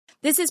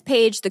This is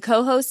Paige, the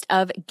co-host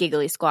of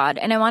Giggly Squad,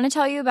 and I want to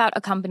tell you about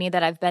a company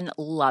that I've been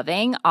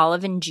loving,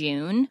 Olive &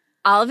 June.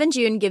 Olive &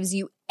 June gives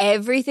you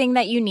everything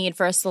that you need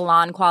for a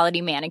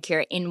salon-quality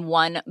manicure in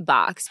one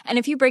box. And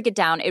if you break it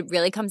down, it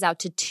really comes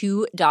out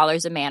to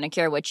 $2 a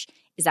manicure, which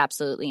is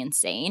absolutely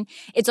insane.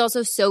 It's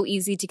also so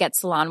easy to get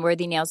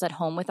salon-worthy nails at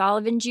home with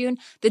Olive & June.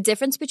 The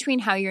difference between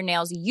how your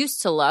nails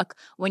used to look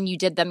when you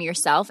did them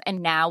yourself and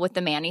now with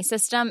the Mani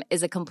system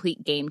is a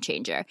complete game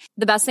changer.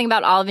 The best thing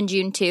about Olive &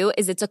 June, too,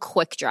 is it's a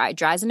quick dry.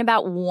 Dries in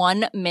about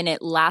 1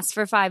 minute, lasts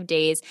for 5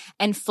 days,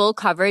 and full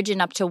coverage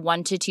in up to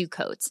 1 to 2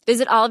 coats.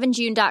 Visit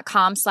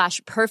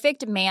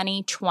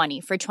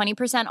oliveandjune.com/perfectmani20 for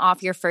 20%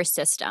 off your first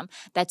system.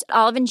 That's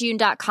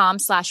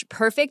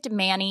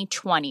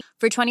oliveandjune.com/perfectmani20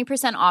 for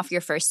 20% off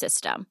your first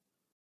system.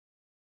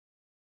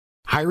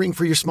 Hiring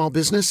for your small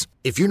business?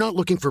 If you're not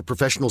looking for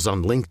professionals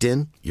on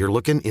LinkedIn, you're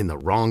looking in the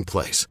wrong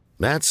place.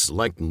 That's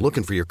like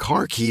looking for your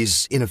car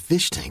keys in a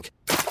fish tank.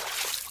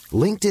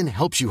 LinkedIn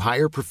helps you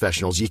hire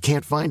professionals you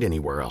can't find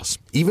anywhere else,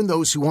 even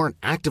those who aren't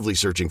actively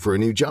searching for a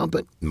new job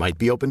but might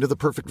be open to the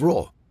perfect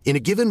role. In a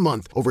given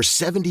month, over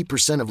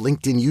 70% of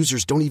LinkedIn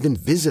users don't even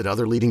visit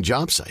other leading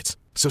job sites.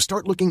 So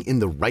start looking in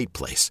the right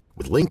place.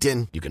 With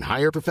LinkedIn, you can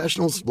hire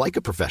professionals like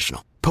a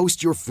professional.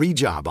 Post your free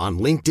job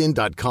on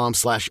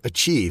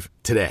linkedin.com/achieve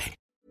today.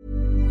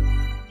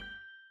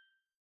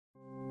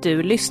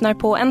 Du lyssnar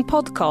på en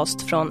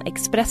podcast från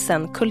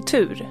Expressen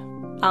Kultur.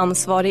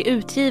 Ansvarig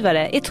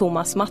utgivare är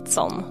Thomas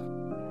Mattsson.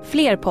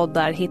 Fler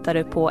poddar hittar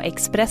du på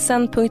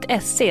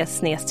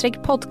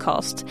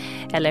expressen.se/podcast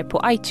eller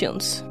på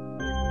iTunes.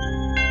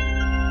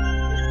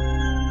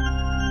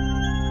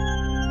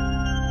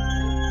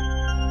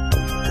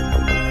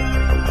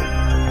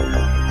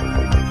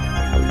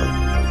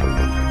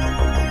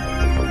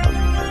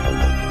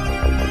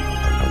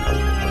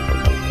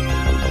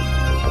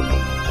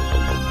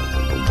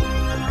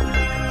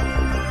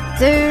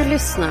 Du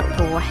lyssnar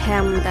på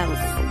Hämndens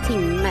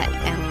timme,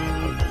 en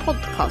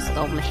podcast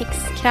om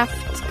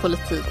häxkraft,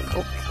 politik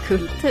och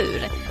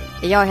kultur.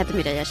 Jag heter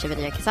Mireia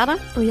Cheveria Quesada.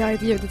 Och jag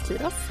heter Judith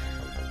Quiros.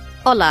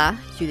 Hola,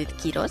 Judith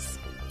Quiros.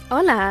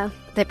 Hola.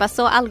 Te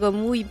pasó algo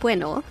muy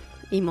bueno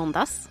i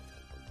måndags?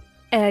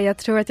 Jag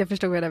tror att jag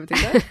förstod vad det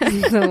betyder.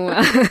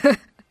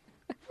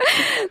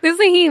 Det är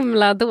så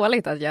himla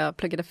dåligt att jag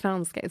pluggade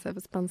franska istället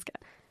för spanska.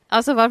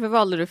 Alltså varför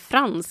valde du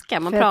franska?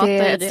 Man för pratar det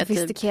är ju ett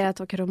sofistikerat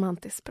och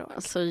romantiskt språk.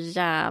 Så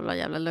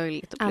jävla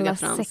löjligt att plugga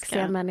franska. Alla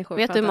sexiga människor.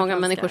 Vet du hur många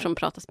franska? människor som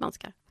pratar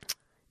spanska?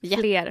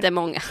 Fler.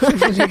 Jättemånga.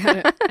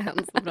 Fler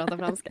än som pratar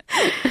franska.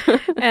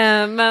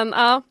 Men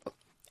ja,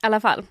 i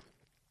alla fall.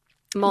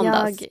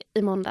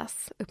 I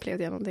måndags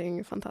upplevde jag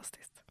någonting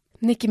fantastiskt.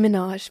 Nicki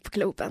Minaj på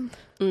Globen.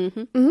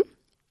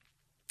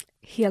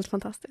 Helt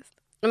fantastiskt.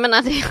 Men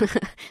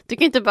du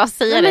kan inte bara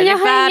säga det. Det är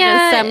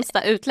världens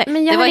sämsta utlägg.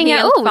 Men jag har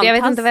inga ord. Jag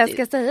vet inte vad jag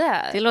ska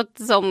säga. Det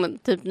låter som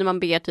typ när man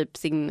ber typ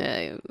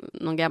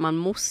någon gammal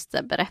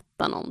moster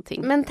berätta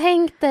någonting. Men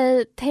tänk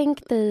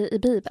dig i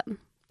Bibeln.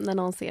 När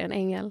någon ser en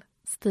ängel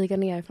stiga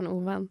ner från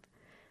ovan.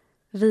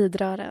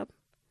 Vidrör den.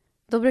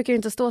 Då brukar det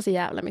inte stå så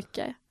jävla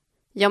mycket.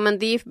 Ja, men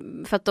det är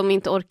för att de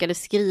inte orkade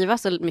skriva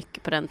så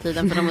mycket på den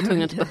tiden. För de var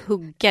tvungna att typ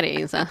hugga det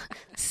i en sån här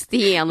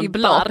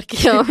stenblock.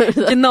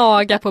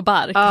 Gnaga på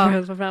bark. Ja.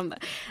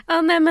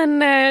 Nej,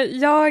 men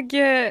jag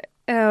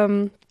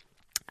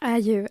är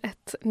ju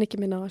ett Nicki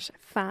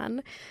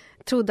Minaj-fan.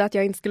 Trodde att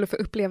jag inte skulle få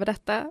uppleva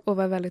detta och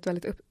var väldigt,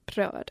 väldigt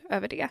upprörd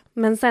över det.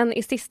 Men sen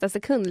i sista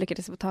sekund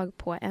lyckades jag få tag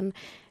på en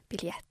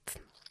biljett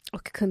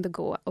och kunde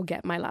gå och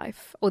get my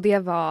life. Och det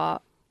var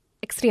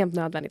extremt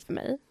nödvändigt för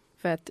mig.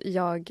 För att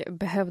jag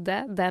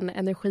behövde den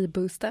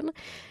energiboosten.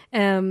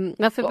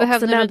 Varför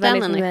behövde du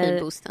den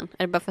energiboosten?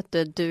 Är det bara för att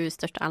du är i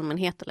största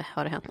allmänhet eller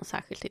har det hänt något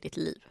särskilt i ditt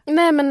liv?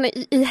 Nej, men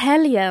i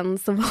helgen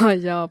så var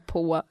jag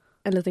på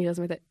en liten grej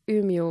som heter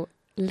Umeå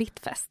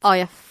Litfest. Ja,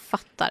 jag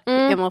fattar.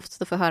 Jag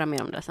måste få höra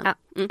mer om det sen.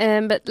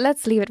 But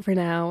let's leave it for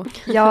now.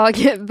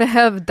 Jag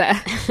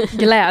behövde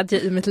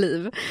glädje i mitt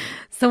liv.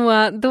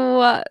 Så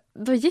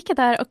då gick jag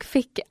där och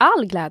fick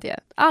all glädje.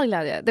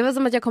 Det var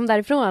som att jag kom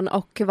därifrån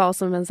och var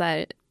som en så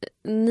här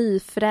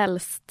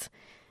nyfrälst.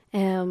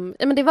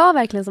 Men det var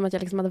verkligen som att jag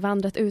liksom hade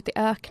vandrat ut i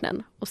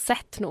öknen och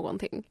sett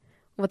någonting.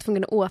 Och var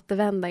tvungen att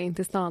återvända in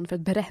till stan för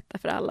att berätta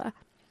för alla.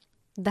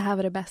 Det här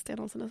var det bästa jag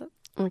någonsin har sett.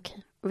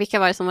 Okej. Vilka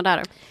var det som var där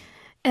då?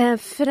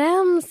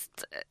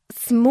 Främst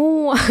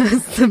små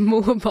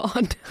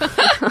barn.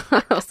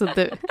 Alltså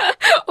du.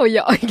 Och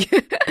jag.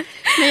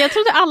 Men jag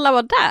trodde alla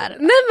var där.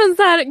 Nej, men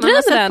så här, man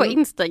har sett på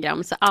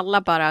Instagram så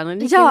alla bara...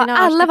 Ja,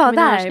 alla var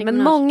där.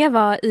 Men många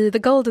var i the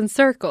golden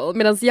circle.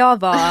 Medan jag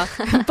var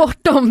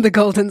bortom the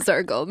golden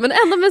circle. Men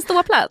ändå med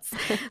ståplats.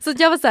 Så att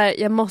jag var så här,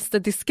 jag måste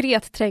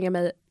diskret tränga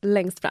mig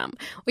längst fram.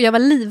 Och jag var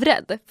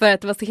livrädd för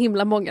att det var så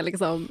himla många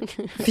liksom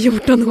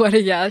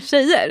 14-åriga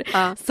tjejer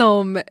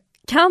som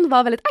kan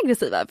vara väldigt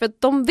aggressiva. För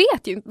att de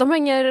vet ju, de har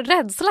ingen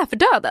rädsla för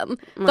döden.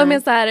 De är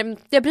så här,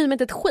 jag bryr mig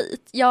inte ett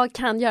skit. Jag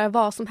kan göra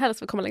vad som helst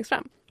för att komma längst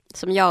fram.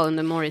 Som jag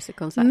under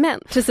Morrissey-konsert.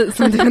 Men, precis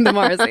som du under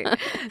Morrissey.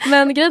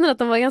 Men grejen är att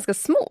de var ganska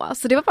små.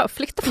 Så det var bara att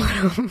flytta på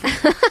dem.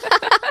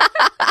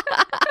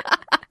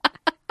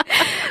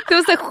 Det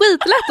var så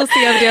skitlätt att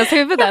se över deras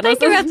huvuden. Jag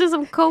tänker att du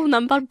som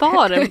Conan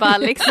Barbaren bara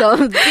liksom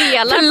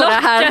delar på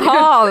det här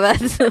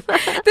havet.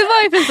 Det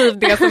var i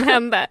princip det som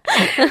hände.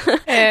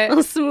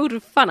 Och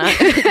smurfarna,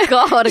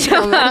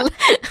 Gargamel,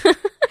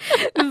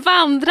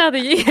 vandrade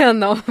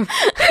igenom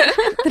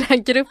den här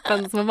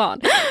gruppen som var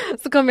barn.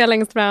 Så kom jag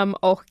längst fram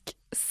och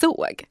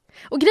såg.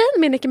 Och grejen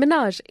med Nicki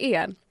Minaj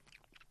är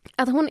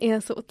att hon är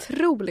så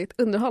otroligt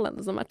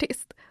underhållande som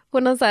artist.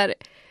 Hon har så här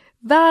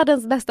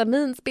världens bästa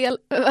minspel,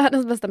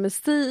 världens bästa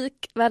musik,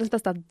 världens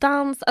bästa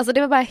dans. Alltså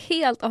det var bara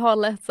helt och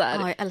hållet så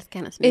här, jag älskar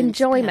hennes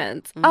minspel.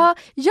 Enjoyment.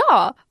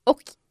 Ja,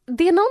 och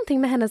det är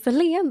någonting med hennes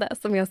leende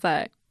som är så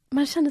här,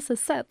 man känner sig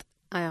sedd.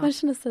 Man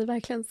känner sig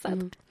verkligen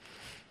sedd.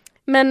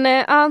 Men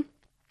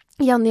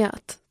jag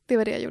njöt. Det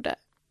var det jag gjorde.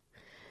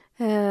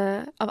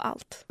 Av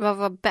allt. Vad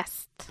var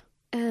bäst?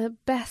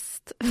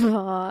 Bäst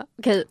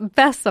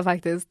var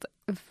faktiskt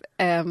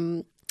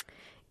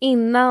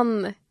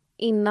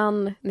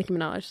innan Nicki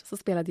Minaj så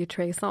spelade ju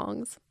Trey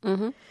Songz.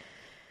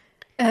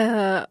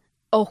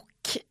 Och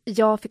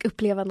jag fick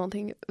uppleva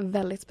någonting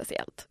väldigt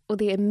speciellt. Och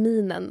det är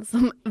minen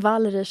som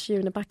Valerie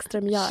Schune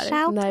Backström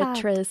gör när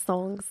Trey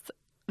Songz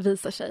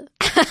visar sig.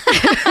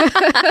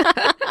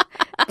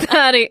 Det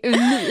här är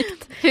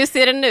unikt. Hur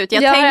ser den ut?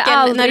 Jag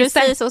tänker, när du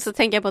säger så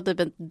tänker jag på typ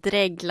en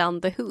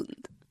dreglande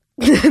hund.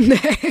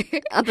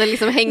 Nej. Att det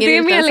liksom hänger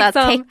ut en så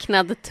här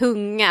tecknad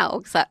tunga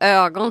och så här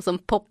ögon som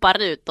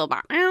poppar ut och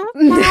bara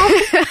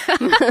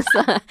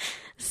så här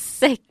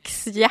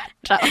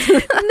sexhjärta.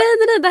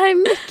 Nej, det här är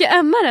mycket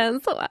ömmare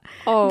än så.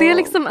 Det är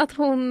liksom att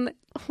hon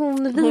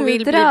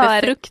vill bli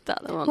befruktad.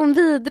 Hon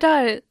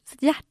vidrar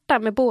sitt hjärta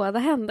med båda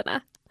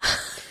händerna.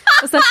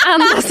 Och sen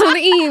andas hon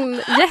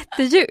in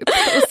jättedjupt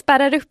och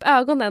spärrar upp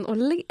ögonen och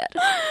ler.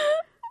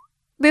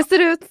 Det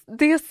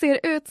ser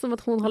ut som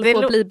att hon håller på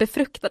att bli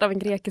befruktad av en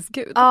grekisk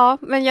gud. Ja,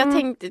 men jag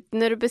tänkte,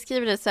 när du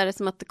beskriver det så är det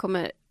som att det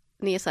kommer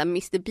ner så här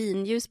Mr.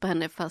 Bean-ljus på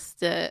henne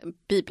fast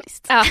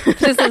bibliskt. Ja,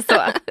 precis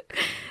så.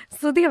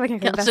 Så det var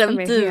kanske det bästa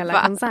med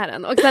hela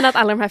konserten. Och sen att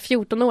alla de här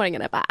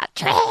 14-åringarna bara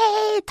Trey,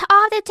 ta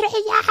av dig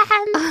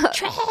tröjan!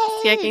 Trey!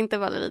 Skrek inte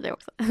Valerie det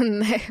också?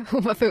 Nej,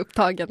 hon var för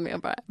upptagen med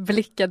att bara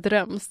blicka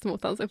drömst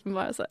mot hans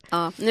uppenbarelse.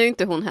 Ja, nu är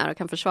inte hon här och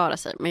kan försvara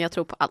sig, men jag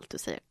tror på allt du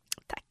säger.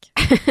 Tack.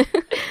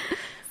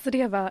 Så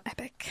det var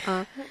epic.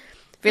 Ja.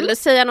 Vill du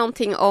säga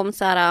någonting om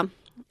så här,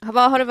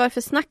 vad har det varit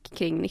för snack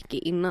kring Nicki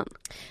innan?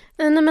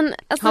 Nej, men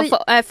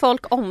alltså, är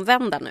folk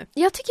omvända nu?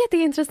 Jag tycker att det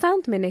är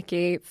intressant med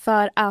Nicki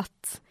för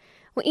att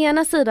å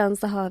ena sidan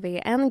så har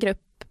vi en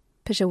grupp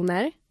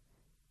personer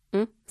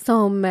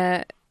som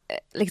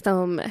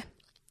liksom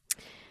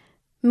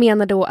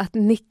menar då att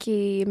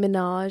Nicki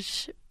Minaj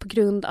på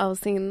grund av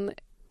sin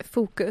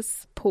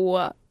fokus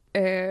på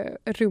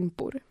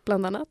rumpor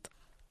bland annat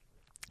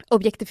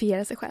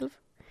objektifierar sig själv.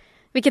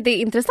 Vilket är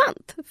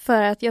intressant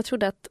för att jag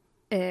trodde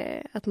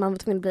att man var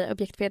tvungen att bli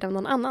objektifierad av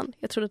någon annan.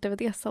 Jag trodde att det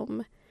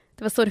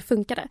var så det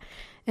funkade.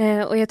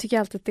 Och jag tycker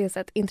alltid att det är så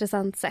ett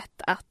intressant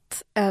sätt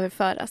att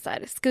överföra så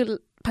här,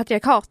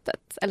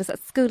 patriarkatet eller så här,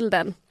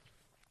 skulden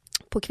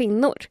på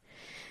kvinnor.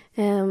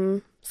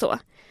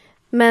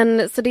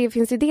 Men så det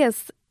finns ju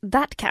dels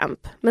that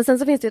camp. Men sen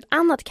så finns det ett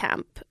annat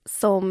camp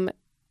som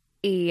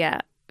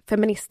är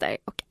feminister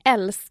och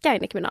älskar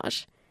Nicki Minaj.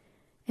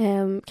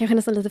 Kanske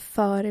nästan lite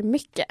för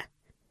mycket.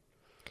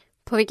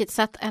 På vilket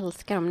sätt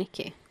älskar de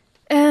Nicki?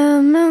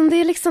 Men det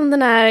är liksom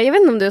den här, jag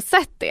vet inte om du har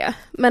sett det,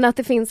 men att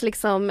det finns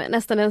liksom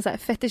nästan en så här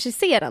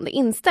fetischiserande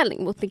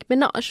inställning mot Nicki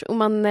Minaj och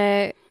man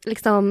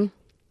liksom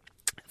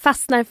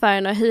fastnar för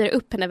henne och höjer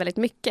upp henne väldigt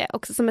mycket,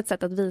 också som ett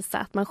sätt att visa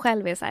att man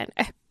själv är så här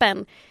en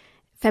öppen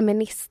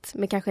feminist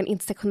med kanske en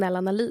intersektionell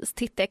analys.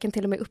 Titta, jag kan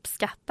till och med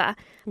uppskatta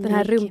den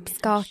här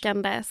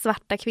rumpskakande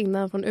svarta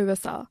kvinnan från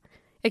USA.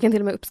 Jag kan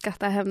till och med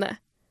uppskatta henne.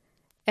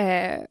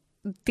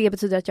 Det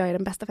betyder att jag är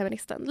den bästa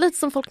feministen. Lite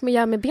som folk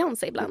gör med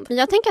Beyoncé ibland. Men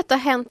jag tänker att det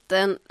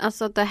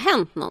har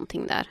hänt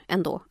någonting där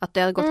ändå. Att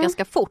det har gått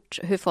ganska fort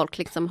hur folk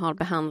liksom har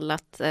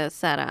behandlat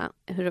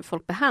hur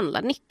folk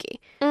behandlar Nicki.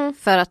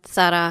 För att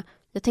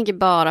jag tänker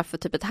bara för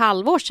typ ett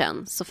halvår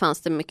sedan så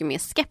fanns det mycket mer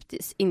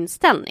skeptisk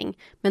inställning.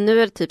 Men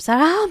nu är det typ men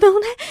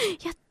hon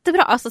är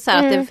jättebra. Alltså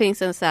att det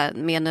finns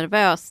en mer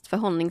nervöst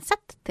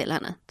förhållningssätt till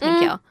henne,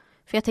 tänker jag.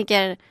 För jag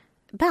tänker,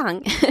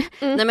 bang.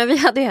 Nej, men vi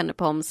hade henne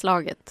på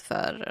omslaget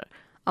för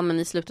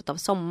i slutet av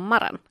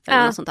sommaren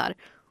eller något sånt där.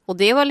 Och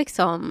det var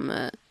liksom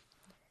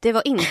det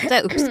var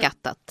inte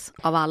uppskattat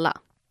av alla.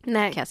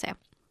 Nej. Kan jag säga.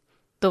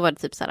 Då var det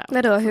typ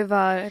Nej då, hur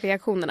var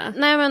reaktionerna?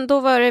 Nej, men då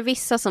var det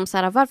vissa som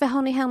varför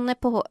har ni henne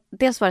på,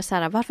 dels var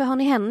det varför har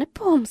ni henne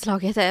på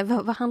omslaget?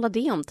 Vad handlar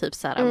det om typ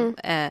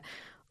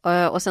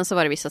och sen så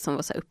var det vissa som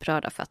var så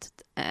upprörda för att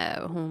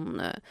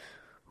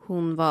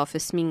hon var för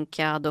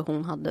sminkad och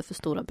hon hade för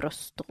stora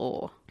bröst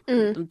och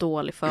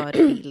dålig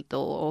förebild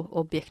och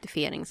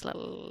objektifiering.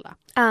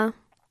 Men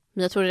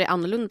jag tror det är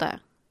annorlunda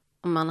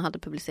om man hade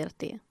publicerat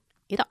det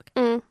idag.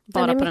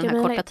 Bara på den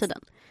här korta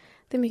tiden.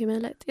 Det är mycket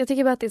möjligt. Jag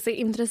tycker bara att det är så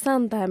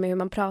intressant det här med hur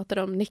man pratar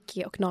om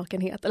Nicki och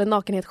nakenhet. Eller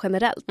nakenhet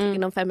generellt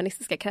inom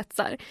feministiska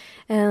kretsar.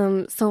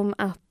 Som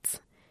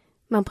att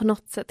man på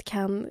något sätt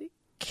kan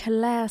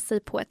klä sig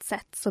på ett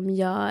sätt som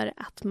gör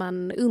att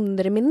man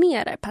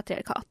underminerar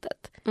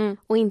patriarkatet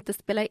och inte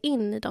spelar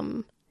in i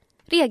de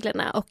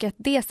reglerna, och att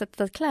det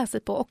sättet att klä sig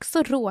på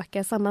också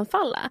råkar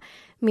sammanfalla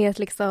med ett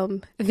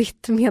liksom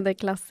vitt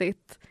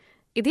medelklassigt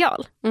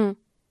ideal.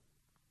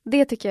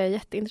 Det tycker jag är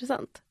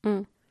jätteintressant.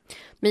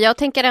 Men jag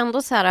tänker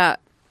ändå så här,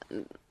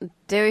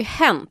 det har ju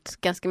hänt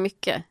ganska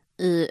mycket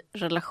i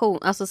relation,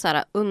 alltså så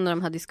här, under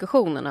de här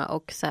diskussionerna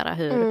och så här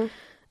hur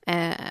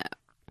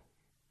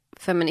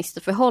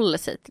feminister förhåller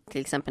sig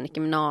till exempel Nicki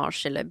Minaj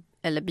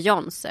eller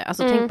Beyoncé.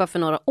 Alltså tänk bara för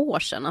några år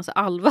sedan, alltså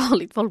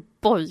allvarligt, folk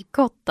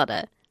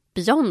bojkottade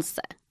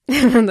Beyoncé.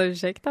 Men då,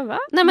 ursäkta, va?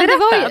 Nej, men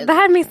det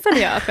här missade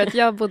jag för att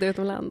jag bodde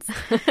utomlands.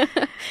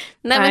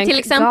 Nej,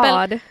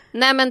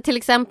 men till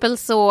exempel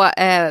så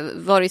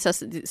var det ju så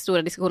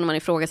stora diskussioner, man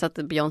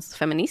ifrågasatte Beyoncé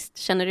feminist,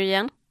 känner du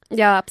igen?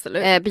 Ja,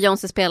 absolut.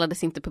 Beyoncé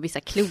spelades inte på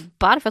vissa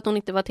klubbar för att hon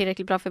inte var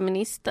tillräckligt bra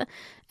feminist.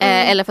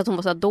 Eller för att hon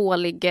var så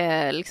dålig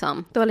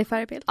liksom. Dålig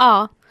förebild.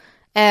 Ja.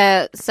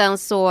 Sen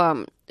så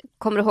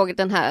kommer du ihåg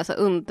den här alltså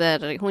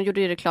hon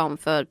gjorde ju reklam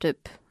för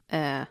typ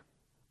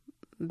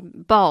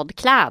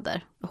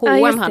badkläder.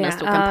 H&M hade en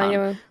stor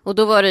kampanj. Och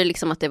då var det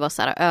liksom att det var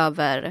så här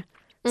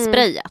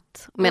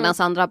översprayat. Medan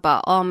andra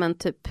bara, men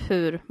typ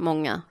hur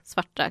många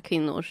svarta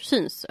kvinnor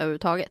syns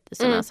överhuvudtaget i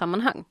sådana här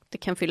sammanhang. Det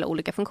kan fylla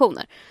olika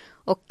funktioner.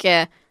 Och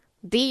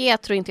det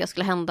tror inte jag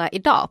skulle hända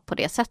idag på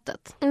det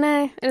sättet.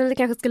 Nej, eller det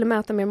kanske skulle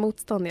möta mer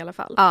motstånd i alla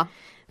fall. Ja.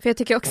 För jag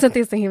tycker också att det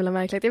är så himla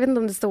märkligt. Jag vet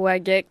inte om du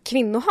såg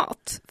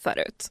kvinnohat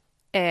förut.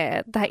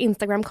 Det här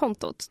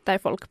Instagram-kontot där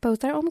folk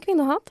postar om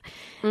kvinnohat.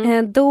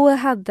 Då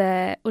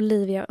hade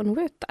Olivia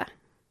Onwuta,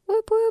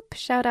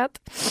 shout out,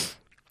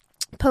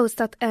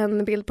 postat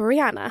en bild på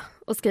Rihanna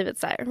och skrivit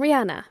så här: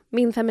 Rihanna,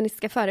 min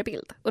feministiska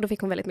förebild. Och då fick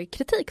hon väldigt mycket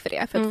kritik för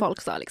det. För att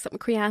folk sa liksom,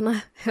 Rihanna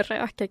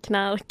röker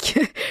knark.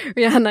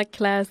 Rihanna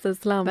klär sig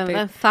slampigt. Men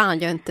vem fan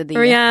gör inte det?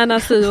 Rihanna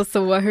säger och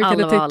så. Hur kan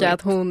du tycka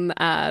att hon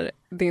är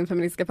din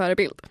feministiska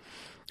förebild?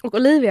 Och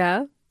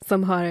Olivia,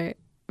 som har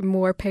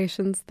more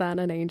patience than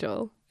an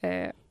angel,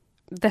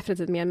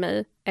 definitivt mer än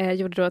mig,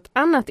 gjorde då ett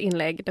annat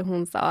inlägg där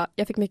hon sa: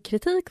 jag fick mycket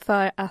kritik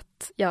för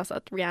att jag sa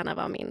att Rihanna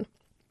var min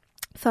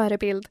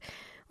förebild.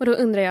 Och då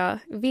undrar jag,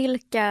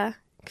 vilka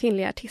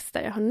kvinnliga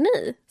artister har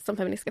ni som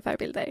feministiska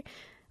förebilder?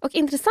 Och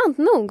intressant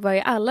nog var ju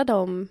alla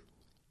de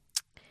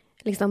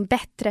liksom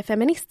bättre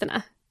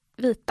feministerna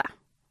vita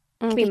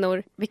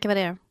kvinnor. Vilka var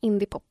det?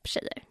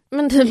 Indie-pop-tjejer.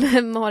 Men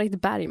typ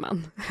Marit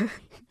Bergman.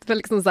 Det var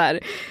liksom så här,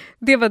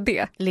 det var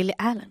det. Lily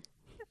Allen.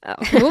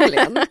 Ja,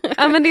 förmodligen.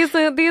 Ja, men det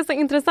är så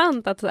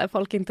intressant att så här,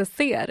 folk inte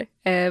ser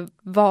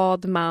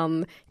vad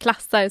man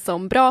klassar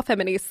som bra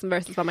feminism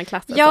versus vad man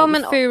klassar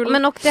som ful.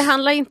 Men och det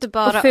handlar inte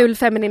bara och ful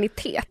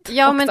femininitet.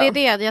 Ja, också. Men det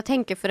är det jag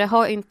tänker, för det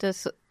har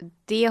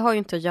ju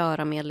inte att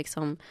göra med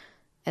liksom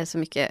så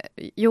mycket,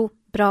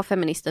 bra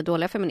feminister,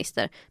 dåliga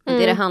feminister. Men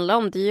det handlar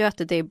om, det är ju att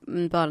det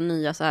är bara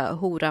nya så här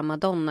hora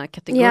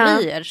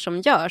Madonna-kategorier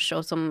som görs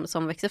och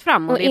som växer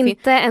fram. Och det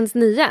inte ens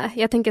nya.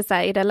 Jag tänker så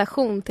här, i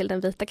relation till den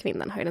vita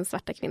kvinnan har ju den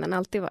svarta kvinnan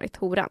alltid varit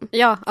horan.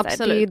 Ja, så absolut.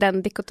 Här, det är ju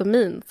den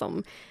dikotomin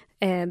som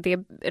det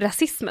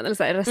rasismen, eller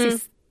så här,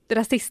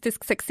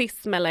 rasistisk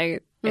sexism eller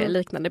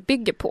liknande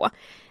bygger på.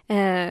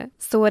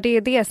 Så det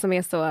är det som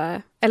är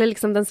så, eller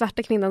liksom den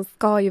svarta kvinnan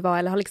ska ju vara,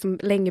 eller har liksom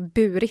länge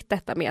burit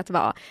detta med att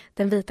vara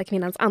den vita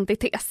kvinnans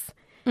antites.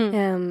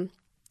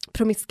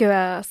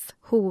 Promiskuös,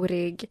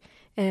 horig,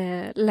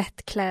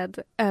 lättklädd,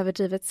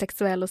 överdrivet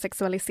sexuell och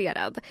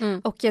sexualiserad.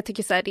 Och jag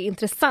tycker så här, det är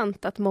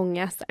intressant att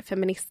många så här,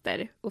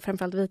 feminister och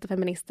framförallt vita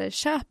feminister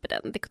köper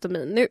den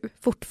dikotomin nu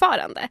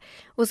fortfarande.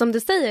 Och som du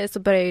säger så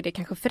börjar ju det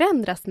kanske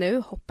förändras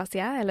nu, hoppas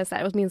jag, eller så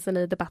här, åtminstone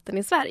i debatten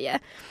i Sverige.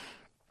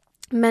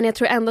 Men jag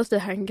tror ändå att vi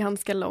har en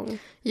ganska lång...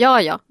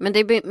 Ja, men det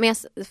är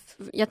mest,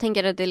 jag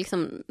tänker att det är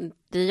liksom,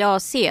 det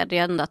jag ser, det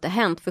är ändå att det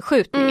har hänt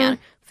förskjutningar.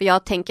 För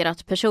jag tänker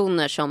att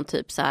personer som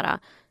typ så här,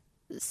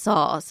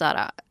 sa så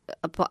här,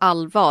 på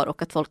allvar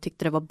och att folk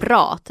tyckte det var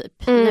bra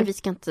typ. Nej, vi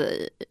ska inte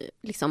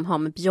liksom ha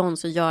med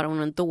Beyoncé och göra, hon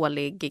är en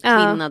dålig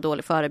kvinna,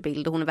 dålig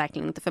förebild och hon är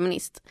verkligen inte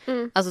feminist.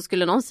 Alltså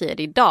skulle någon säga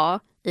det idag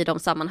i de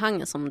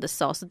sammanhangen som det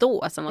sades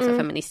då, som var så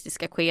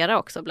feministiska queera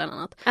också bland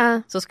annat,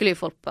 så skulle ju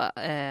folk bara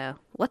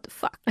what the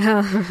fuck?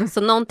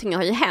 Så någonting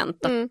har ju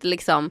hänt, att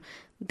liksom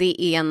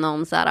det är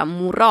någon så här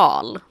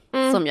moral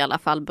som i alla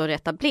fall börjar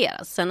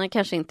etableras. Sen är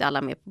kanske inte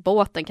alla med på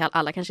båten,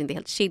 alla kanske inte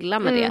helt chilla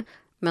med det,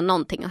 men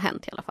någonting har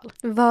hänt i alla fall.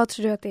 Vad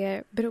tror du att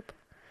det beror på?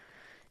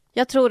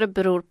 Jag tror det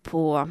beror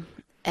på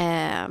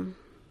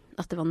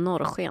att det var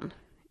norrsken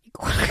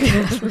igår.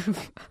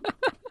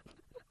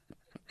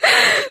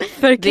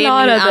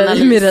 Förklara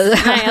dig, Mireia.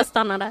 Nej, jag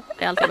stannade.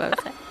 Det är allt jag behöver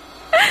säga.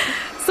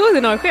 Såg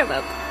du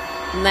norrskenet?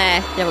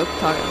 Nej, jag var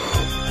upptagen.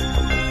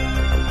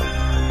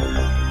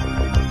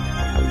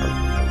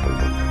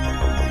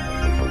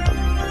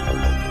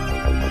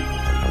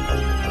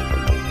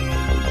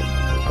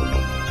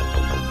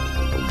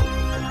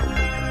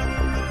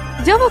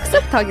 Jag var också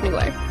upptagen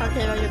igår.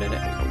 Okej, vad gjorde du?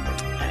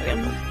 Jag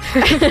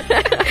vet inte.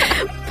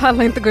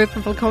 Pallar inte gå ut på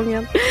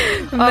balkongen.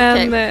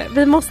 Men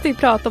vi måste ju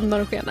prata om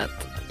norrskenet.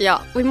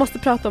 Ja. Och vi måste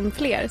prata om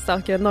fler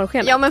saker än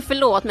norrskenet. Ja, men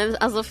förlåt. Men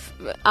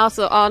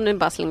alltså nu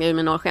bara slänger jag ur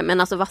med norrsken.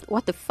 Men alltså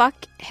what the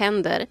fuck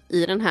händer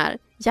i den här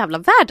jävla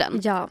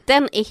världen? Ja.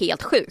 Den är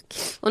helt sjuk.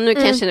 Och nu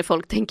kanske när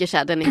folk tänker så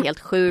här, den är helt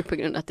sjuk på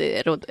grund av att det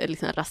är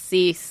liksom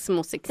rasism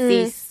och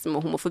sexism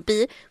och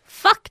homofobi.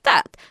 Fuck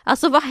that!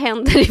 Alltså vad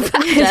händer i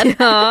världen?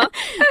 Ja.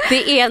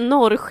 Det är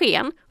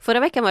norrsken. Förra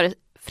veckan var det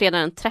fredag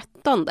den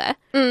 13.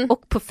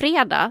 Och på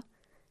fredag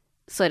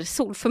så är det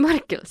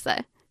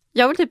solförmörkelse.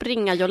 Jag vill typ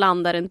ringa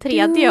Jolanda den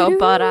 3 och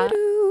bara...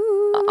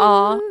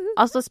 Ja,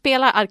 alltså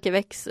spela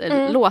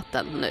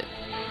Arkivex-låten nu.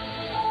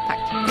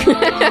 Tack.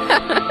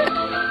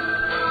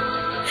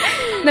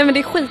 Nej, men det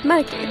är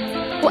skitmärkligt.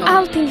 Och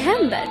allting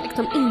händer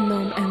liksom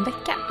inom en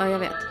vecka. Ja, jag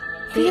vet.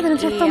 Fredag den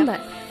 13.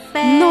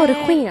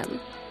 Norrsken.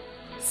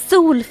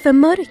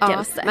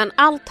 Solförmörkelse. Ja, men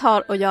allt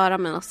har att göra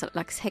med någon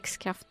slags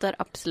häxkrafter,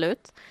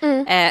 absolut.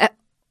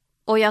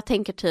 Och jag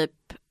tänker typ...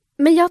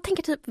 Men jag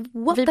tänker typ,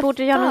 vi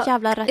borde göra en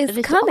jävla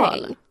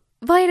ritual.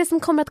 Vad är det som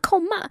kommer att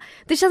komma?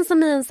 Det känns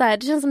som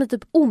i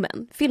typ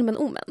Omen, filmen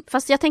Omen.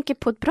 Fast jag tänker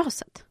på ett bra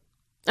sätt.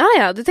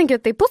 Ja, du tänker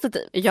att det är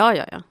positivt?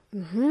 Ja.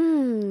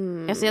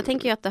 Alltså jag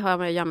tänker ju att det har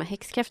med att göra med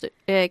häxkrafter.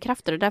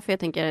 Och därför jag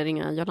tänker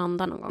ringa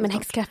Jolanda någon gång. Men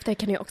häxkrafter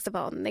kan ju också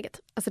vara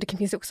negativt. Alltså det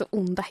finns ju också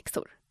onda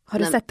häxor. Har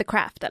du sett The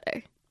Craft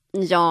eller?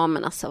 Ja,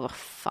 men alltså vad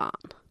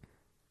fan.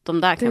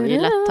 De där kan vi ju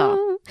lätt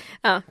ta.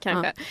 Ja,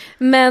 kanske. Ja.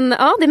 Men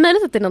ja, det är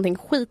möjligt att det är någonting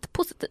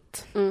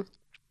skitpositivt.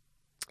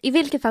 I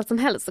vilket fall som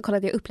helst så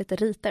kollade jag upp lite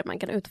riter man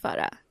kan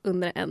utföra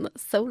under en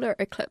solar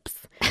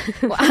eclipse.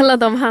 Och alla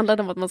de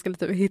handlade om att man skulle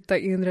typ hitta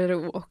inre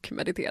ro och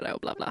meditera och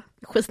bla bla.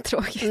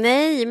 Skittråkigt.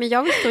 Nej, men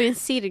jag vill stå i en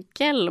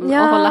cirkel och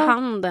hålla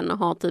handen och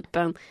ha typ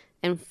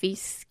en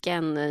fisk,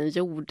 en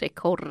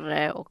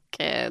jordekorre och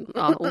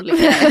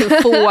olika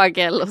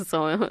fågel och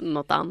så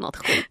något annat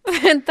skit.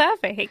 Vänta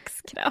för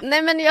häxkraft.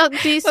 Nej, men det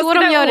är så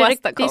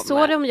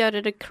de gör det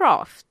i The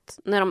Craft.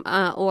 När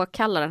de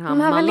åkallar den här Manon.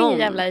 De har väl ingen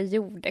jävla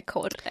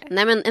jordekorre?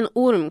 Nej, men en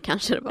orm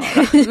kanske det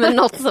var. Men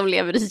något som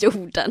lever i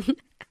jorden.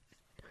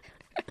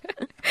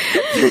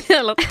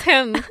 Jävla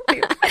töntigt.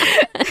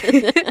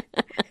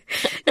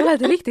 Jag har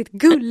ett riktigt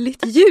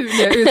gulligt djur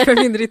när jag utför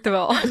min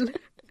ritual.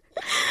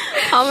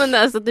 Ja, men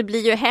alltså det blir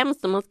ju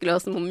hemskt om man skulle ha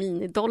små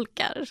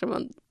minidolkar som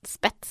man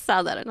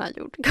spetsade den här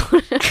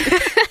jordkorren.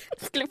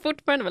 Det skulle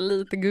fortfarande vara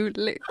lite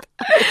gulligt.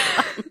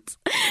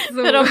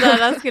 För de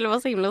där skulle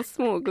vara så himla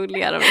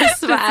smågulliga, de där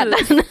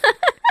svärden.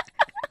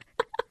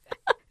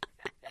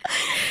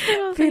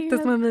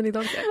 Pyttesmå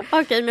minidolkar.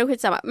 Okej, men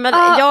skitsamma. Men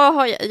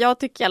jag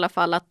tycker i alla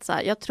fall att så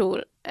här, jag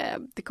tror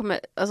det kommer,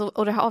 alltså,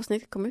 och det här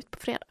avsnittet kommer ut på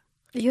fredag.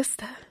 Just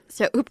det.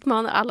 Så jag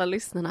uppmanar alla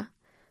lyssnarna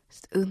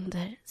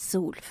under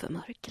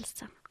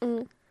solförmörkelsen.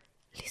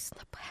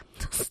 Lyssna på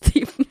Hämnas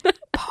timme.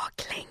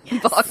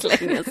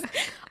 Baklänges.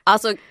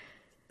 Alltså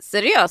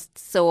seriöst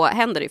så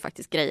händer det ju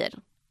faktiskt grejer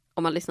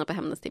om man lyssnar på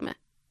Hämnas timme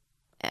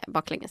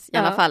baklänges. I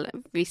alla fall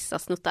vissa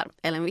snuttar,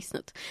 eller en viss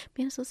snutt.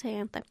 Men så säger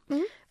jag inte.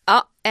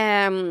 Ja,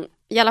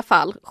 i alla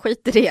fall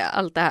skit i det,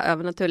 allt det här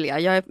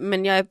övernaturliga.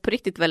 Men jag är på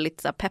riktigt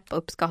väldigt så här, pepp och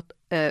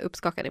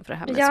uppskakad inför det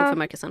här med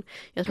solförmörkelsen.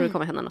 Jag tror det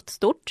kommer hända något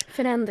stort.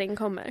 Förändring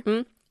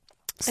kommer.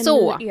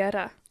 Så, en ny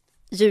era.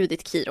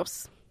 Judith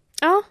Kiros.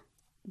 Ja.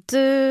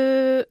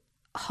 Du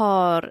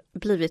har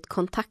blivit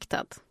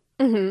kontaktad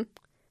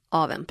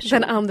av en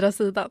person. Den andra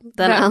sidan.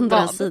 Den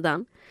andra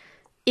sidan.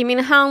 I min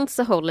hand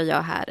så håller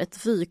jag här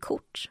ett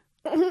vykort.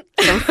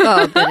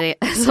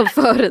 Som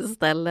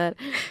föreställer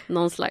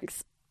någon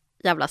slags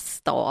jävla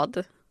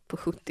stad på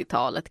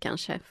 70-talet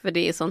kanske. För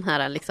det är sån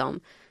här liksom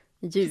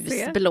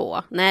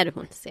ljusblå. Nej, du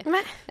får inte se.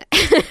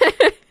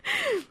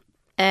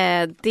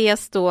 Det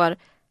står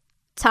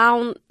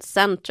Town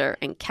Center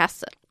and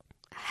Castle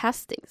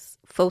Hastings,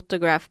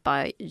 photograph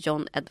by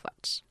John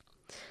Edwards.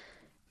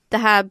 Det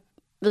här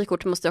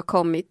vykortet måste ha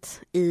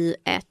kommit i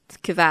ett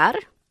kuvert,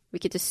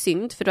 vilket är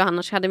synd, för då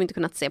annars hade vi inte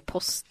kunnat se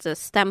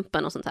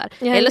poststämpeln och sånt här.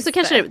 Ja, eller så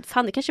kanske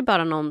det kanske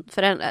bara någon,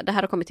 för det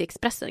här har kommit till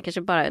Expressen, det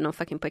kanske bara är någon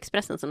fucking på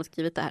Expressen som har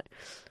skrivit det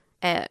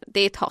här. Det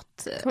är ett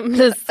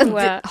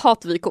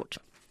hatvykort.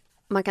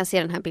 Man kan se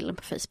den här bilden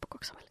på Facebook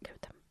också.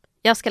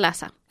 Jag ska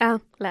läsa. Ja,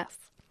 läs.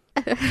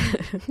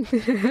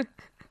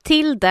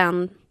 Till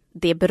den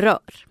det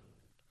berör.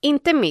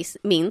 Inte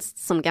minst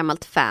som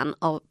gammalt fan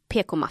av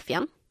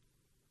PK-maffian.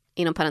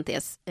 Inom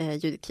parentes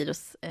Judith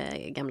Kiros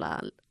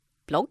gamla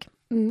blogg.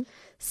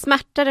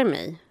 Smärtar det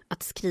mig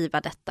att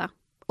skriva detta.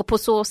 Och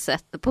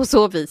på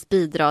så vis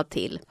bidra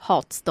till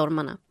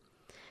hatstormarna.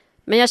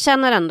 Men jag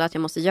känner ändå att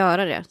jag måste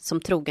göra det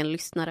som trogen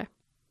lyssnare.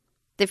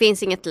 Det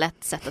finns inget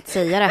lätt sätt att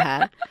säga det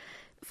här.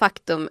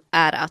 Faktum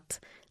är att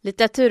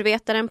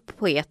litteraturvetaren,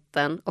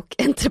 poeten och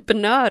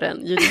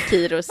entreprenören Judith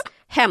Kiros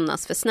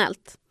hämnas för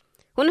snällt.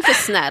 Hon är för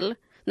snäll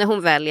när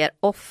hon väljer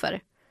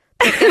offer.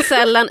 Pekar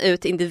sällan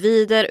ut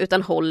individer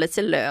utan håller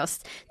sig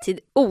löst till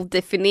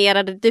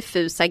odefinierade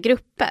diffusa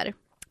grupper.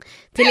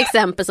 Till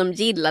exempel som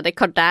gillade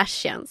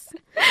Kardashians.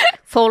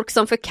 Folk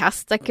som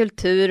förkastar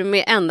kultur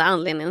med enda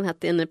anledningen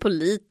att den är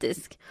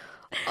politisk.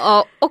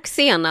 Och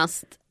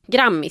senast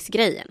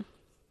Grammis-grejen.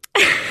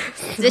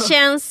 Det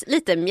känns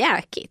lite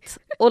mjäkigt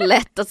och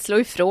lätt att slå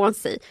ifrån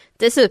sig.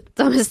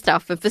 Dessutom är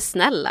straffen för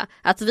snälla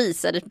att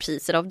visa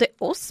repriser av The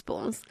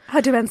Osbournes.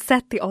 Har du ens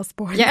sett The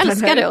Osbournes? Jag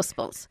älskar The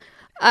Osbournes.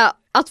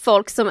 Att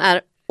folk som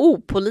är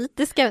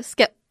opolitiska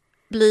ska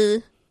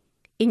bli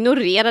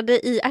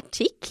ignorerade i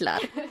artiklar.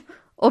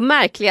 Och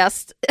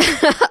märkligast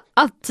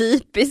att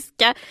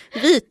typiska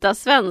vita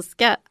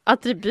svenska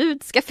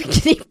attribut ska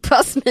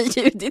förknippas med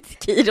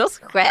Judith Kiros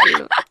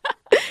själv.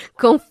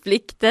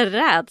 Konflikter,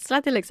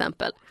 rädsla till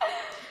exempel.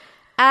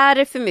 Är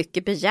det för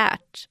mycket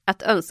begärt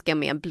att önska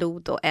mer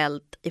blod och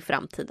eld i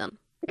framtiden?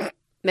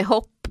 Med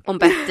hopp om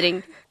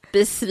bättring,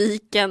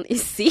 besviken i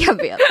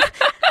CV.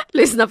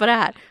 Lyssna på det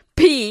här.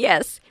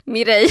 PS,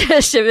 Mireia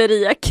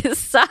Echeverria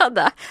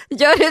Quesada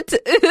gör ett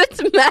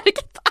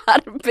utmärkt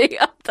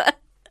arbete.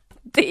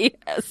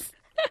 DS.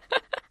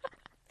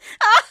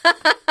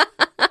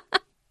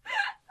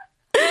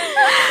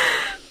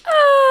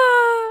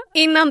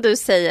 Innan du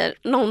säger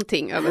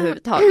någonting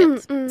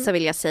överhuvudtaget så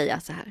vill jag säga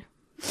så här.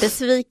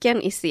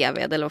 Besviken i CV,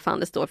 eller vad fan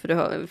det står, för du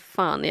har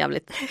fan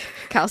jävligt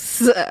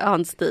kass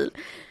handstil.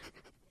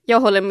 Jag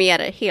håller med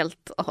dig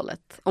helt och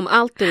hållet om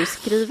allt du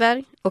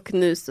skriver, och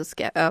nu så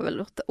ska jag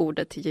överlåta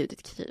ordet till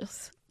Judith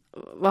Kiros.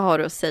 Vad har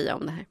du att säga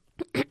om det här?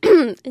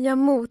 Jag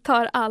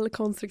mottar all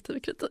konstruktiv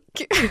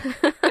kritik.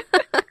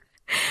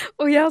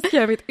 Och jag ska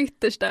göra mitt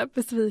yttersta,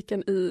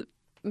 besviken i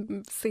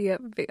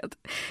CV.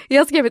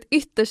 Jag ska göra mitt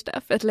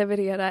yttersta för att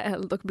leverera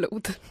eld och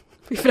blod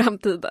i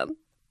framtiden.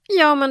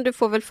 Ja, men du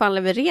får väl fan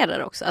leverera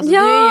det också. Alltså,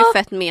 ja. Du är ju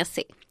fett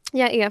mesig.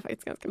 Jag är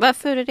faktiskt ganska mesig.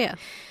 Varför är det?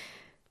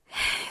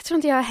 Jag tror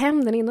inte jag har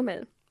hämnden inom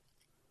mig.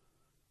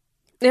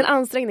 Det är en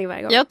ansträngning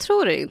varje gång. Jag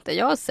tror det inte.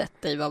 Jag har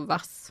sett dig vara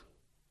vass.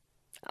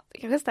 Ja, det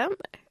kanske stämmer.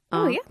 Ja.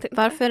 Jag vet inte.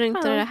 Varför är det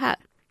inte det här?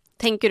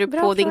 Tänker du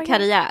Bra på fråga. Din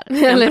karriär?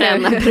 Eller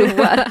bränna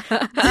broar?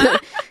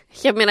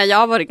 Jag menar, jag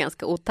har varit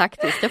ganska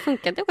otaktisk. Det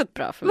funkade gått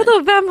bra för mig. Vadå,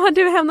 vem har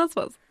du hämnats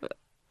på?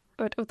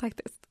 Varit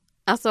otaktiskt?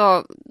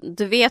 Alltså,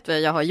 du vet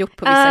vad jag har gjort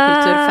på vissa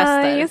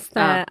kulturfester. Just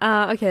det.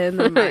 Okej,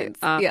 no mind.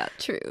 Yeah,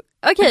 true.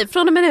 Okej,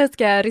 från och med nu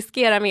ska jag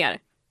riskera mer.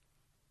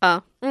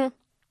 Ja.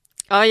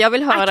 Ja, jag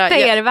vill höra... Akta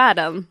er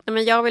världen.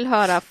 Men jag vill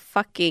höra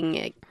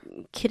fucking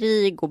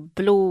krig och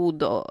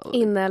blod och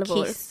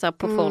inälvor. Kissa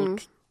på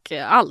folk.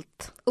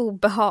 Allt.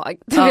 Obehag.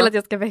 Du vill att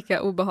jag ska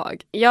väcka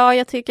obehag? Ja,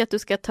 jag tycker att du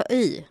ska ta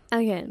i.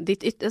 Okay.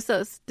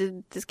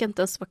 Det ska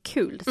inte ens vara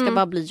kul. Det ska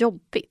bara bli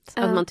jobbigt.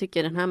 Att man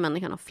tycker den här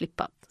människan har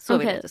flippat. Så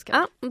vill jag att det ska.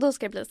 Ja, då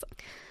ska det bli så.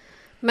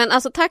 Men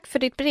alltså, tack för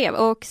ditt brev.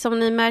 Och som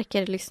ni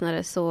märker,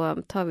 lyssnare, så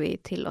tar vi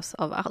till oss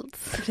av allt.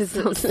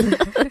 Precis.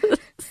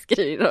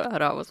 Skriver och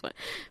hör av oss.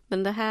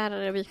 Men det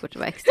här vykortet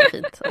var extra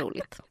fint och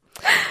roligt.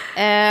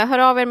 Hör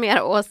av er med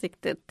era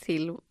åsikter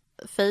till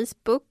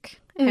Facebook,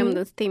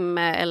 Hämndens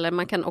timme, eller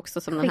man kan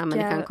också som den här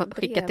människan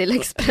skicka till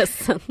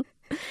Expressen.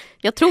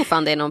 Jag tror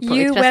fan det är någon på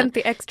Expressen.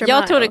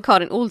 Jag tror det är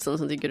Karin Olsson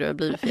som tycker du har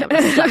blivit för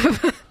jävla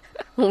slapp.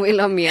 Hon vill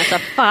ha mer så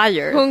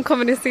fire. Hon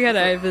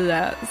kommunicerar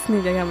via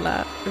snygga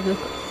gamla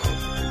vykort.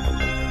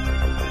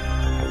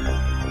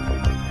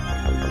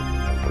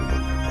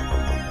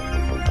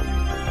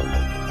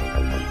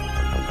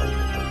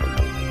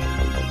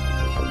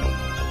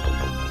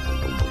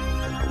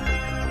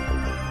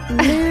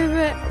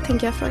 Nu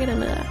tänker jag fråga dig,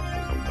 Mia.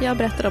 Jag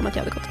berättade om att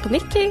jag hade gått på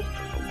Nicky.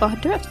 Vad har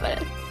du haft för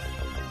dig?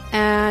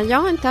 Jag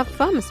har inte haft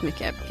för mig så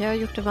mycket. Jag har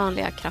gjort det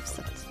vanliga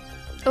krafset.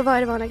 Och vad är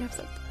det vanliga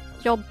krafset?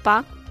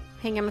 Jobba,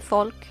 hänga med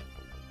folk.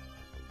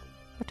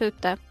 Varit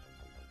ute.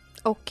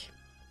 Och?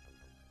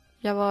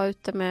 Jag var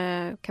ute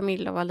med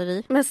Camilla och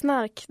Valerie. Men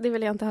snark, det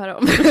vill jag inte höra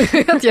om.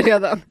 Vet jag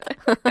redan.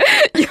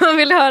 Jag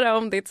vill höra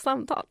om ditt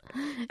samtal.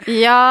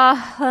 Ja,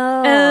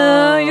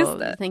 just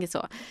det. Jag tänker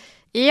så.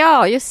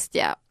 Ja, just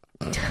ja.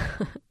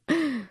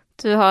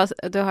 Du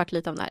har hört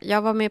lite om det här.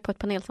 Jag var med på ett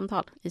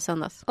panelsamtal i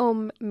söndags.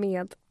 Om,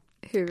 med,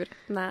 hur,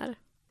 när?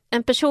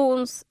 En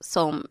person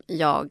som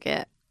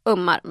jag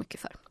ömmar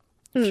mycket för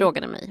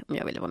frågade mig om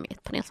jag ville vara med i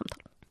ett panelsamtal.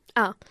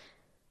 Ja.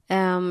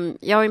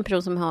 Jag är en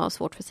person som har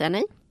svårt för att säga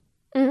nej.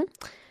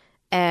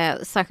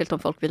 Särskilt om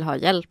folk vill ha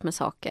hjälp med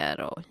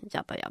saker och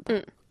jadda.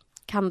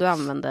 Kan du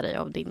använda dig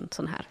av din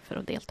sån här för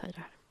att delta i det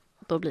här?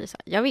 Då blir det så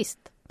här, ja visst.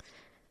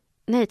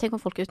 Nej, tänk om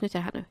folk utnyttjar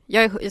det här nu.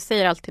 Jag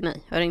säger alltid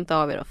nej. Hör inte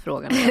av er och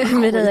frågar.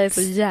 Mireia är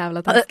så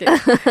jävla taskig.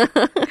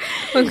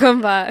 Hon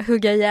kommer bara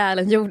hugga ihjäl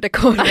en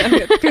jordekorre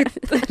med ett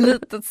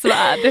pyttelitet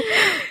svärd.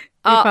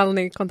 Ifall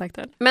ni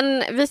kontaktar.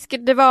 Men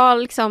det var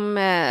liksom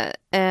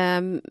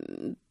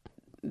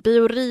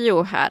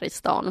Biorio här i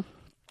stan.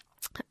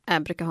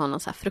 Jag brukar ha någon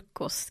så här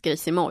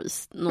frukostgrejs i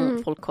mojs.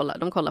 Folk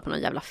kollar på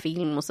någon jävla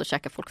film och så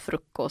käkar folk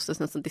frukost och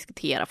sen så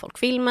diskuterar folk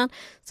filmen.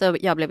 Så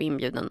jag blev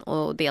inbjuden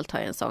och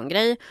delta i en sån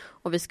grej.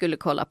 Och vi skulle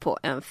kolla på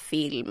en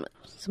film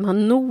som har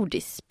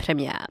nordisk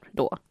premiär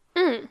då.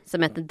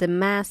 Som heter The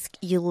Mask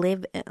You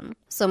Live In.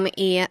 Som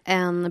är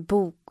en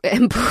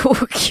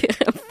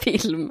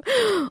film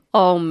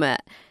om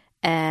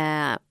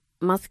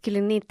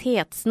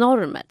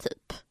maskulinitetsnormer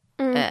typ.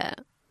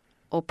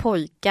 Och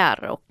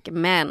pojkar och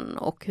män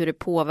och hur det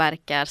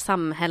påverkar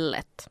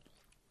samhället.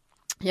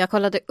 Jag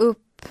kollade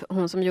upp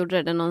hon som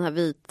gjorde det, någon här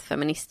vit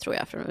feminist tror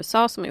jag från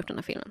USA som har gjort den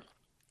här filmen.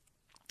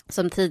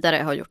 som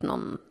tidigare har gjort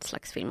någon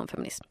slags film om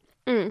feminism.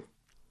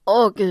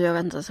 Åh gud, jag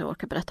vet inte ens om jag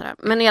orkar berätta det här.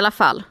 Men i alla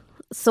fall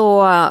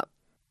så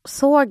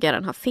såg jag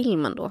den här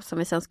filmen då som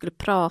vi sen skulle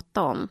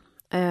prata om.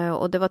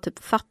 Och det var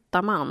typ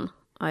Fatta man,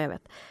 ja jag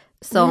vet,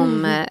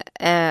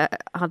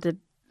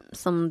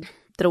 som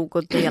drog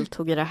och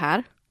deltog i det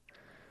här.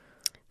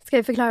 Ska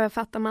jag förklara vad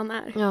Fatta man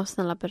är? Ja,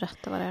 snälla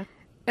berätta vad det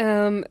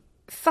är.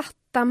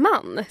 Fatta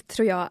man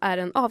tror jag är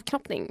en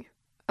avknoppning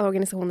av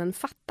organisationen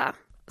Fatta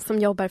som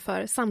jobbar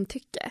för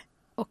samtycke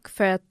och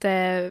för att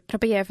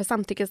propagera för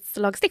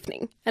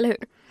samtyckeslagstiftning, eller hur?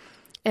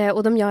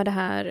 Och de gör det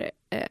här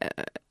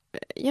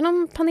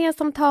genom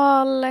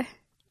panelsamtal,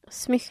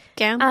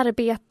 smycken,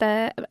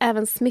 arbete,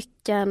 även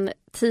smycken,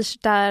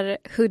 t-shirtar,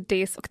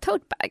 hoodies och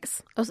tote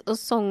bags. Och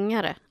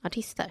sångare,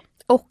 artister.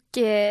 Och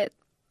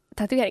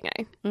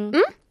tatueringar.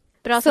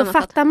 Bra så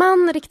Fatta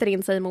man riktar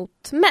in sig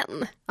mot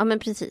män. Ja, men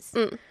precis.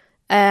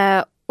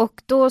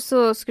 Och då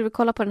så skulle vi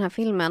kolla på den här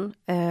filmen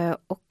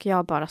och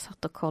jag bara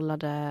satt och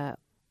kollade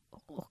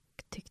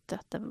och tyckte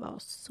att den var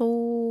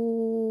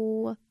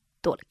så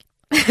dålig.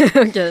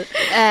 Okej.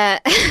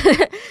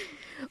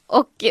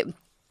 Och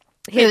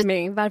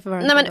varför var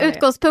den nej, men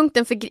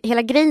utgångspunkten för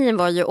hela grejen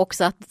var ju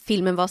också att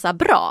filmen var så här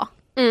bra.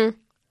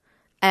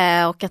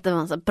 Och att det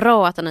var så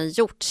bra att den har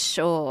gjorts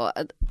och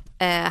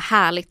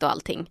härligt och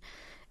allting.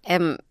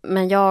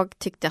 Men jag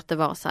tyckte att det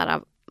var så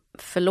här,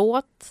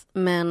 förlåt,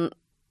 men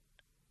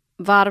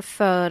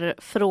varför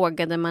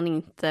frågade man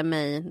inte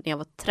mig när jag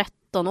var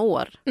 13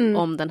 år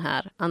om den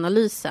här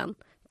analysen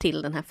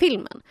till den här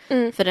filmen?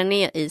 För den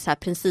är i så här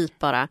princip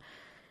bara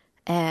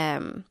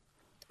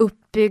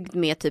uppbyggd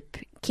med typ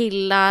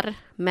killar,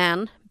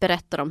 män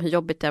berättar om hur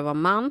jobbigt det är att vara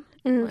man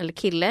eller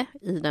kille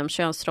i de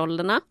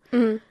könsrollerna.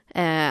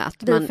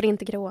 Att vi får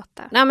inte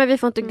gråta. Nej, men vi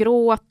får inte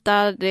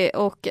gråta.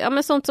 Och ja,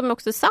 men sånt som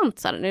också är sant.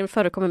 Så här, det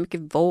förekommer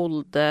mycket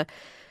våld.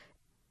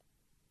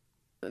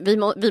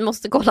 Vi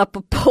måste kolla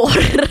på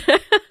porr.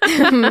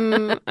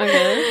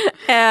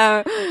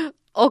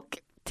 Och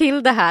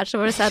till det här så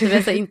var det så här att det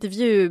var så här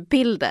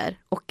intervjubilder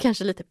och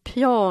kanske lite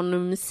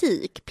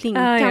pianomusik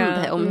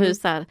plinkande om hur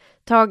så här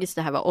tragiskt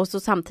det här var. Och så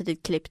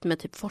samtidigt klippt med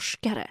typ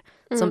forskare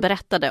som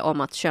berättade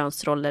om att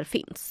könsroller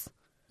finns.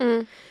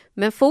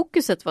 Men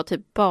fokuset var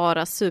typ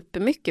bara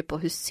supermycket på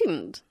hur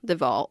synd det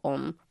var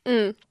om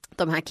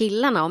de här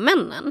killarna och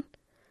männen.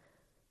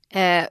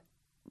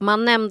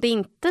 Man nämnde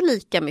inte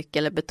lika mycket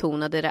eller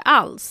betonade det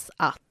alls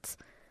att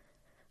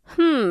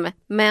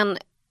men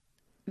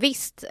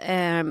visst,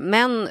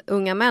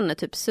 unga män är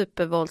typ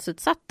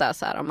supervåldsutsatta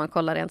så här, om man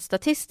kollar rent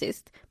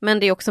statistiskt. Men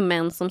det är också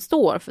män som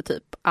står för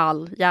typ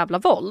all jävla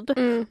våld.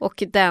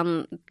 Och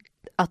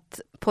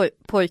att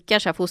pojkar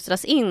så här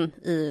fostras in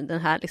i den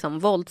här liksom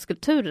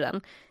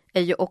våldskulturen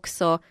är ju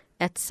också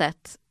ett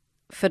sätt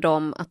för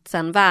dem att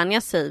sen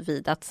vänja sig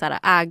vid att så här,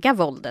 äga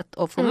våldet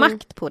och få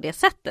makt på det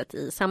sättet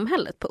i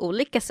samhället på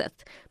olika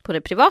sätt. På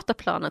det privata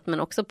planet men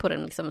också på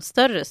den liksom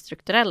större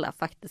strukturella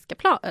faktiska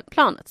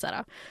planet. Så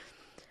här.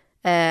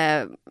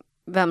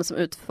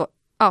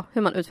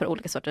 Hur man utför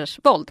olika sorters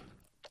våld.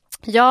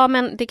 Ja,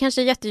 men det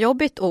kanske är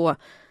jättejobbigt att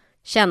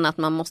känna att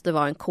man måste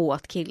vara en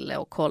kåt kille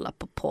och kolla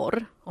på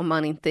porr om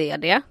man inte är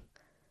det.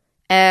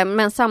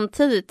 Men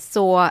samtidigt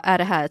så är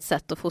det här ett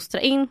sätt att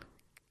fostra in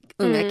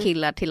unga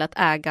killar till att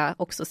äga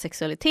också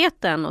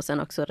sexualiteten och sen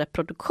också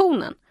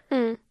reproduktionen.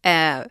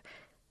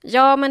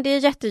 Ja, men det är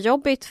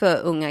jättejobbigt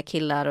för unga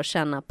killar att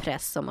känna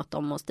press om att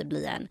de måste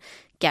bli en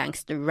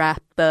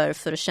gangsterrapper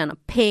för att tjäna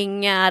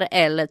pengar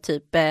eller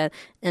typ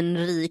en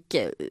rik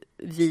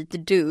vit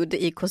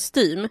dude i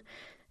kostym.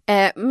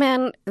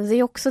 Men det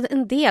är också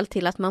en del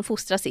till att man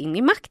fostras in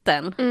i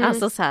makten.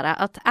 Alltså så här,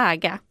 att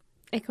äga.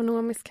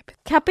 Ekonomisk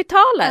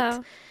kapitalet.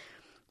 Ja.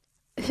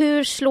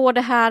 Hur slår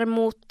det här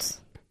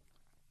mot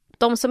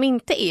de som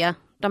inte är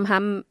de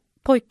här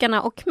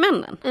pojkarna och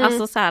männen?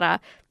 Alltså så här,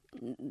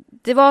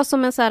 det var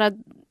som en så här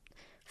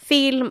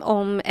film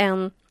om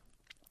en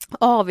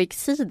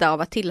avigsida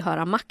av att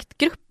tillhöra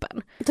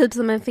maktgruppen. Typ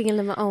som en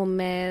film om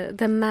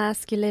The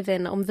Mask You Live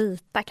In, om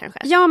vita kanske.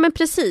 Ja, men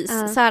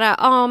precis. Så här,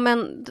 ja,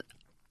 men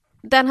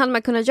den hade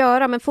man kunnat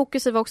göra, men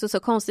fokuset var också så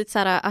konstigt så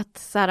här, att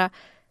så här,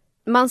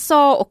 man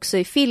sa också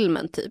i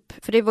filmen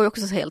typ, för det var ju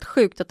också så helt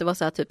sjukt att det var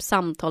så här typ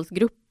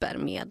samtalsgrupper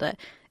med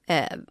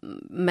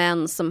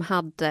män som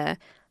hade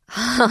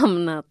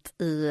hamnat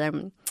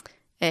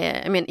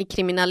i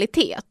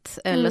kriminalitet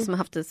eller som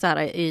haft det så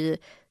här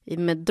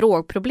med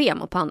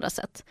drogproblem och på andra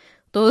sätt.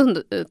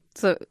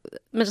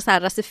 Med så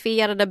här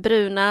rasifierade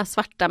bruna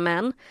svarta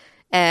män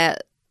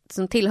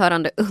som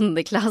tillhörande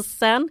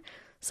underklassen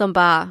som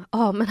bara,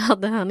 men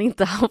hade han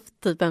inte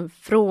haft typ en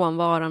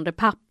frånvarande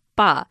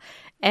pappa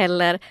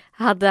eller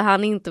hade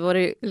han inte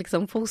varit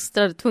liksom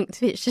fostrad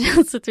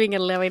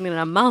tvingad att leva in i den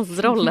här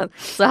mansrollen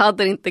så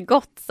hade det inte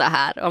gått så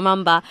här. Och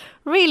man bara,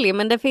 really?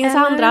 Men det finns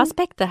andra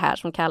aspekter här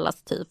som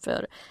kallas typ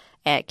för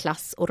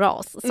klass och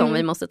ras som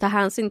vi måste ta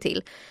hänsyn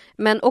till.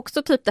 Men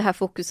också typ det här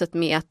fokuset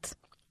med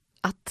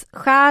att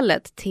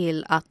skälet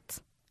till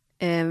att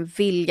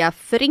vilja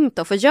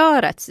förinta och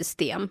förgöra ett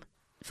system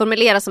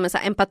formuleras som en så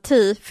här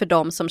empati för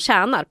de som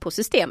tjänar på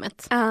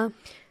systemet.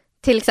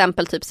 till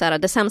exempel typ så här,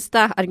 det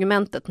sämsta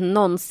argumentet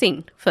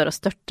någonsin för att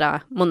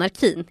störta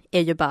monarkin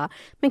är ju bara,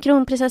 men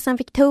kronprinsessan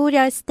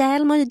Victoria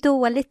Estelle mår ju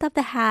dåligt av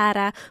det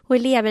här och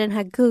lever i den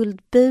här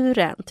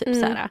guldburen typ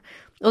så här.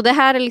 Och det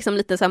här är liksom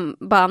lite så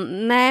bara,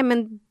 nej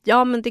men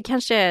det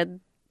kanske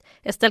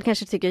Estelle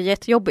kanske tycker det är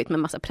jättejobbigt med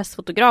massa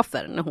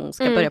pressfotografer när hon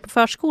ska börja på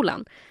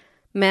förskolan.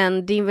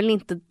 Men det är väl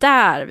inte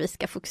där vi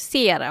ska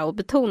fokusera och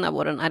betona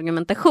vår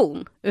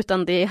argumentation,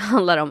 utan det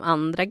handlar om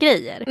andra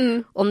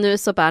grejer. Och nu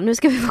så bara, nu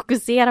ska vi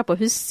fokusera på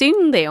hur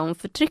synd det är om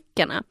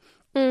förtryckarna.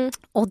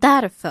 Och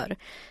därför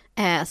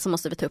så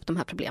måste vi ta upp de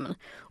här problemen.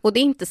 Och det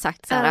är inte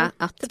sagt så här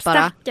att typ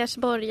bara... stackars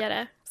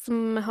borgare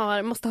som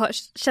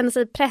känner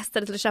sig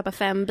pressade till att köpa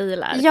 5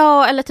 bilar.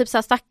 Ja, eller typ så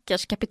här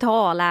stackars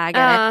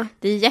kapitalägare.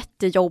 Det är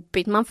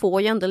jättejobbigt. Man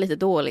får ju ändå lite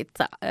dåligt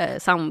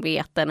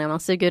samvete när man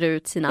suger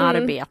ut sina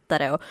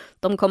arbetare. Och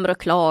de kommer och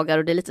klagar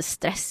och det är lite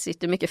stressigt.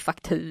 Det är mycket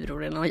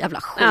fakturor och någon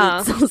jävla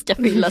skit som ska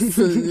fyllas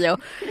i. Och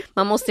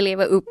man måste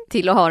leva upp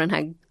till att ha den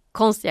här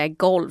konstiga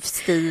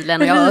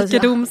golfstilen.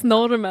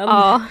 Rikedomsnormen.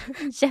 Ja,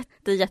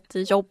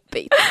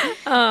 jättejobbigt.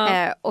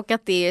 Och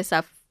att det så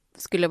här,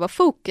 skulle vara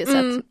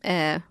fokuset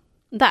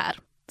där.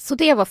 Så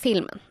det var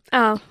filmen.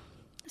 Ja.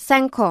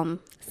 Sen kom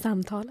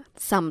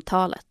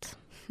samtalet.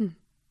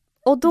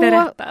 Och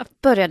då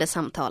började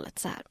samtalet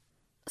så här.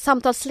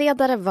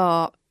 Samtalsledare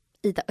var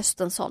Ida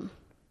Östensson.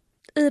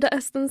 Ida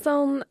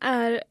Östensson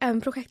är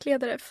en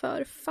projektledare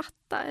för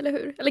Fatta, eller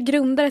hur? Eller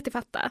grundare till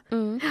Fatta.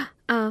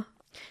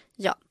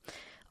 Ja.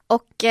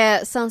 Och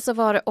sen så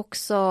var det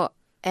också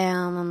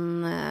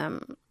en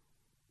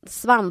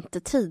Svante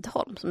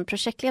Tidholm som är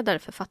projektledare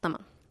för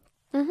Fattaman.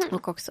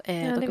 Och också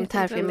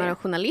dokumentärfilmare och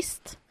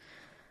journalist.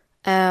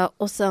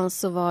 Och sen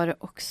så var det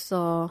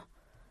också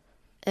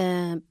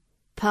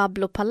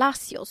Pablo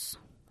Palacios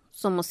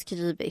som har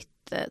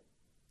skrivit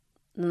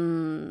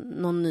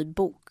någon ny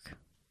bok.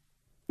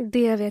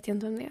 Det vet jag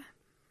inte om det är.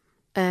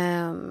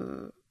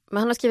 Men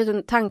han har skrivit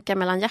en tankar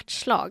mellan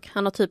hjärtslag.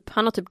 Han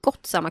har typ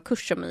gått samma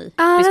kurs som i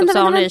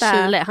Biskopsarne i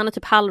Chile. Han är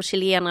typ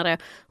halvchilenare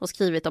och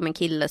skrivit om en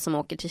kille som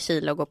åker till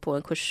Chile och går på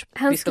en kurs.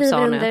 Han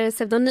skriver under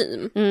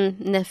pseudonym.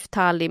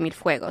 Neftali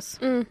Milfuegos.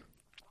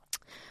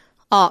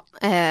 Ja,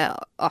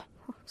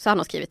 så han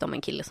har skrivit om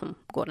en kille som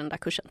går den där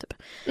kursen typ.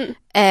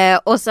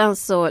 Och sen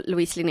så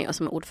Louise Linné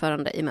som är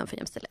ordförande i Män för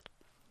jämställdhet.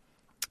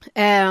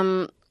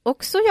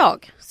 Också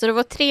jag. Så det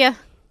var tre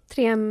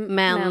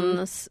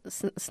män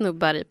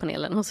snubbar i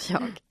panelen hos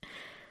jag.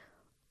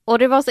 Och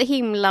det var så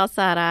himla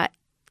så här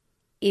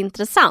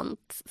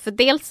intressant. För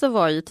dels så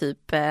var ju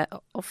typ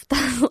ofta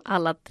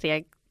alla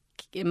 3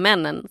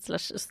 männen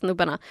 /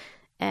 snubbarna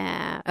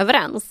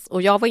överens.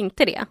 Och jag var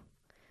inte det.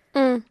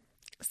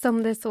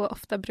 Som det så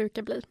ofta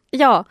brukar bli.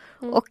 Ja,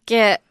 och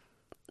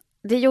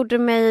det gjorde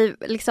mig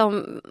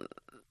liksom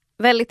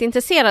väldigt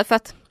intresserad. För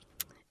att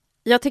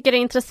jag tycker det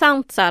är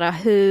intressant så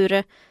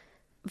här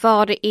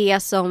vad det är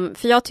som,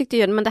 för jag tyckte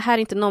ju, men det här är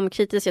inte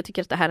normkritiskt, jag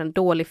tycker att det här är en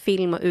dålig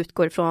film och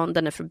utgår ifrån,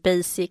 den är för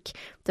basic,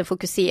 den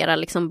fokuserar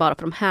liksom bara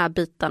på de här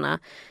bitarna,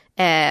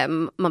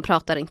 man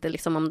pratar inte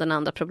liksom om den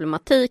andra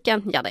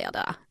problematiken,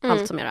 jada,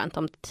 allt som jag har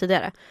om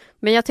tidigare.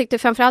 Men jag tyckte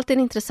framförallt det är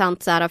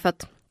intressant så här, för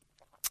att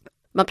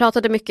de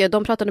pratade mycket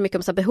om så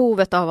här,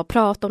 behovet av att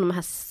prata om de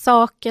här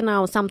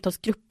sakerna och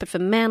samtalsgrupper för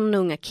män och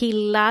unga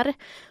killar.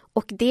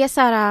 Och det är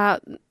så här,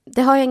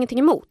 det har jag ingenting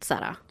emot så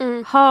här.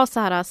 Ha så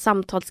här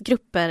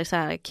samtalsgrupper, så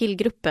här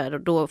killgrupper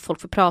och då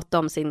folk får prata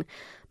om sin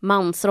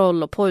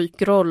mansroll och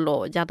pojkroll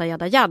och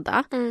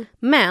jada.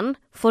 Men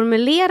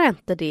formulera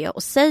inte det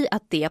och säg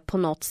att det på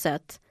något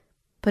sätt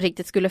på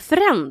riktigt skulle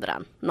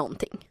förändra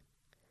någonting.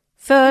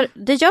 För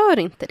det gör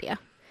inte det.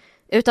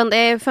 Utan det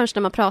är först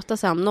när man pratar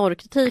så här om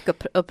normkritik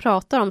och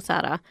pratar om så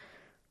här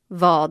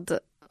vad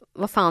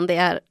fan det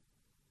är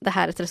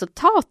här ett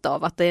resultat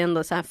av, att det är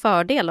ändå så här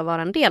fördel att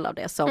vara en del av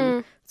det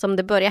som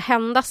det börjar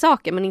hända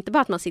saker, men inte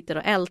bara att man sitter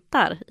och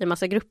ältar i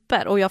massa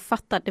grupper. Och jag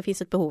fattar att det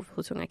finns ett behov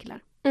hos unga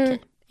killar.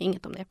 Okej,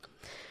 inget om det.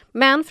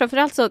 Men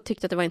framförallt så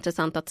tyckte jag att det var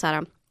intressant att så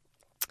här,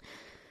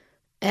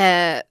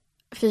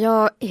 för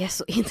jag är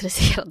så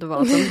intresserad av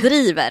vad som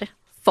driver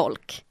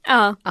folk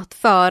att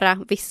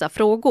föra vissa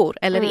frågor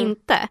eller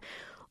inte.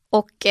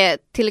 Och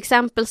till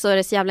exempel så är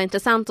det så jävla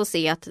intressant att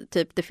se att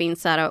typ det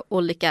finns så här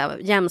olika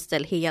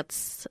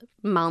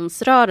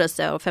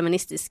jämställdhetsmansrörelser och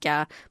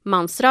feministiska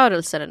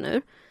mansrörelser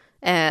nu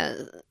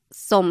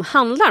som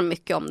handlar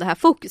mycket om det här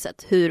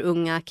fokuset, hur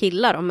unga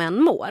killar och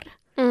män mår.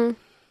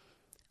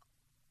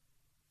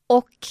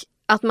 Och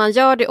att man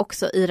gör det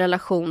också i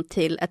relation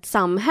till ett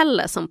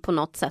samhälle som på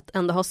något sätt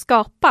ändå har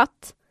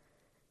skapat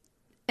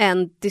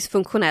en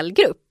dysfunktionell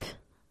grupp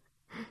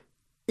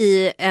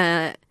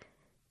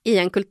i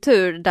en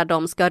kultur där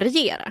de ska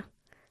regera.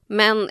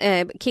 Men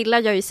killar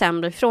gör ju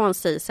sämre ifrån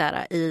sig så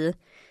här, i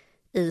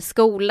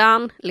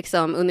skolan.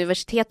 Liksom,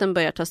 universiteten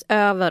börjar tas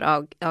över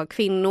av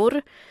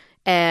kvinnor.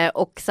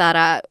 Och så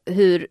här,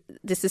 hur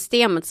det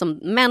systemet som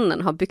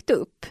männen har byggt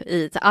upp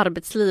i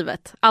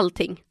arbetslivet,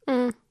 allting.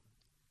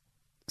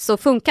 Så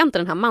funkar inte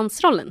den här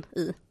mansrollen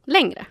i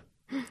längre.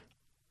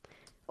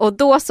 Och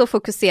då så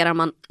fokuserar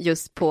man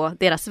just på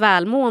deras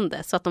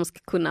välmående så att de ska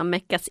kunna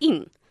mäckas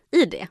in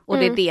i det. Och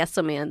det är det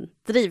som är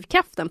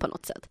drivkraften på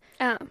något sätt.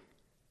 Ja.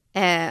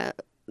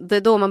 Det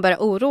är då man börjar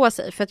oroa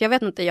sig. För att jag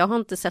vet inte, jag har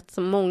inte sett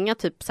så många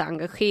typ så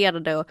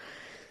engagerade och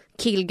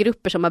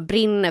killgrupper som har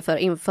brinner för att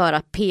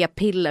införa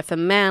p-piller för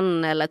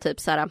män eller typ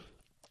så här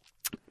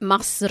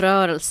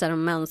massrörelser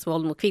om mäns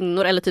våld mot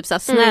kvinnor eller typ så här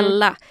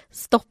snälla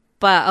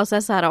stoppa,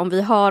 alltså så här, om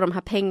vi har de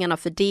här pengarna att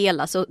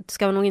fördela så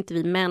ska nog inte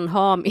vi män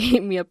ha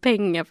mer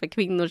pengar för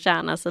kvinnor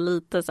tjänar så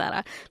lite så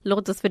här,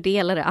 låt oss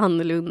fördela det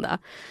annorlunda.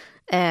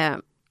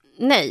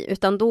 Nej,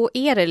 utan då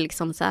är det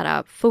liksom så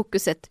här,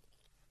 fokuset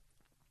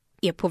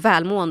är på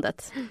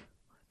välmåendet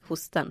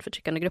hos den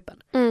förtryckande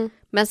gruppen.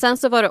 Men sen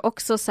så var det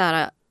också så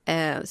här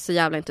så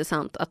jävla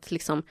intressant att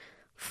liksom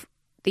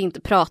det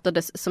inte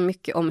pratades så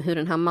mycket om hur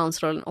den här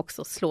mansrollen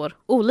också slår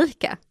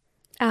olika.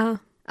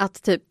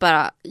 Att typ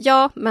bara,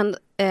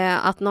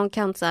 att någon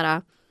kan så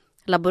här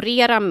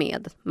laborera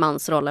med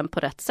mansrollen på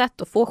rätt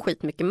sätt och få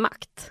skitmycket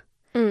makt.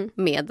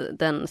 Med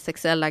den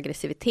sexuella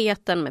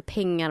aggressiviteten, med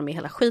pengar, med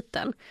hela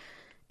skiten.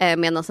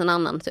 Medan en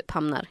annan typ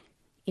hamnar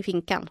i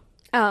finkan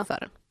för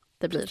den.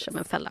 Det blir som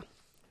en fälla.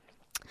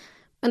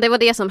 Men det var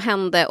det som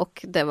hände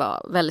och det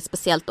var väldigt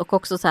speciellt. Och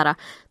också så här,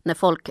 när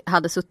folk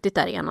hade suttit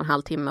där i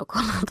 1,5 timme och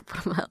kollat på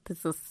de här, det är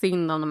så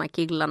synd om de här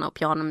killarna och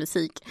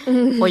pianomusik.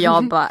 Och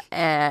jag bara,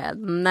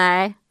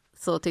 nej,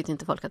 så tyckte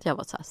inte folk att jag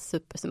var så här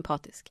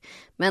supersympatisk.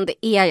 Men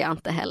det är jag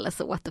inte heller,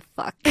 så what the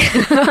fuck.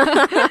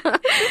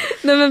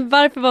 Nej, men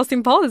varför vara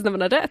sympatisk när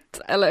man har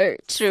rätt? Eller,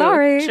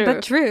 sorry,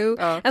 but true.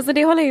 Ja. Alltså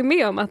det håller jag ju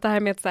med om, att det här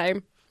med att så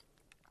här,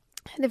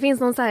 det finns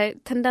någon så här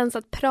tendens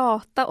att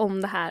prata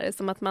om det här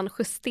som att man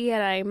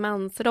justerar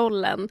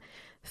mansrollen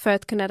för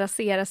att kunna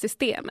rasera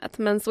systemet.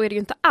 Men så är det ju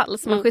inte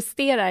alls. Man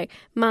justerar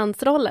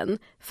mansrollen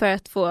för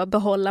att få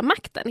behålla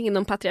makten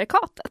inom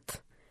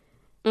patriarkatet.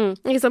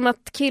 Det är som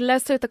att killar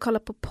slutar kolla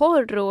på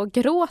porr och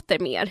gråter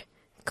mer.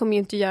 Kommer ju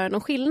inte göra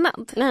någon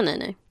skillnad.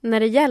 Nej. När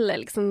det gäller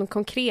liksom de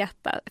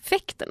konkreta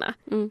effekterna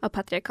av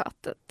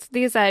patriarkatet. Det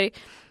är så här,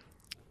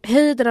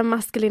 höjden av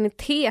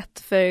maskulinitet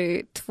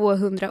för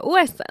 200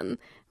 år sedan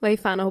var ju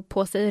fan att ha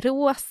på sig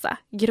rosa,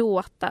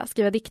 gråta,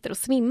 skriva dikter och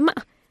svimma.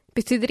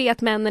 Betyder det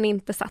att männen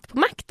inte satt på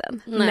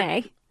makten?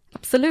 Nej,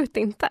 absolut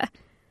inte.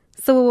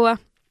 Så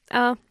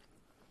ja,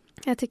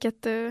 jag tycker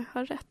att du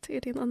har rätt i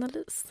din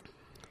analys.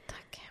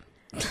 Tack.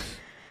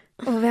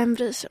 Och vem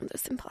bryr sig om du är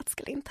sympatisk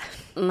eller inte?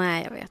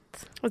 Nej, jag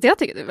vet. Och jag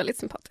tycker du är väldigt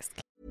sympatisk.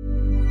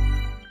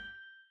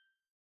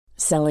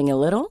 Selling a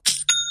little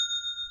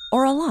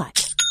or a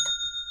lot?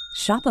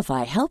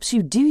 Shopify helps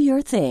you do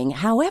your thing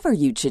however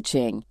you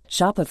cha-ching.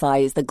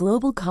 Shopify is the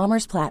global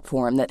commerce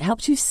platform that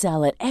helps you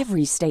sell at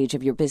every stage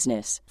of your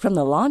business. From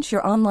the launch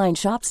your online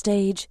shop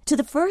stage to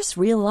the first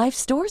real-life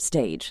store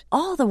stage,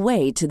 all the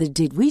way to the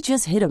did we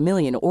just hit a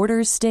million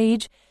orders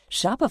stage.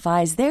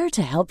 Shopify is there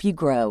to help you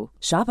grow.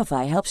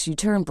 Shopify helps you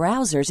turn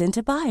browsers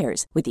into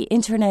buyers with the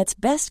internet's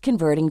best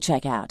converting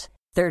checkout.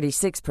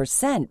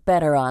 36%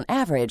 better on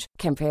average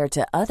compared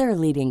to other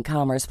leading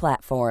commerce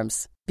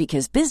platforms.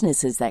 Because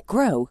businesses that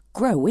grow,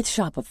 grow with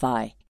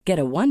Shopify. Get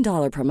a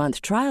 $1 per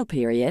month trial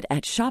period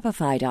at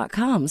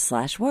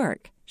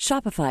shopify.com/work.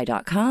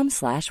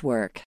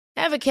 Shopify.com/work.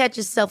 Ever catch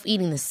yourself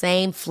eating the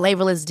same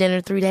flavorless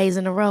dinner 3 days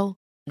in a row?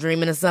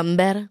 Dreaming of something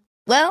better?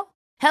 Well,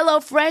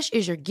 HelloFresh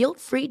is your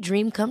guilt-free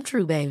dream come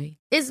true, baby.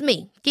 It's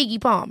me, Keke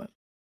Palmer.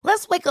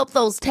 Let's wake up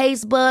those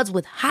taste buds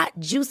with hot,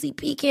 juicy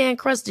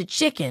pecan-crusted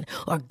chicken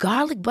or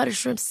garlic butter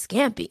shrimp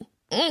scampi.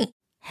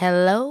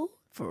 Hello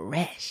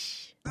Fresh.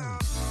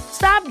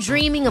 Stop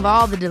dreaming of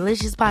all the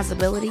delicious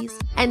possibilities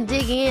and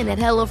dig in at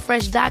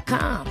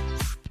HelloFresh.com.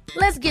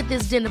 Let's get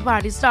this dinner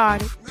party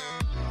started.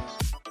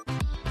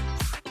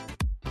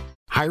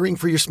 Hiring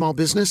for your small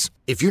business?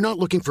 If you're not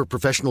looking for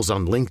professionals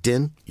on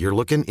LinkedIn, you're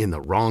looking in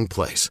the wrong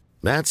place.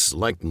 That's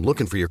like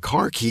looking for your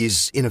car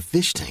keys in a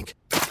fish tank.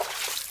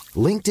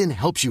 LinkedIn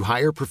helps you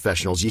hire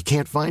professionals you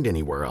can't find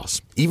anywhere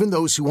else, even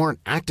those who aren't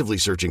actively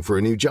searching for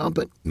a new job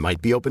but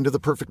might be open to the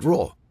perfect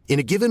role. In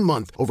a given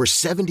month, over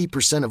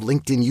 70% of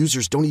LinkedIn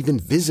users don't even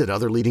visit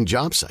other leading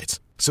job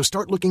sites. So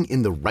start looking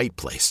in the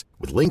right place.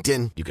 With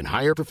LinkedIn, you can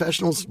hire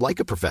professionals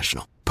like a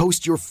professional.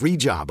 Post your free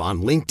job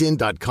on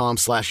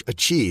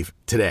linkedin.com/achieve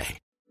today.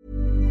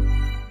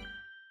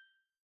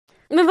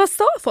 Men vad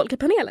sa folk i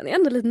panelen? Jag är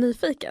ändå lite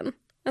nyfiken.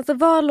 Alltså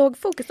vad låg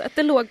fokuset?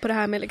 Det låg på det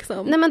här med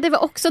liksom... Nej, men det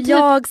var också typ...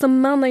 Jag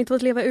som man har inte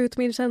fått leva ut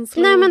min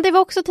känsla. Nej, men det var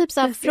också typ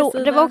så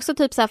här, det var också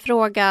typ så här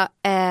fråga...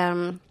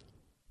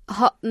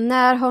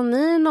 när har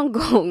ni någon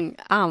gång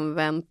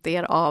använt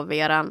er av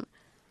eran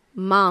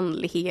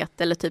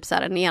manlighet eller typ så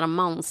här, när er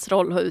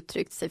mansroll har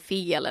uttryckt sig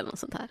fel eller något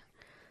sånt här?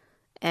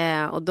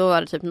 Och då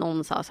var det typ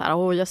någon sa så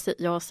här,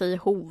 jag säger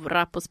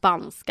hora på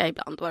spanska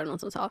ibland, var det någon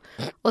som sa.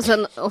 Och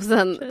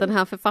sen den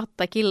här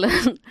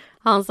författarkillen,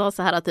 han sa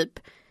så här typ,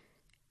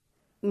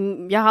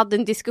 jag hade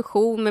en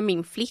diskussion med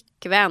min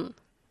flickvän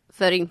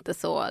för inte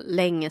så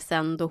länge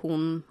sedan då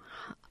hon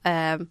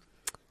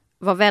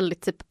var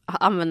väldigt typ,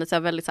 använde sig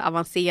av väldigt så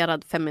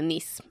avancerad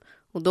feminism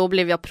Och då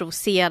blev jag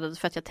provocerad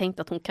för att jag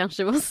tänkte att hon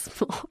kanske var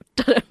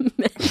smartare än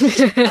mig.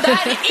 Det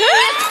här är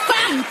inget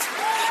skämt!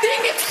 Det är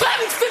inget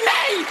skämt för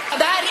mig!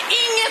 Det här är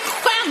inget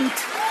skämt!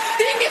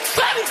 Det är inget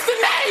skämt för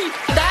mig!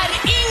 Det här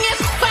är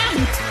inget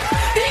skämt!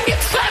 Det är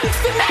inget skämt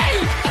för mig!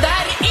 Det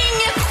här är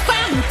inget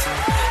skämt!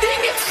 Det är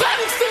inget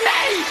skämt för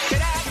mig!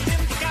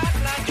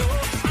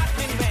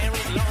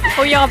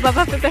 Och jag bara,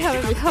 varför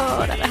behöver vi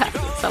höra det här?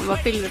 Liksom,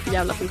 vad fyller det för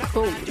jävla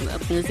funktion?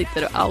 Att ni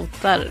sitter och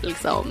outar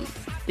liksom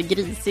det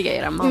grisiga i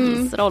era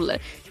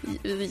mansroller.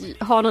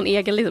 Ha någon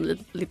egen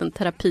liten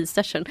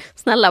terapisession.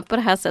 Snälla, på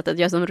det här sättet,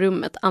 gör som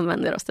rummet,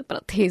 använder oss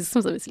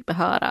separatism så vi slipper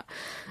höra.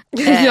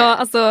 Ja,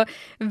 alltså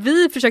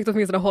vi försökte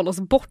åtminstone hålla oss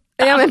borta.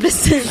 Ja, men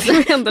precis.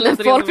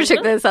 Folk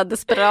försökte så här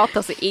desperat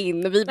ta sig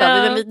in. Vi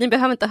bara, ni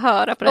behöver inte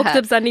höra på det här. Och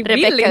typ så här, ni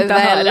vill inte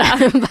höra.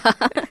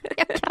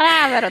 Jag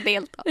kräver att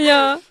delta.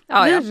 Ja.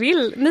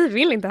 Ni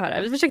vill inte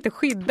höra. Vi försökte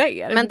skydda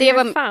er. Men det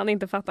var fan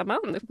inte fattar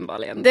man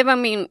uppenbarligen. Det var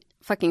min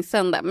fucking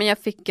söndag, men jag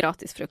fick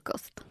gratis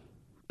frukost.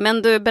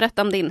 Men du,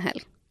 berätta om din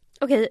helg.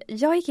 Okej,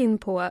 jag gick in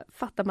på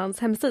Fattamans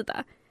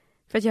hemsida.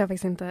 För att jag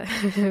faktiskt inte,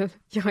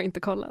 jag har inte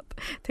kollat.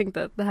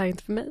 Tänkte att det här är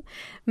inte för mig.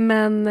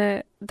 Men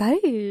det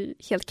här är ju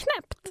helt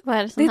knäppt. Vad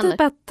är det som händer?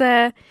 Det är typ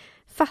att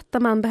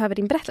Fattaman behöver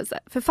din berättelse.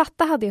 För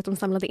Fatta hade ju att de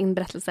samlade in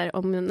berättelser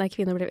om när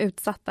kvinnor blev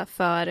utsatta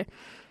för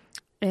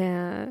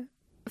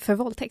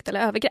våldtäkt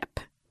eller övergrepp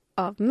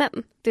av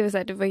män. Det vill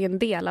säga, det var ju en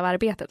del av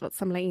arbetet att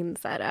samla in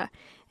så här,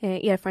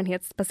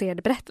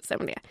 erfarenhetsbaserade berättelser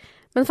om det.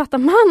 Men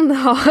Fattaman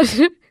har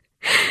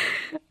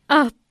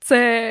att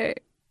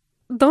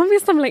de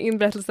vill samla in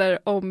berättelser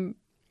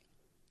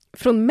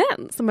från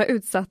män som har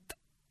utsatt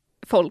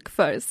folk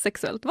för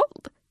sexuellt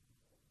våld.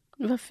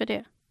 Varför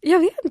det? Jag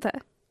vet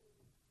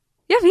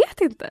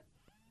inte.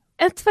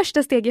 Ett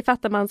första steg i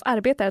Fattamans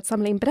arbete är att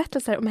samla in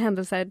berättelser om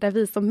händelser där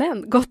vi som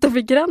män gått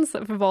över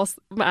gränsen för vad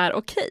som är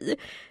okej.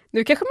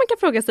 Nu kanske man kan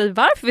fråga sig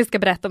varför vi ska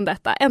berätta om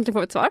detta. Äntligen får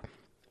vi ett svar.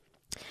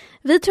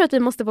 Vi tror att vi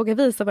måste våga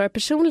visa våra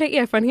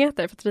personliga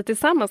erfarenheter för att vi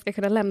tillsammans ska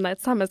kunna lämna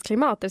ett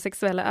samhällsklimat där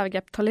sexuella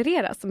övergrepp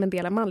tolereras som en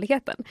del av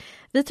manligheten.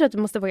 Vi tror att vi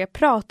måste våga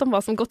prata om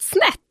vad som gått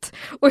snett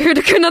och hur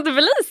det kunnat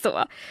bli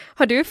så.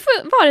 Har du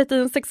varit i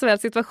en sexuell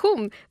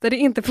situation där det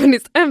inte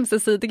funnits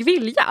ömsesidig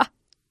vilja?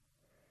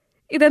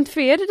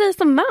 Identifierar du dig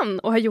som man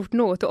och har gjort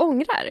något du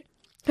ångrar?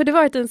 Har du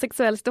varit i en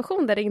sexuell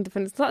situation där det inte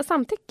funnits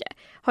samtycke?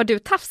 Har du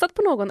tafsat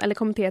på någon eller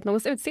kommenterat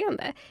någons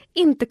utseende?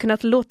 Inte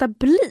kunnat låta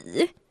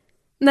bli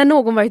när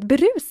någon varit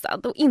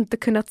berusad och inte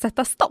kunnat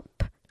sätta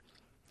stopp?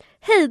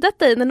 Hejdat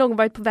dig när något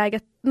varit på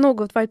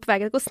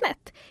väg att gå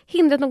snett?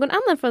 Hindrat någon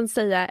annan från att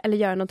säga eller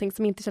göra någonting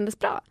som inte kändes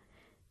bra?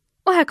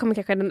 Och här kommer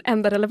kanske den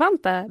enda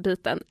relevanta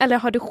biten. Eller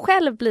har du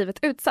själv blivit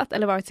utsatt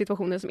eller varit i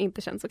situationer som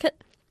inte känns okej?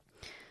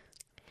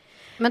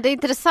 Men det är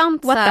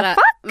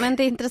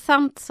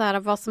intressant så här,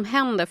 vad som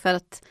händer, för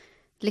att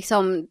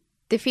liksom,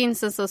 det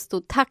finns en så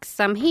stor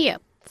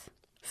tacksamhet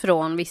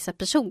från vissa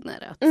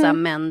personer att så här,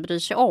 män bryr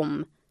sig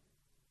om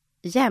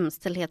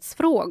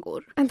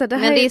jämställdhetsfrågor. Men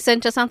det är så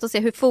intressant att se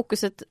hur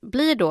fokuset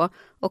blir då,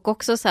 och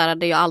också så här,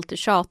 det jag alltid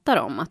tjatar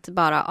om, att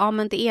bara,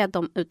 men det är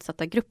de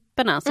utsatta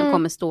grupperna som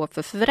kommer stå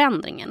för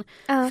förändringen.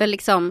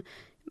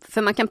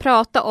 För man kan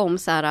prata om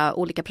så här,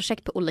 olika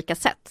projekt på olika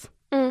sätt.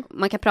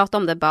 Man kan prata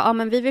om det bara,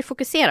 men vi vill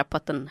fokusera på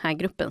att den här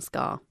gruppen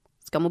ska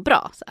må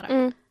bra. Så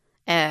här.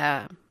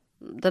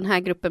 Den här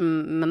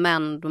gruppen med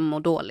män, de mår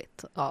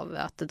dåligt av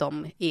att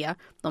de är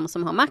de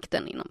som har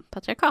makten inom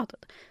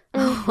patriarkatet.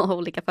 Och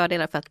olika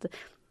fördelar, för att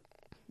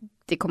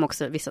det kommer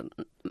också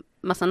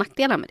massa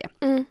nackdelar med det.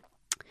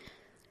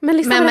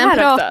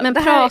 Men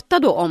prata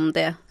då om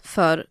det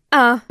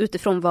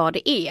utifrån vad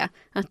det är.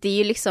 Att det är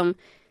ju liksom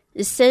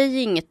i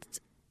sig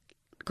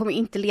kommer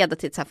inte leda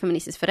till ett så här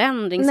feministiskt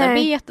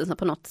förändringsarbete som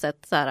på något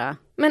sätt så här.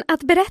 Men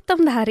att berätta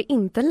om det här är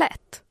inte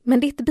lätt, men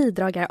ditt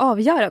bidrag är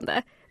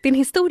avgörande. Din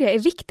historia är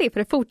viktig för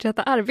det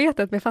fortsatta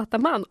arbetet med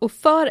Fattaman och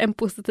för en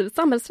positiv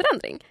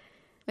samhällsförändring.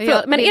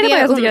 Men är det bara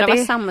jag som tycker att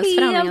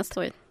det är helt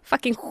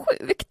fucking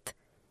sjukt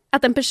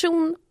att en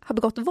person har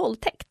begått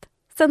våldtäkt,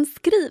 sen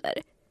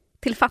skriver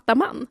till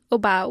Fattaman och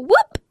bara,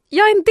 whoop,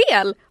 jag är en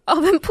del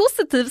av en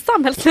positiv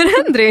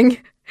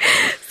samhällsförändring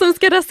som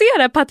ska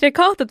rasera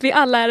patriarkatet vi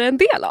alla är en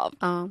del av.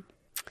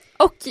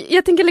 Och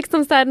jag tänker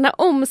liksom så här, den här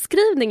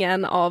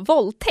omskrivningen av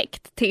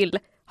våldtäkt till,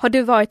 har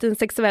du varit i en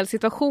sexuell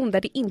situation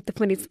där det inte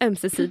funnits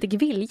ömsesidig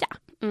vilja?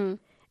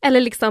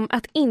 Eller liksom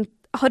att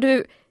har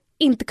du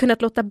inte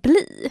kunnat låta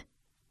bli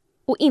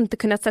och inte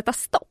kunnat sätta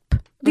stopp?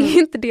 Det är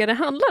inte det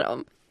handlar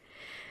om.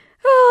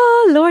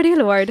 Lordy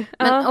lord.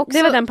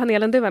 Det var den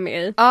panelen du var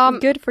med i.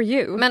 Good for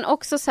you. Men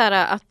också så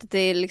här att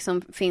det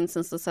liksom finns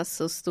en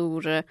så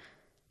stor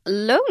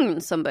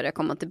lögn som börjar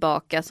komma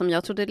tillbaka, som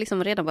jag trodde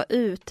liksom redan var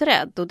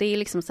utredd. Och det är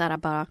liksom så här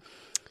bara,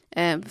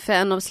 för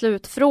en av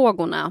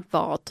slutfrågorna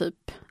var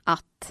typ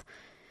att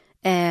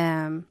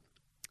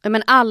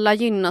men alla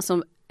gynnas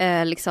som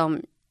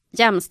liksom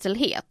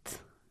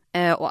jämställdhet,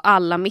 och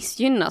alla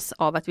missgynnas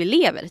av att vi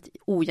lever i ett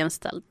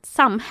ojämställt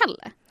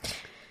samhälle,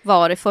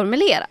 var det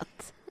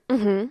formulerat.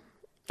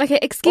 Okej,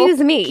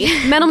 excuse me.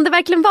 Men om det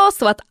verkligen var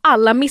så att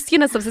alla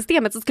missgynnas av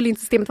systemet så skulle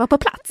inte systemet vara på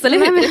plats, eller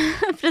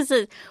hur?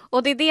 Precis.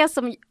 Och det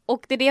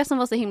är det som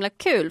var så himla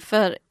kul.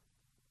 För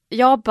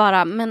jag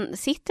bara, men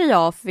sitter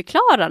jag och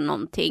förklarar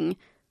någonting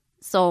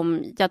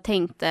som jag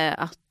tänkte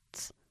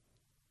att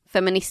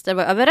feminister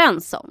var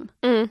överens om?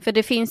 För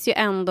det finns ju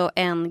ändå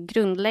en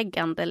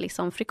grundläggande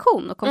liksom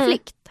friktion och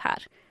konflikt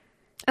här.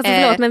 Alltså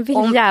förlåt, men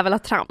vilken jävla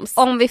trams.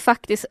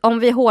 Om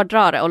vi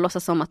hårdrar det och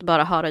låtsas som att det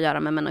bara har att göra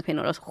med män och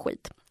kvinnor och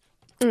skit.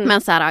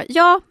 Men så här,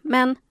 ja,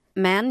 men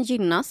män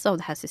gynnas av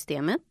det här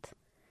systemet.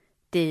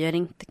 Det gör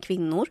inte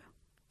kvinnor.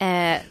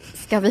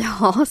 Ska vi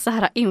ha så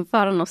här,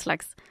 införa någon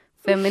slags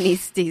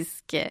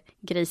feministisk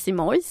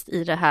grejsimojs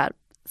i det här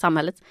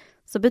samhället,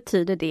 så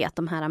betyder det att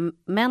de här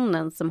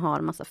männen som har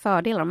en massa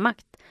fördelar och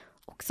makt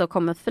också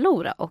kommer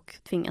förlora och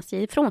tvingas ge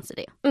ifrån sig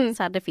det.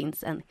 Så här, det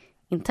finns en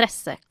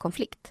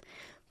intressekonflikt.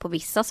 På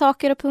vissa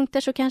saker och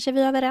punkter så kanske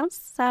vi är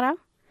överens. Så här.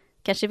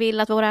 Kanske vill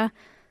att våra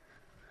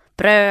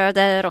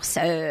bröder och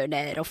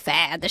söner och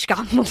fäder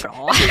ska må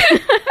bra.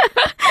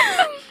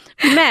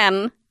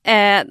 Men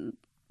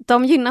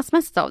de gynnas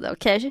mest av det,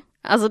 okej?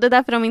 Alltså det är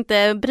därför de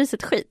inte bryr sig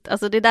ett skit.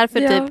 Alltså det är därför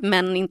typ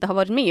män inte har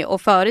varit med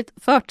och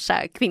fört så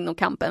här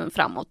kvinnokampen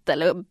framåt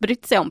eller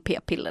brytt sig om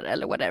p-piller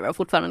eller whatever och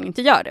fortfarande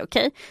inte gör det,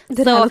 okej?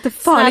 Det är lite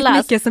farligt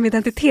mycket som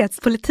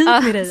identitetspolitik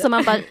med dig. Så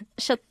man bara,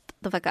 shut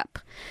the fuck up.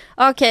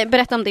 Okej,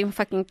 berätta om din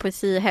fucking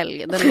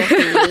poesihelg.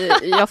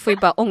 Jag får ju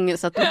bara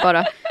ångest att du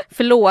bara,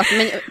 förlåt.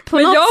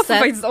 Men jag får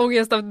faktiskt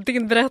ångest av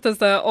din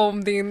berättelse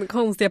om din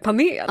konstiga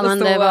panel. Ja, men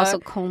det var så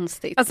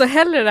konstigt. Alltså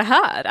hellre det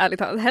här, ärligt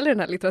talat, hellre den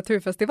här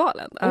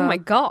litteraturfestivalen. Oh my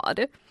god.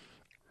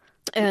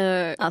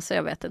 Alltså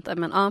jag vet inte,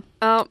 men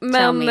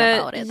men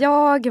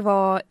jag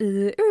var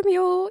i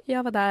Umeå.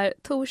 Jag var där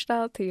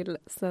torsdag till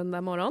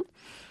söndag morgon.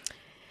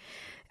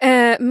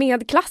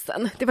 Med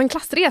klassen. Det var en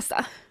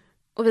klassresa.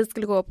 Och vi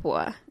skulle gå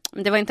på...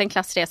 Det var inte en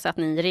klassresa att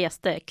ni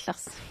reste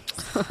klass.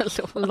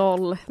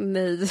 Lol,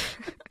 nej.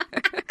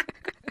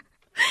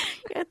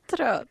 Jag är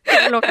trött.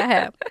 Jag vill åka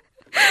hem.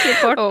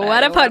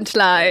 What a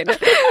punchline.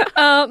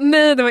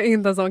 Nej, det var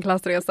inte en sån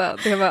klassresa.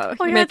 Det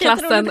var med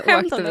klassen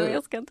åkte vi.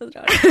 Jag ska inte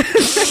dra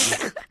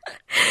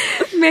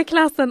Med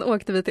klassen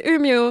åkte vi till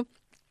Umeå.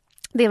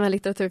 Det var en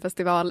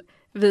litteraturfestival.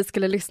 Vi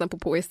skulle lyssna på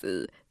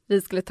poesi.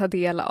 Vi skulle ta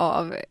del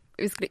av...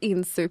 Vi skulle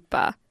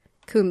insupa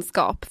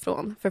kunskap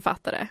från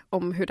författare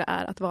om hur det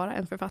är att vara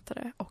en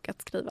författare och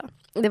att skriva.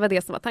 Det var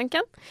det som var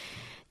tanken.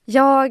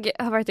 Jag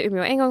har varit i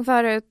Umeå en gång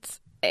förut.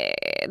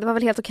 Det var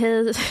väl helt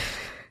okej.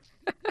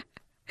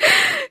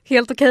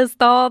 Helt okej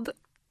stad.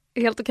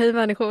 Helt okej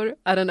människor. I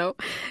don't know.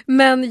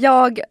 Men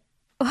jag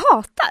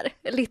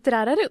hatar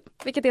litterära rum.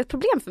 Vilket är ett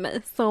problem för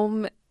mig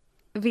som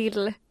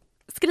vill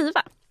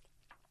skriva.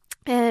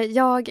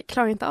 Jag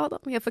klarar inte av dem.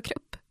 Jag får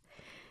krupp.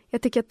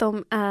 Jag tycker att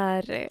de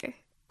är...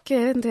 Jag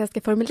vet inte hur jag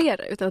ska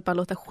formulera utan att bara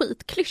låta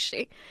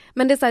skitklyschig.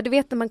 Men det är så här, du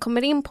vet när man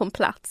kommer in på en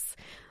plats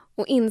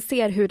och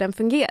inser hur den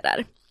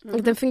fungerar.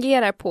 Den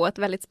fungerar på ett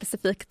väldigt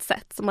specifikt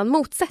sätt som man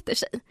motsätter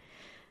sig.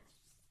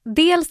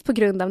 Dels på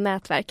grund av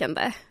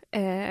nätverkande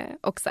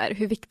och så här,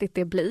 hur viktigt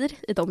det blir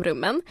i de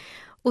rummen.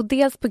 Och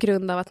dels på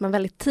grund av att man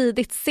väldigt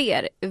tidigt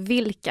ser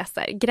vilka så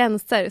här,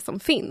 gränser som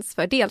finns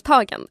för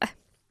deltagande.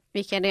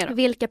 Vilka är det då?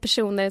 Vilka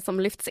personer som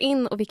lyfts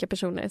in och vilka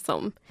personer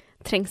som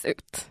trängs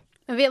ut.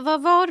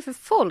 Vad var det för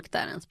folk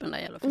där ens på den där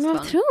jävla festivalen?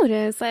 Jag tror det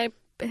är så här,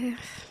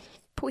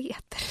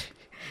 poeter.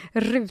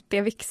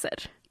 Rutiga byxor.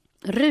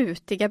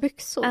 Rutiga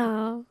byxor?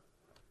 Ja.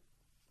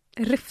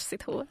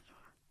 Rufsigt hår.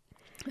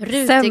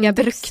 Rutiga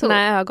byxor.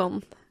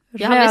 Ögon.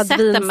 Jag har aldrig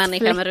sett en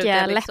människa med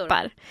rutiga byxor.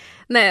 Läppar.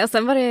 Nej, och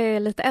sen var det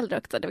lite äldre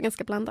också. Det var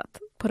ganska blandat.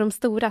 På de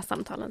stora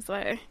samtalen så var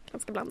det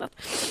ganska blandat.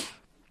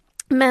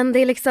 Men det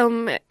är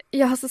liksom,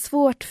 jag har så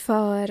svårt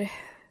för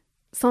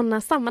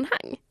sådana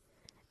sammanhang.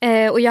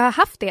 Och jag har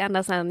haft det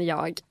ända sedan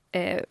jag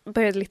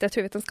började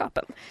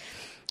litteraturvetenskapen.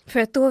 För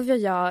att då var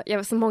jag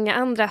var som många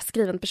andra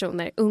skrivande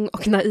personer, ung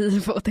och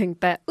naiv och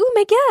tänkte, oh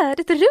my god,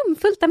 ett rum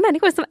fullt av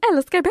människor som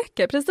älskar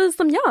böcker, precis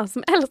som jag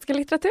som älskar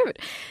litteratur.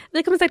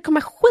 Vi kommer säkert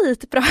komma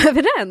skitbra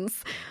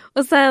överens.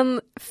 Och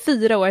sen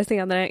 4 år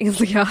senare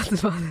insåg jag att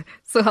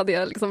så hade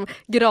jag liksom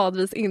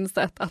gradvis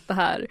insett att det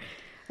här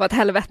var ett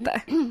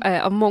helvete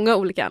av många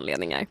olika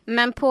anledningar.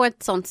 Men på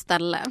ett sånt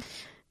ställe?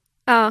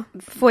 Ja,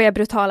 får jag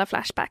brutala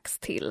flashbacks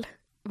till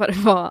vad det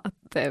var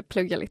att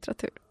plugga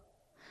litteratur.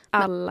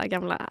 Alla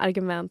gamla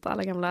argument och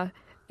alla gamla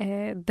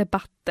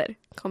debatter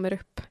kommer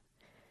upp.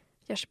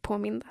 Gör sig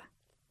påminda.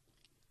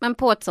 Men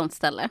på ett sånt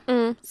ställe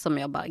som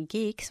jag bara,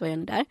 geeks, vad gör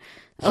ni där?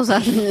 Och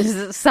så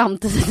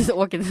samtidigt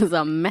åker till en sån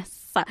här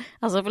mässa.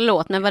 Alltså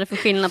förlåt, när var det för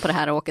skillnad på det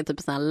här att åka typ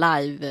en sån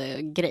här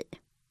live-grej?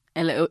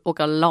 Eller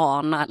åka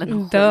Lana eller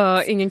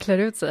något. Ingen klär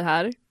ut sig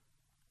här.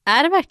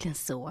 Är det verkligen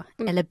så?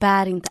 Eller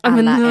bär inte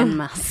alla en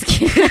mask?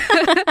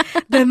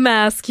 The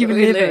mask you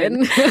live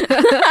in.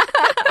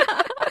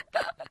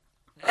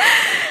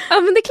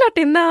 Ja, men det är klart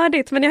det är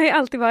nördigt, men jag har ju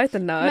alltid varit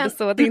en nörd,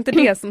 så det är inte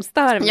det som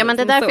stör mig. Ja, men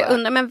det är därför jag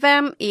undrar, men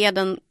vem är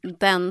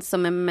den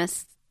som är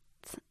mest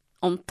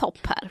on topp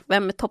här?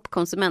 Vem är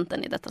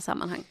toppkonsumenten i detta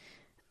sammanhang?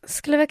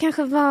 Skulle väl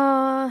kanske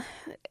vara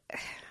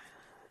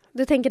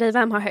Du tänker dig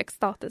vem har högst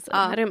status i de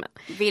här rummen?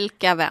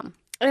 Vilka vem?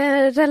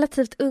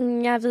 Relativt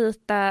unga,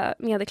 vita,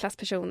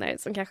 medelklasspersoner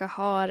som kanske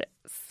har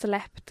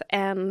släppt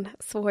en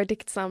svår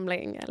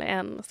diktsamling eller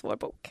en svår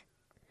bok.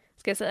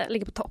 Ska jag säga,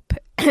 ligger på topp.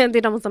 Det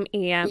är de som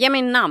är... Ge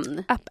mig namn.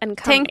 Up and coming.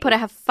 Tänk på det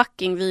här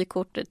fucking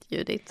vykortet,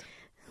 Judith.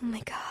 Oh my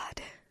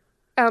god.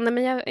 Ja, nej,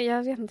 men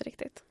jag vet inte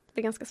riktigt.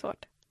 Det är ganska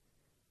svårt.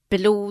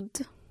 Blod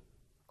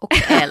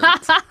och eld.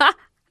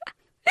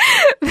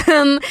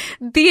 Men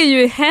det är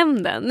ju i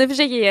hämnden. Nu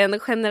försöker jag ge en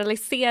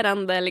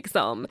generaliserande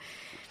liksom,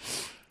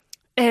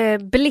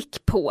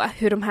 blick på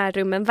hur de här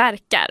rummen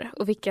verkar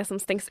och vilka som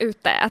stängs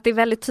ute. Att det är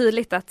väldigt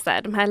tydligt att så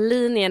här, de här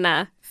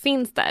linjerna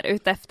finns där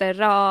utefter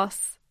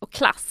ras och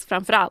klass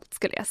framförallt,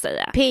 skulle jag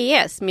säga.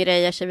 PS,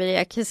 Mireia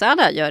Cheveria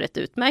Quesada gör ett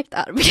utmärkt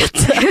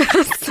arbete.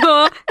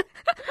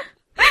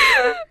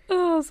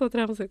 Så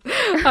tramsigt.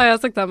 Ja, jag har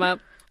sagt det med.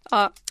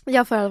 Ja,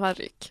 jag får i alla fall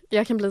ryck.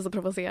 Jag kan bli så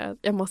provocerad.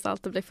 Jag måste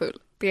alltid bli full.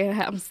 Det är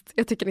hemskt.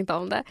 Jag tycker inte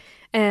om det.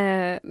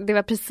 Det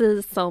var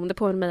precis som det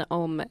påminner mig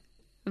om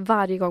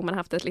varje gång man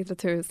haft ett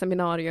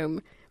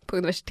litteraturseminarium på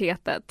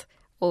universitetet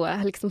och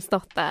har liksom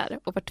stått där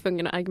och varit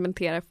tvungen att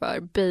argumentera för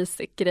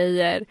basic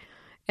grejer,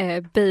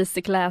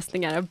 basic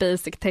läsningar av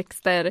basic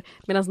texter,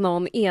 medan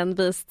någon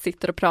envist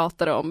sitter och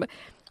pratar om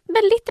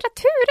men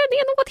litteraturen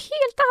är något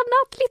helt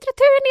annat.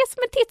 Litteraturen är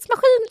som en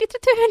tidsmaskin.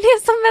 Litteraturen är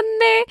som en,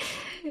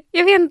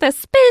 jag vet inte,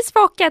 space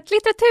rocket.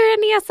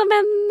 Litteraturen är som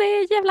en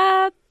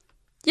jävla,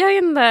 jag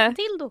vet inte.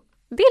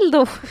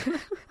 Dildo.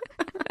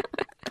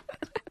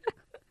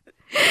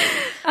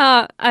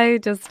 I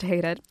just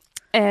hate it.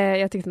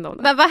 Jag tyckte inte om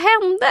det. Men vad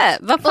hände?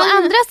 Å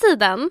andra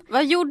sidan.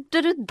 Vad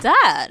gjorde du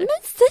där?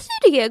 Men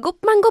säger det.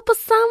 Man går på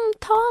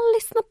samtal,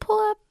 lyssnar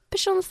på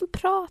personer som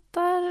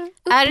pratar.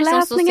 Är det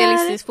som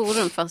Socialistiskt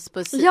forum fast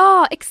på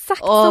Ja,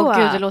 exakt så.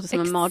 Gud, det låter som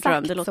en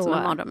mardröm. Det låter som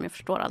en mardröm. Jag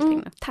förstår allting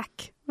nu.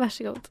 Tack,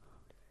 varsågod.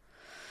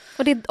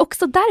 Och det är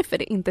också därför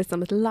det inte är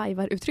som ett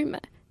live-utrymme.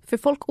 För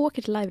folk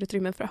åker till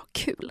live-utrymmen för att ha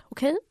kul,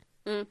 okej?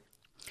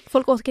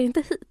 Folk åker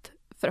inte hit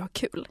för att ha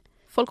kul.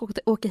 Folk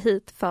åker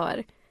hit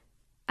för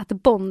att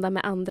bonda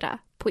med andra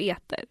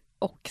poeter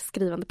och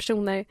skrivande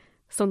personer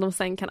som de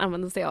sen kan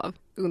använda sig av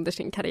under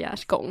sin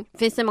karriärsgång.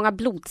 Finns det många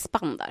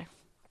blodsband där?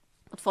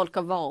 Att folk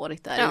har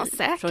varit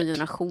där från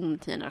generation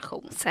till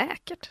generation.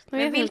 Säkert.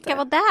 Men vilka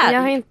var där?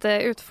 Jag har inte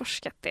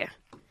utforskat det.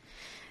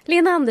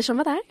 Lena Andersson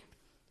var där.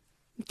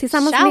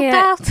 Tillsammans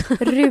med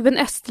Ruben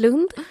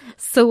Östlund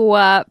så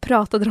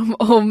pratade de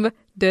om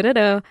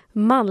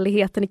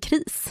manligheten i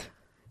kris.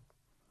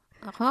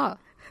 Aha.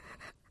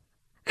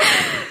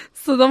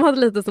 Så de hade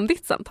lite som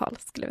ditt samtal,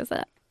 skulle jag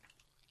säga.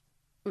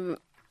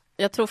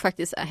 Jag tror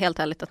faktiskt helt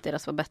ärligt att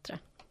deras var bättre.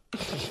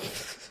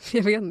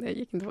 Jag vet inte, jag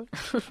gick inte på.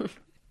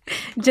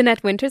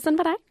 Jeanette Winterson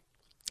var där.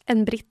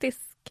 En brittisk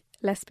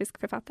lesbisk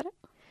författare.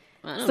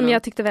 Som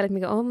jag tyckte väldigt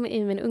mycket om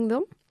i min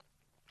ungdom.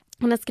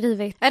 Hon har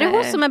skrivit... Är det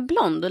hon som är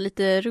blond och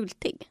lite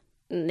rultig?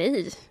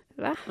 Nej,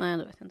 va? Nej,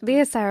 det vet jag inte. Det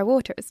är Sarah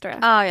Waters, tror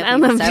jag. Ja, jag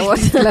tänkte Sarah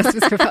Waters.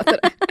 Lesbisk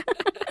författare.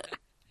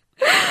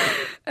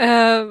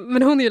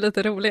 Men hon är ju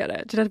lite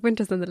roligare. Jeanette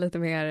Winterson är lite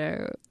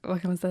mer,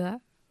 vad kan man säga?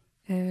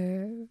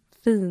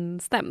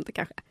 Finstämd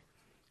kanske.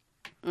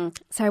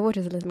 Sarah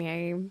Waters är lite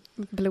mer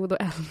blod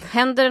och eld.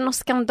 Händer det några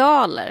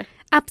skandaler?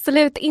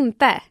 Absolut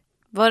inte.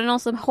 Var det någon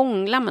som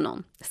hånglade med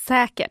någon?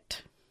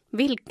 Säkert.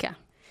 Vilka?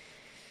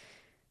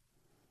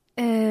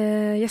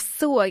 Jag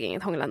såg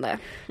inget hånglande.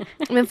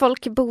 Men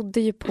folk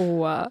bodde ju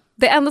på...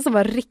 Det enda som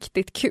var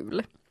riktigt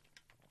kul,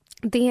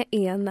 det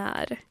är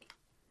när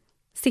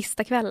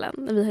sista kvällen,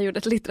 när vi har gjort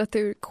ett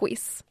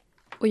litteraturquiz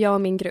och jag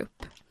och min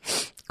grupp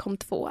kom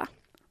 2.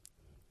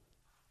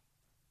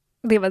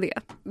 Det var det.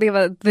 Det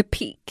var the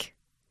peak.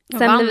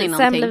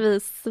 Sen blev vi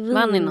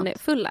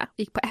svinfulla.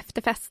 Gick på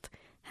efterfest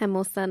hemma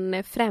hos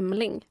en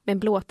främling med en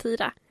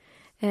blåtira.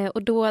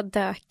 Och då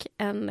dök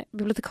en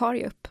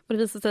bibliotekarie upp. Och det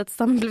visade sig att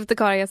samma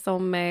bibliotekarie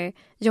som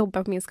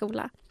jobbar på min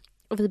skola.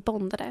 Och vi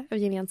bondade av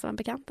gemensamma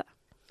bekanta.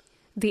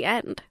 The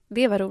end.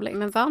 Det var roligt.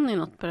 Men vann ni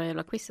något på det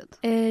jävla quizet?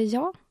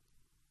 Ja.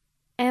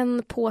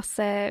 En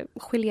påse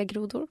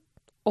gelégrodor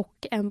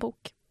och en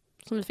bok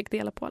som vi fick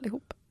dela på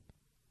allihop.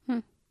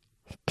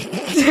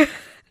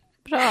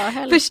 Bra,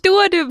 helg.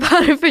 Förstår du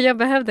varför jag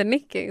behövde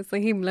Nicky så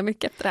himla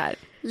mycket efter det här?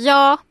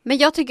 Ja, men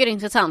jag tycker det är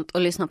intressant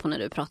att lyssna på när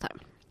du pratar.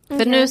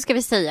 För nu ska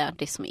vi säga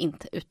det som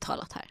inte är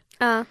uttalat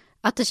här.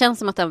 Att det känns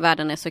som att den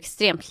världen är så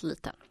extremt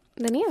liten.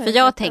 Den är för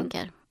jag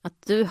tänker att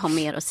du har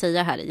mer att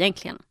säga här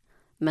egentligen.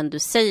 Men du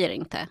säger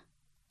inte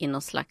i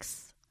någon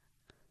slags,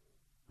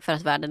 för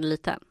att världen är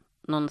liten,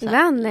 någon så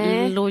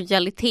här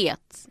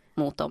lojalitet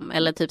mot dem.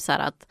 Eller typ så här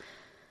att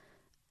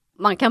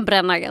man kan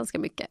bränna ganska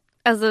mycket.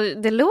 Alltså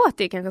det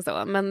låter ju kanske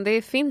så, men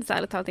det finns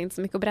ärligt talat inte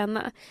så mycket att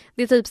bränna.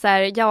 Det är typ så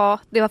här, ja,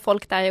 det var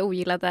folk där jag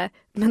ogillade,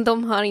 men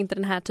de har inte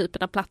den här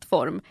typen av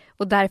plattform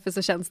och därför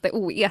så känns det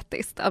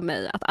oetiskt av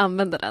mig att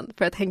använda den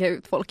för att hänga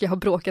ut folk jag har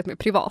bråkat med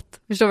privat.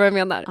 Förstår du vad jag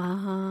menar?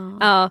 Aha.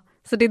 Ja,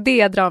 så det är det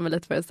jag drar mig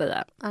lite för att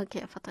säga.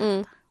 Okej, jag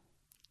fattar.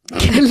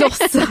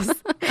 Låtsas.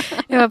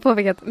 Jag har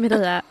påpekat att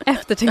Mireia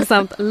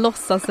eftertänksamt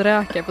låtsas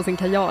röka på sin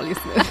kajal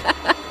just nu.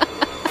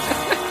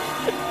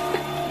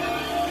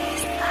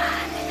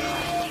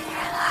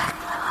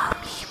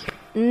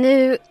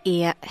 Nu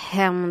är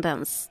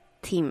hämndens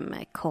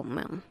timme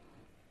kommen.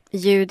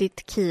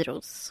 Judith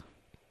Kiros.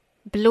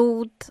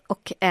 Blod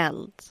och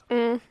eld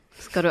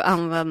ska du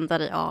använda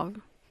dig av.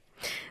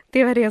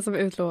 Det var det som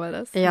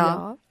utlovades.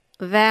 Ja.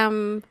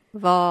 Vem,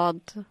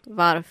 vad,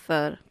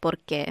 varför,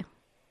 porqué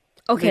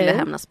vill du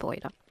hämnas på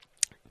idag?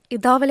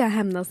 Idag vill jag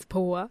hämnas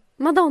på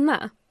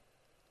Madonna.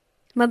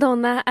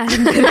 Madonna är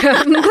en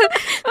berömd.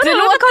 Du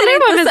låter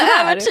inte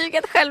så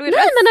övertygad själv i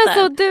rösten. Nej, men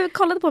alltså du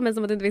kollade på mig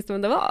som att du inte visste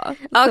vem det var.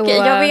 Okej,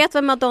 jag vet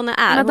vem Madonna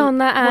är.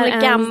 Madonna hon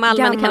är gammal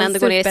men kan ändå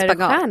gå ner i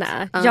spagat.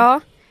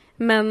 Ja,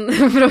 men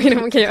frågan är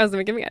om hon kan göra så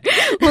mycket mer.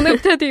 Hon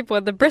uppträdde ju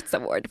på The Brits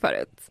Award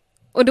förut.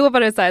 Och då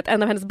var det så här att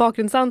en av hennes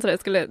bakgrundsdansare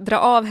skulle dra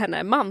av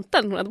henne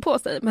manteln hon hade på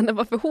sig. Men den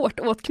var för hårt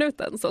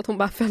åtknuten så att hon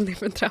bara föll ner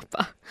för en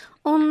trappa.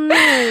 Åh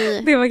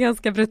nej! Det var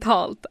ganska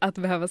brutalt att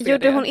behöva se det.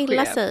 Gjorde hon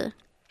illa sig?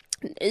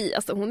 Nej,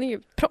 alltså hon är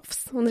ju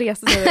proffs. Hon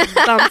reste sig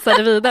och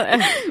dansade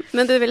vidare.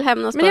 Men du vill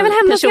hämnas på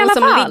en person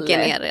som ligger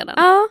ner redan?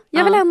 Ja,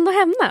 jag vill ändå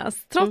hämnas.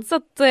 Trots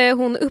att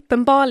hon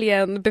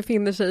uppenbarligen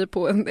befinner sig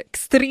på en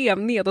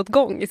extrem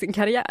nedåtgång i sin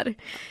karriär.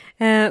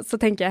 Så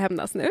tänker jag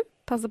hämnas nu.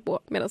 Passa på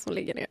medan hon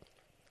ligger ner.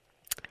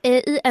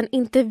 I en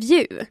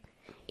intervju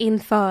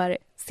inför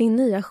sin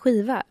nya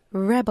skiva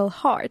Rebel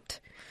Heart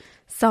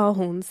sa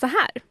hon så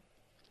här.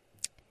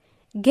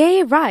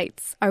 Gay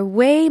rights are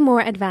way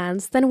more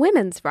advanced than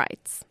women's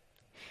rights.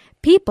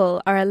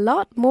 People are a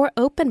lot more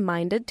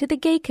open-minded to the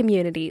gay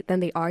community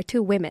than they are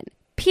to women.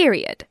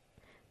 Period.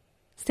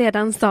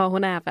 Sedan sa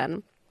hon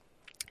även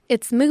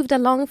It's moved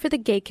along for the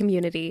gay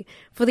community,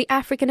 for the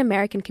African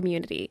American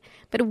community,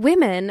 but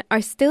women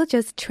are still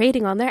just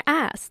trading on their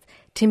ass.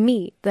 To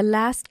me, the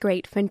last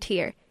great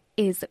frontier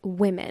is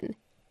women.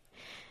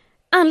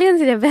 Anledningen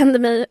till att jag vänder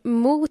mig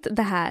mot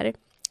det här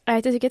är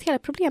att jag tycker att hela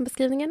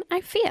problembeskrivningen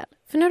är fel.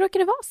 För nu råkar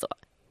det vara så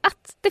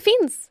att det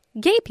finns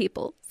gay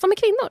people som är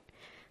kvinnor.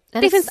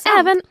 Det finns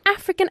även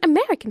African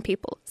American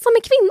people som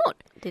är kvinnor.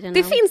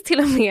 Det finns till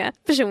och med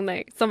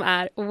personer som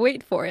är,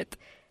 wait for it,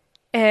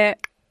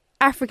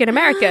 African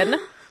American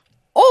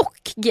och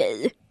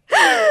gay.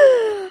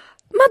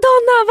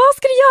 Madonna, vad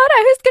ska du göra?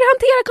 Hur ska du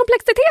hantera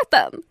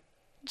komplexiteten?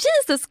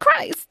 Jesus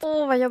Christ!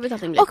 Vad jobbigt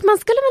att det blir. Och man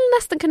skulle väl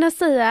nästan kunna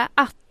säga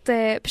att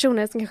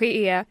personer som kanske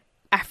är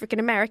African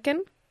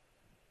American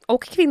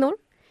och kvinnor,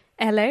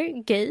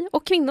 eller gay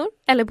och kvinnor,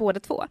 eller båda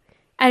två,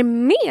 är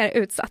mer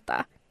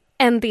utsatta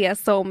än det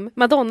som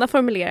Madonna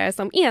formulerar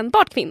som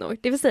enbart kvinnor,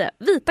 det vill säga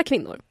vita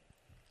kvinnor.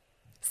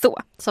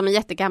 Så. Som är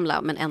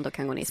jättegamla men ändå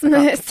kan gå ner i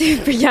spagat.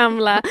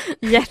 Supergamla,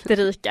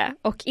 jätterika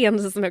och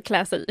en som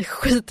klär sig i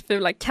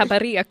skitfula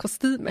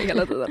cabaret-kostymer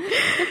hela tiden.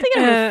 Jag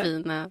tycker de är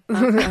fina.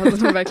 Alltså,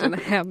 de är verkligen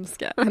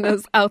hemska.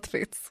 Hennes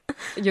outfits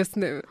just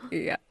nu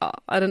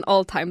är en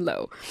all time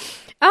low.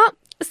 Ja,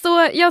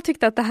 så jag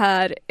tyckte att det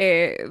här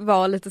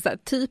var lite så här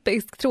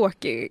typiskt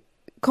tråkig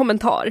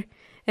kommentar.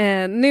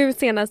 Nu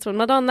senast från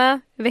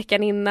Madonna,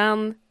 veckan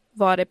innan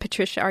var det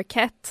Patricia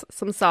Arquette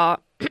som sa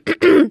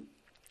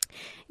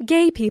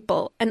Gay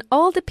people and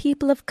all the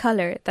people of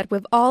color that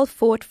we've all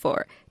fought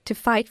for to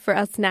fight for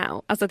us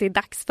now. Alltså det är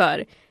dags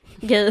för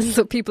gays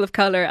och people of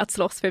color att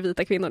slåss för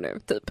vita kvinnor nu,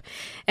 typ.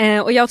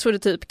 Och jag trodde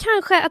typ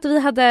kanske att vi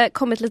hade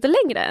kommit lite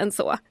längre än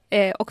så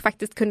och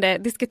faktiskt kunde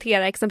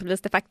diskutera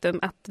exempelvis det faktum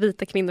att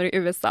vita kvinnor i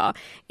USA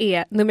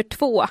är nummer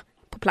 2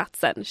 på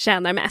platsen,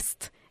 tjänar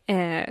mest.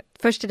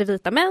 Först är det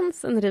vita män,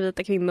 sen är det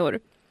vita kvinnor.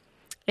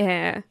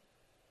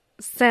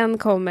 Sen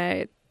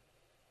kommer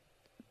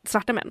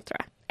svarta män, tror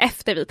jag.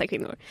 Efter vita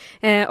kvinnor.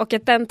 Och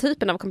att den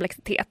typen av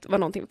komplexitet var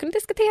någonting vi kunde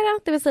diskutera.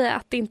 Det vill säga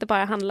att det inte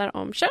bara handlar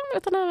om kön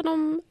utan även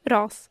om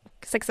ras,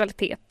 och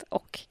sexualitet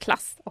och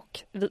klass och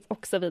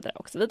så vidare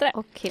och så vidare.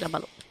 Och hela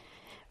Baloo.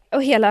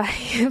 Och hela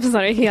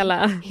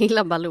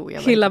Baloo.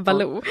 Hela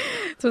Baloo.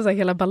 Så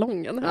hela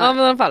ballongen. Ja,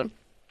 men i alla fall.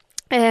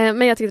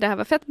 Men jag tyckte det här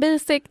var fett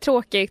basic,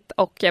 tråkigt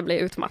och jag blev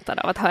utmattad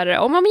av att höra det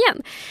om och om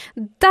igen.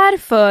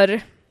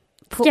 Därför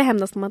ska jag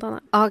hämnas på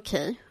Madonna.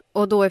 Okej,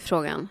 och då är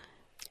frågan.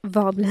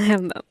 Vad blir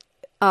hämnden?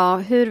 Ja,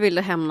 hur vill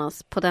du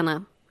hämnas på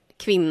denna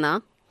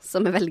kvinna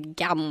som är väldigt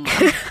gammal?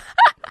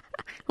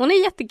 Hon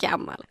är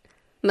jättegammal.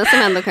 Men som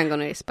ändå kan gå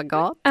ner i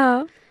spagat.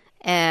 Ja.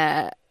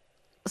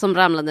 Som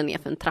ramlade ner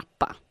för en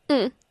trappa.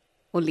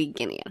 Och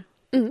ligger ner.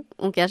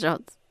 Hon kanske har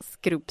ett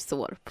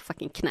skrubbsår på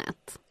fucking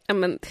knät. Ja,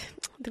 men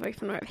det var ju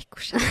för några veckor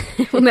sedan.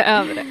 Hon är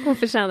över det. Hon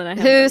förtjänar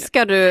det. Hur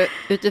ska du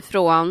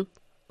utifrån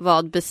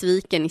vad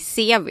besviken i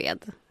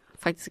Seved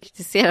faktiskt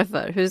kritisera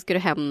för? Hur ska du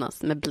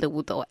hämnas med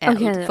blod och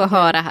eld? Få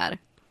höra här.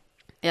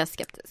 Jag är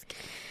skeptisk.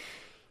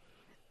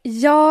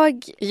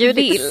 Jag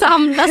vill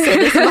samla sig.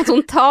 Det är som att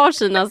hon tar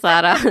sina så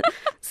här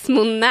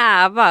små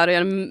nävar och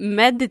gör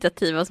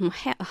meditativa små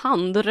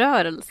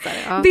handrörelser.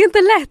 Ja. Det är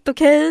inte lätt,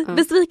 okej?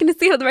 Besviken i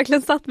Seved har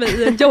verkligen satt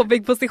mig i en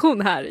jobbig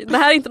position här. Det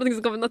här är inte något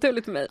som kommer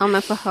naturligt för mig. Ja,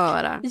 men få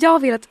höra. Jag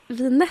vill att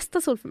vid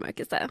nästa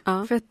solförmörkelse,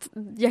 för att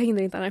jag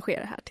hinner inte arrangera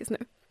det här tills nu.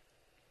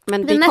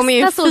 Men det kommer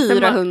ju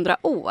 400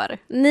 år.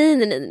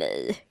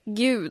 Nej.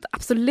 Gud,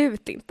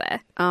 absolut inte.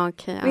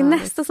 Okay, vid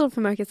nästa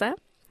solförmörkelse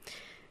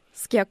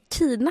ska jag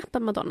kidnappa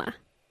Madonna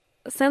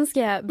Sen ska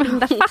jag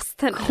binda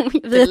fast henne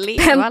vid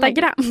ett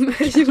pentagram.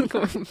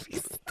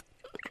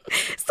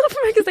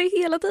 Storförmörkelse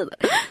säger hela tiden.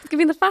 Jag ska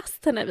binda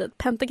fast henne vid ett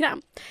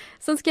pentagram.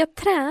 Sen ska jag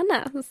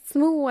träna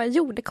små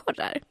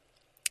jordekorrar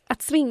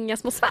att svinga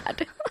små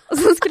svärd. Och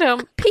sen ska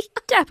de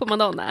picka på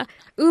Madonna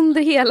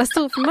under hela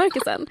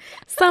storförmörkelsen.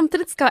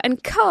 Samtidigt ska en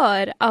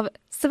kör av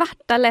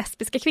svarta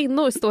lesbiska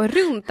kvinnor stå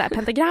runt det här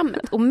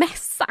pentagrammet och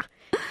mässa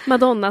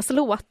Madonnas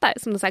låtar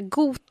som en sån här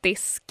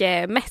gotisk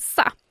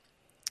mässa.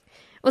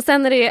 Och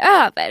sen när det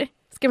är över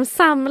ska de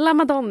samla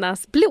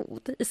Madonnas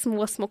blod i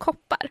små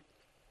koppar.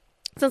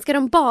 Sen ska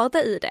de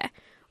bada i det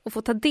och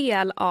få ta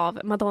del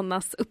av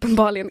Madonnas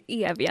uppenbarligen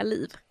eviga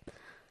liv.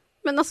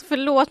 Men alltså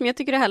förlåt, men jag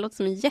tycker det här låter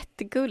som en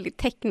jättegullig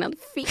tecknad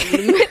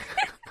film.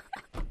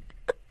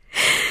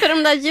 För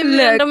de där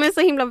djuren, de är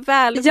så himla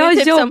väl. Jag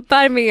typ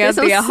jobbar med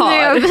det jag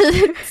har.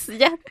 Snövits,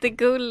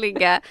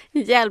 jättegulliga,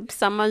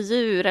 hjälpsamma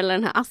djur eller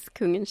den här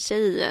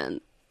Askungen-tjejen.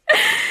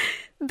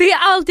 Det är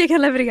allt jag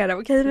kan leverera,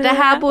 okej? Det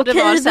här borde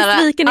vara så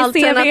här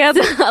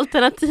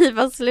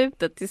alternativa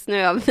slutet till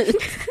Snövit.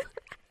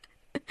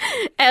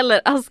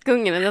 Eller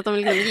Askungen, att de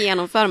liksom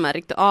genomför de här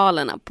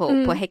ritualerna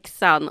på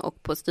häxan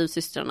och på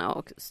styvsystrarna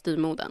och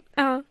styvmoden.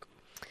 Ja.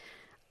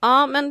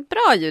 Ja, men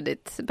bra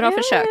Judith, bra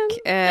försök.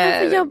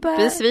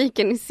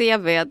 Besviken i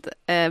CV:t,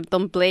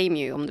 don't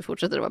blame you om du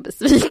fortsätter att vara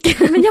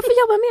besviken. Men jag får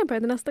jobba mer på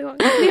det nästa gång.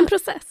 Det är en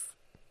process.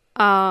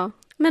 Ja.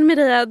 Men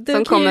Maria, du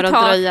som kan kommer ju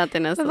att dröja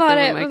till nästa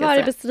vad var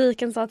det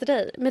besviken sa till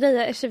dig?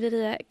 Maria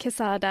Echeverria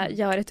Quesada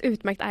gör ett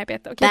utmärkt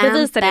arbete. Okej,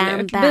 bevisa det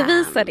nu.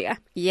 Bevisa det.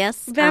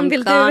 Yes, vem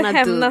vill du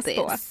hämnas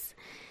på?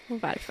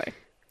 Och varför?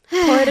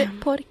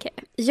 Porke.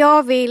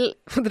 Jag vill...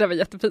 Det där var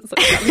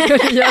jättepinsamt.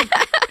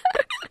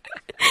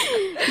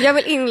 Jag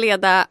vill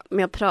inleda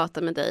med att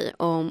prata med dig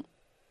om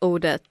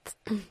ordet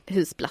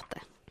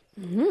husplatte.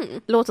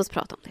 Låt oss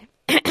prata om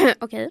det.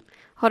 Okej.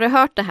 Har du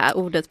hört det här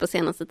ordet på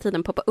senaste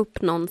tiden poppa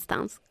upp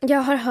någonstans? Jag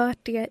har hört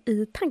det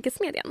i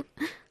Tankesmedjan.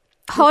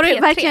 Har du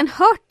verkligen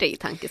hört det i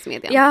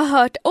Tankesmedjan? Jag har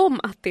hört om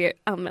att det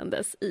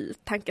användes i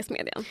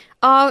Tankesmedjan.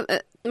 Ja,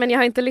 men jag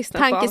har inte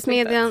lyssnat på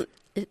Tankesmedjan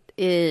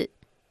i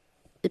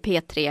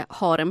P3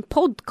 har en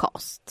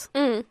podcast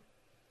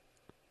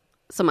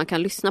som man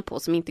kan lyssna på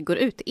som inte går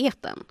ut i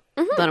etern.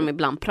 Där de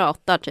ibland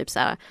pratar typ så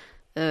här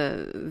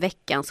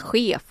veckans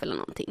chef eller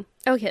någonting.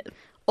 Okej.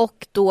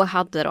 Och då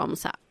hade de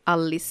så här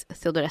Alice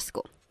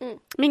Teodorescu.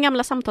 Min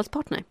gamla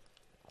samtalspartner.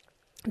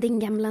 Din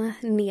gamla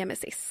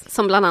nemesis.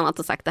 Som bland annat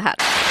har sagt det här.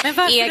 Men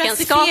varför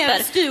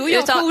rasifieras du och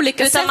jag på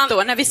olika sätt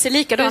då när vi ser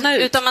likadana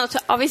ut?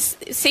 Ja, vi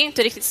ser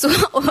inte riktigt så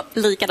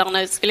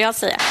likadana ut skulle jag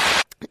säga.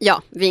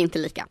 Ja, vi är inte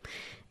lika.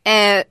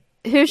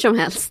 Hur som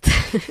helst.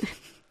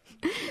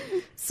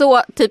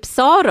 Så typ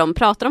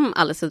pratade om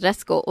Alice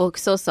Teodorescu och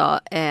så sa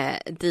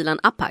Dilan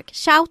Apak,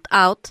 shout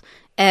out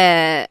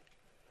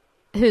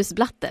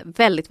husblatte,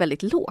 väldigt,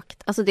 väldigt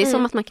lågt. Alltså det är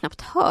som att man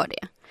knappt hör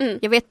det.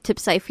 Jag vet typ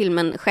så här, i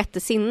filmen Sjätte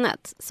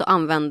sinnet så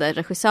använde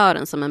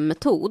regissören som en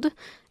metod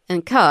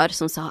en kör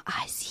som sa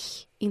I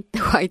see, inte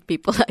white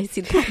people, I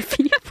see dead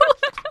people.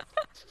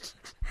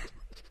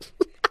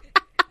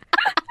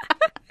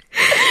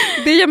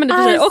 Det gör man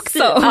i sig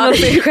också om man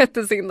säger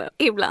Sjätte sinnet.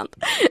 Ibland.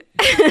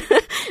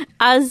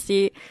 I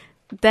see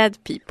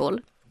dead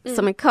people.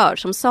 Som en kör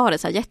som sa det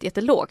så här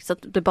jättelågt så att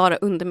det bara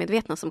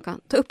undermedvetna som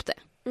kan ta upp det.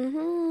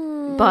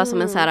 Bara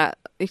som en så här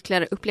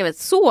ytterligare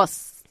upplevelse.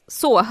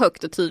 Så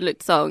högt och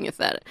tydligt sa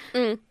ungefär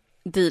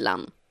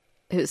Dilan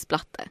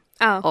husplatte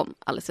om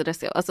Alice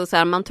Teodorescu. Alltså så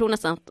här, man tror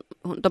nästan att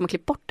de har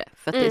klippt bort det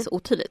för att det är så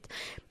otydligt.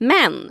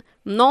 Men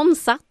någon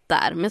satt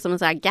där med som en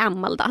så här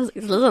gammaldags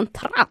liten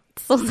tratt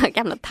som så här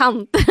gamla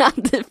tanter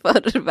hade i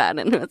förr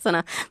världen med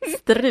såna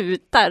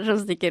strutar som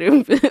sticker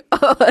upp i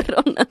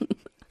öronen.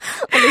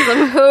 Och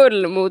liksom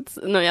höll mot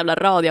någon jävla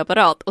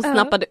radioapparat och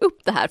snappade upp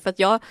det här för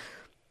att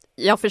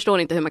jag förstår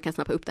inte hur man kan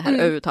snappa upp det här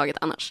överhuvudtaget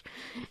annars.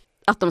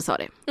 Att de sa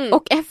det.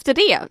 Och efter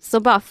det så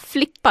bara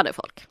flippade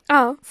folk.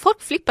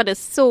 Folk flippade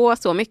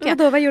så mycket. Men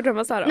då, vad gjorde de?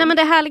 Vad sa de? Nej, men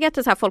det härliga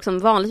är så här, folk som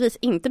vanligtvis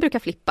inte brukar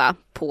flippa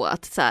på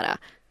att så här,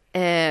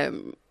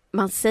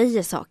 man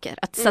säger saker.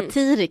 Att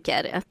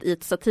satiriker, att i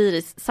ett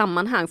satiriskt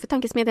sammanhang, för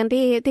Tankesmedjan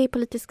det är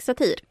politisk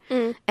satir.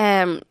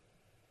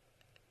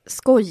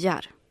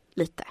 Skojar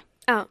lite.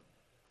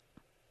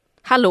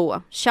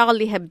 Hallå,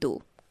 Charlie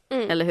Hebdo.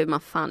 Eller hur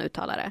man fan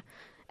uttalar det.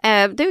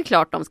 Det är ju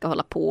klart de ska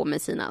hålla på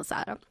med sina så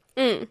här.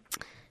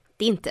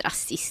 Det är inte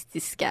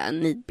rasistiska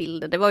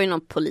nidbilder. Det var ju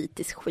någon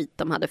politisk skit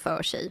de hade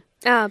för sig.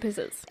 Ja,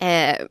 precis.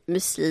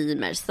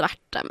 Muslimer,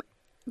 svarta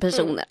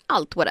personer,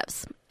 allt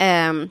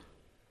whatever.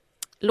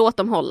 Låt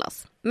dem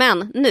hållas.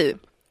 Men nu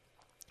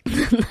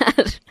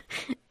när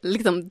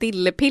liksom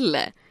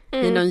Dillepille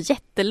i någon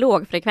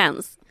jättelåg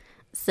frekvens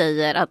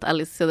säger att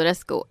Alice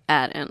Teodorescu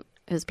är en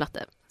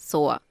husplatte,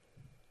 så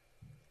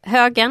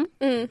högen,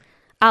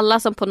 alla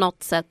som på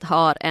något sätt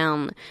har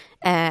en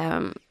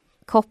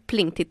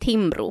koppling till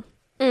Timbro,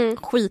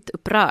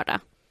 skitupprörda.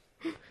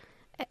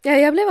 Ja,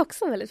 jag blev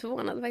också väldigt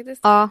förvånad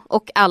faktiskt. Ja,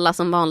 och alla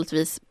som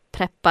vanligtvis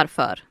preppar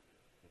för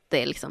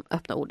det liksom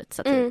öppna ordet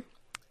satir.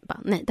 Bara,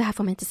 nej, det här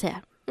får man inte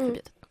säga.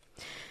 Förbjudet.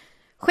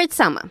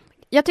 Skitsamma.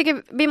 jag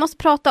tycker vi måste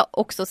prata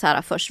också så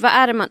här först. Vad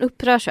är det man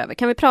upprörs över?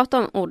 Kan vi prata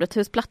om ordet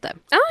husplatte?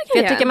 Ja, för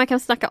jag tycker man kan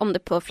snacka om det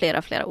på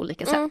flera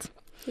olika sätt.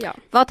 Ja.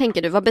 Vad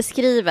tänker du? Vad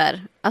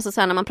beskriver, alltså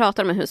så här, när man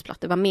pratar om en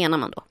husplatte, vad menar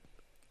man då?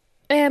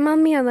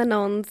 Man menar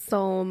någon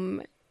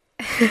som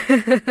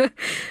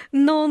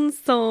någon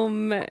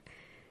som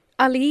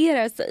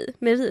allierar sig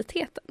med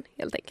vitheten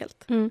helt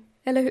enkelt.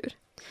 Eller hur?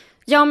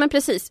 Ja, men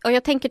precis. Och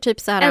jag tänker typ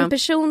så här... En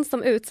person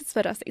som utsätts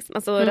för rasism,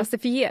 alltså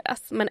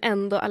rasifieras, men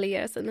ändå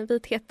allierar sig med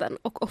vitheten.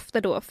 Och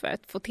ofta då för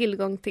att få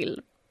tillgång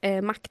till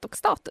makt och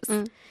status.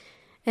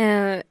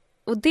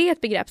 Och det är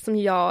ett begrepp som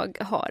jag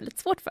har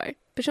lite svårt för,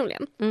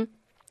 personligen.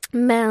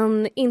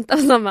 Men inte av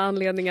samma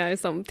anledningar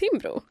som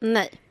Timbro.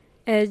 Nej.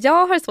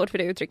 Jag har svårt för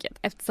det uttrycket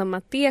eftersom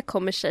att det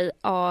kommer sig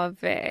av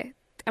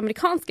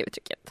amerikanska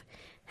uttrycket.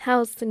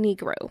 House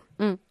Negro.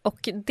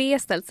 Och det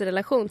ställs i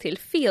relation till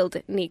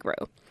Field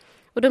Negro.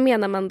 Och då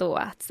menar man då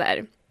att så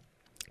här,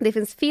 det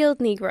finns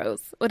Field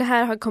Negroes. Och det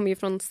här kommer ju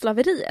från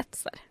slaveriet,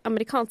 så här,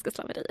 amerikanska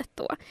slaveriet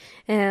då.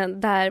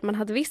 Där man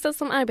hade vissa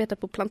som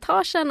arbetade på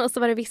plantagen och så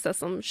var det vissa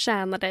som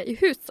tjänade i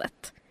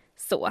huset.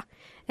 Så.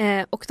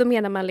 Och då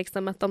menar man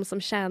liksom att de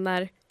som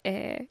tjänar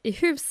i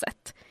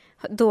huset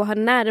då har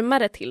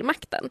närmare till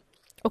makten.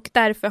 Och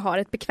därför har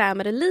ett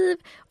bekvämare liv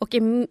och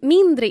är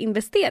mindre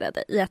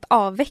investerade i att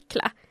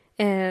avveckla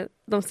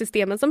de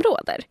systemen som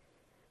råder.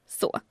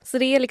 Så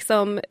det är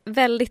liksom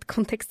väldigt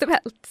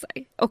kontextuellt. Så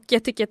här. Och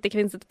jag tycker att det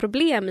finns ett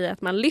problem i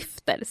att man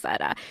lyfter så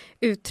här,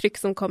 uttryck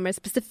som kommer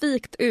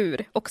specifikt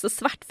ur också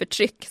svart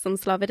förtryck som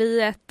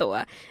slaveriet och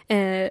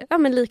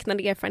men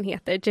liknande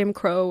erfarenheter, Jim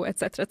Crow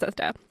etc.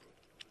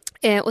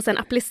 Och sen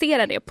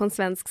applicera det på en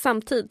svensk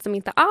samtid som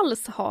inte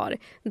alls har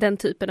den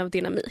typen av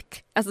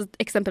dynamik. Alltså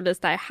exempelvis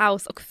där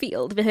house och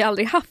field. Vi har ju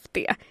aldrig haft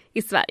det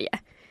i Sverige.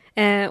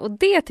 Och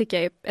det tycker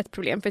jag är ett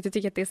problem för att jag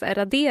tycker att det så här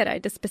raderar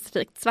det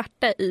specifikt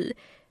svarta i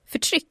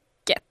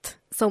förtrycket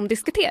som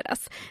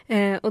diskuteras.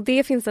 Och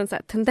det finns en så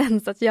här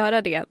tendens att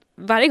göra det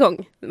varje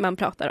gång man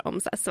pratar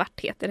om så här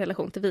svarthet i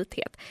relation till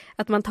vithet.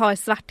 Att man tar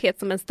svarthet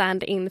som en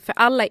stand-in för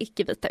alla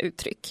icke-vita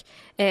uttryck.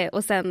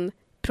 Och sen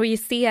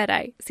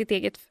projicerar sitt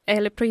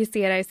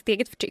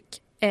eget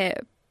förtryck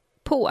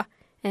på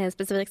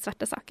specifikt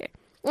svarta saker.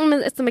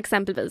 Som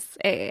exempelvis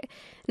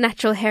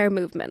natural hair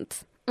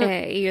movement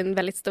är ju en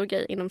väldigt stor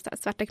grej inom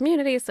svarta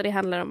community, så det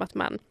handlar om att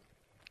man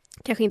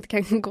kanske inte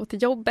kan gå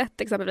till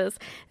jobbet exempelvis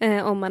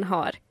om man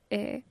har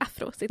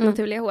afro, sitt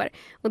naturliga hår.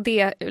 Och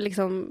det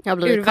liksom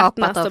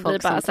urvattnas och blir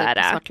bara så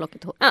här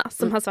svartlockigt hår. Ja,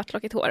 som har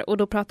svartlockigt hår. Och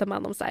då pratar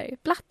man om så här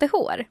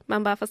blattehår.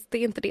 Man bara, fast det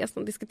är inte det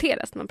som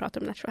diskuteras när man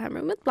pratar om natural hair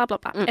movement, bla bla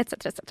bla, etc.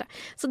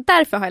 Så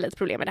därför har jag lite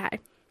problem med det här.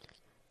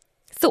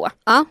 Så.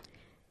 Ja.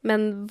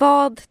 Men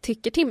vad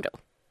tycker Timbro?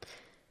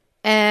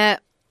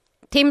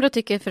 Timbro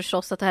tycker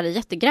förstås att det här är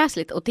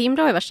jättegräsligt. Och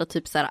Timbro är värsta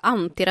typ så här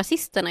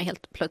antirasisterna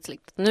helt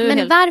plötsligt.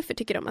 Men varför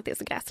tycker de att det är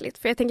så gräsligt?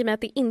 För jag tänker mig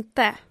att det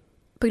inte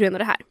på grund av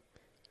det här.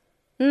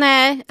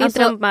 Nej, det är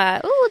inte de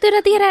bara, du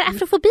raderar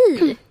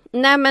afrofobi.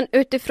 Nej, men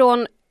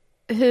utifrån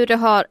hur det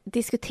har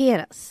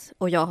diskuterats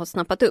och jag har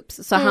snappat upp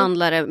så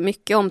handlar det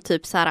mycket om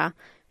typ så här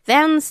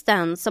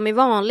vänstern som i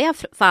vanliga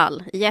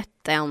fall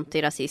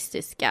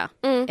jätteantirasistiska.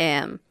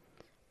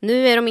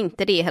 Nu är de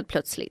inte det helt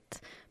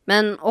plötsligt.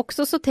 Men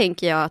också så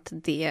tänker jag att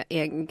det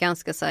är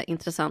ganska så här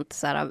intressant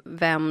så här,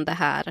 vem det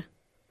här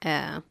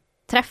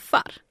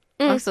träffar.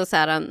 Alltså så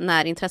här,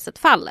 när intresset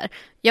faller.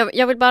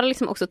 Jag vill bara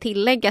liksom också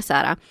tillägga så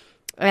här,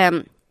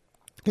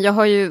 jag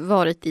har ju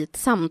varit i ett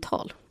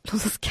samtal,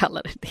 låt oss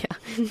kalla det.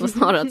 Det var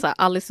snarare att så här,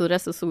 Alice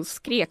Oresso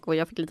skrek och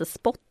jag fick lite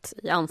spott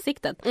i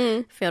ansiktet.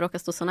 För jag råkade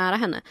stå så nära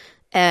henne.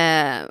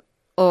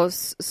 Och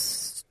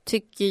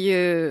tycker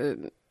ju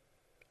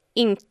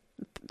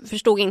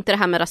förstod inte det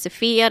här med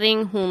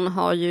rasifiering. Hon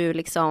har ju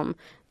liksom,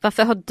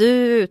 varför har du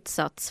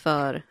utsatts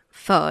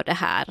för det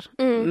här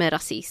med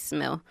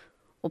rasism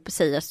och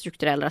säga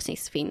strukturell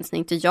rasism finns när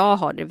inte jag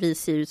har det. Vi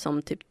ser ut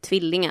som typ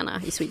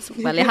tvillingarna i Sweet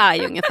Valley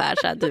High ungefär,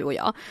 så här, du och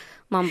jag.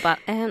 Man bara,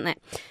 nej.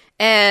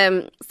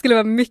 Skulle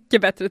vara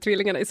mycket bättre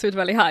tvillingarna i Sweet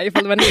Valley High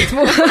ifall det var ni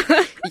två.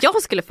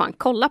 Jag skulle fan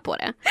kolla på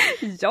det.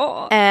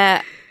 Ja.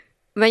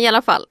 Men i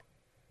alla fall.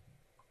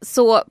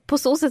 Så på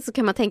så sätt så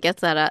kan man tänka att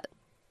så här,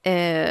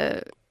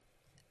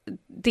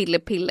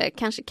 Dillepille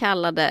kanske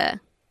kallade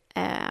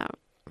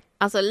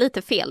alltså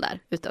lite fel där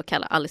ute att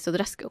kalla Alice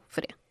Odrescu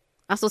för det.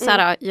 Alltså så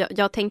här,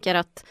 jag tänker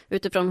att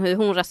utifrån hur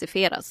hon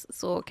rasifieras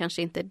så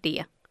kanske inte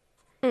det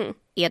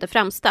är det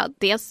främsta.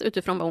 Dels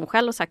utifrån vad hon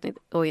själv har sagt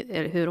och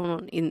hur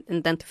hon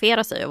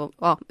identifierar sig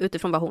och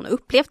utifrån vad hon har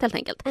upplevt helt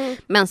enkelt.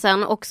 Men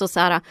sen också så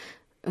här,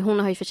 hon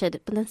har ju för sig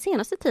på den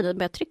senaste tiden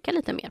börjat trycka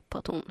lite mer på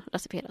att hon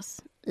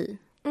rasifieras i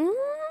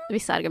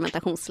vissa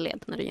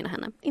argumentationsled när det gynnar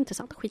henne.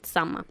 Intressant,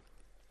 skitsamma.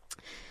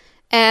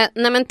 Nej,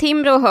 men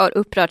Timbro har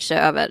upprört sig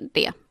över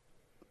det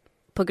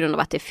på grund av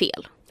att det är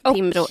fel. Och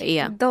Timbro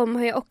är... de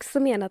har ju också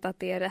menat att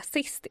det är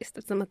rasistiskt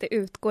eftersom att det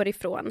utgår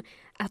ifrån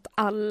att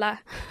alla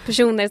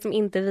personer som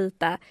inte är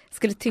vita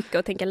skulle tycka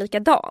och tänka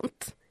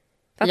likadant.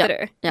 Fattar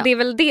du? Ja. Det är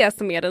väl det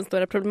som är den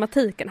stora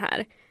problematiken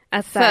här.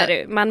 Att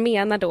man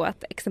menar då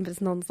att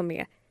exempelvis någon som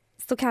är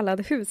så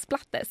kallad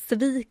husblatte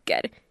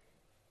sviker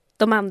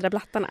de andra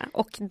blattarna.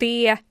 Och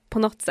det på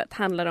något sätt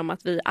handlar om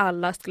att vi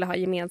alla skulle ha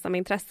gemensamma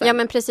intressen. Ja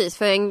men precis,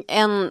 för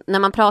när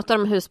man pratar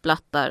om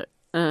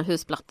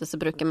husblatte så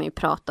brukar man ju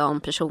prata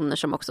om personer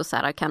som också så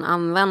här, kan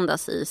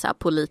användas i så här,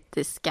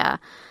 politiska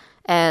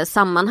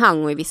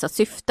sammanhang och i vissa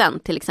syften.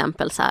 Till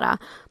exempel så här,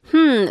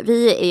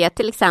 vi är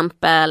till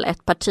exempel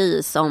ett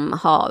parti som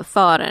har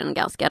för en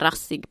ganska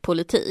rassig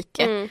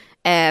politik.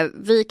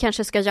 Vi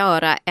kanske ska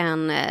göra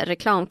en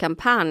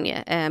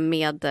reklamkampanj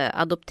med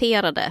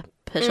adopterade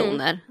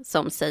personer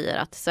som säger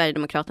att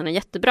Sverigedemokraterna är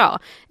jättebra.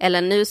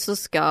 Eller nu så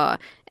ska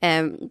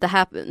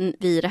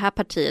vi i det här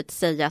partiet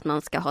säga att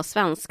man ska ha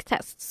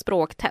svensktest,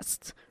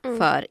 språktest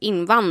för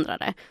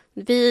invandrare.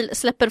 Vi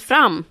släpper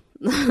fram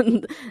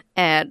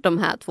de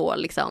här två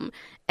liksom,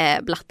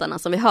 blattarna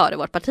som vi har i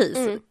vårt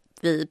parti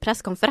vid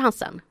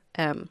presskonferensen.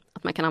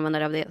 Att man kan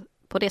använda det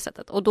på det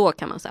sättet. Och då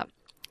kan man säga,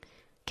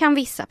 kan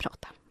vissa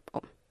prata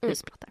om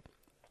husblattar.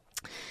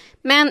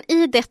 Men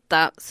i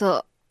detta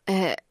så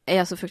är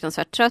jag så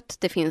fruktansvärt trött.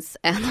 Det finns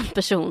en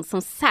person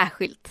som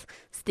särskilt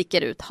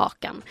sticker ut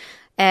hakan.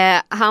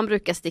 Han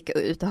brukar sticka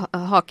ut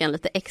hakan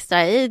lite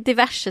extra i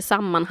diverse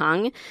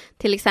sammanhang.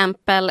 Till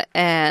exempel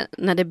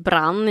när det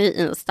brann i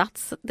en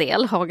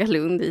stadsdel,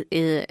 Hagalund,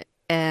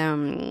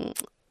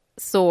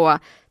 så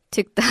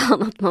tyckte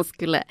han att man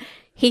skulle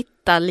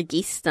hitta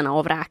ligisterna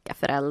och vräka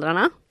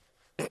föräldrarna.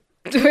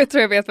 Jag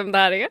tror jag vet vem det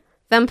här är.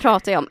 Vem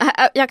pratar jag om?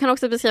 Jag kan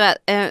också beskriva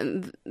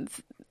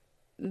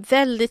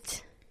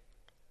väldigt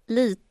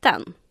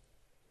liten.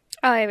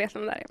 Ja, jag vet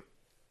vem det är.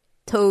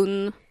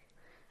 Tunn.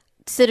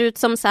 Ser ut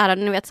som så här,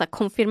 ni vet, så här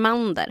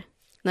konfirmander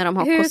när de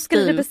har kostym. Hur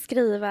skulle du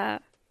beskriva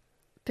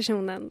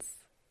personens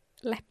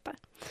läppar?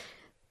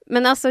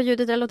 Men alltså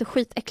Judith, det låter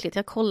skitäckligt.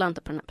 Jag kollar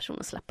inte på den här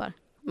personens läppar.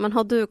 Men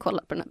har du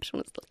kollat på den här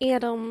personens läppar? Är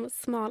de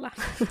smala?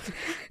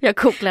 Jag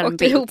kopplar en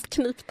bild. Och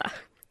ihopknipta.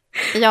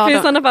 Ja, för i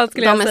sådana fall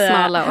skulle jag säga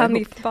smala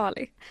Hanif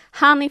Bali.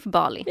 Hanif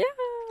Bali. Ja.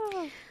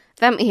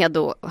 Vem är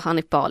då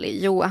Hanif Bali?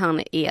 Jo,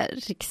 han är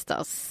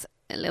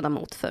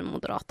riksdagsledamot för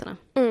Moderaterna.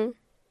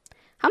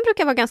 Han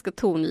brukar vara ganska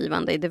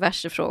tongivande i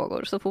diverse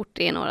frågor så fort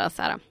det är några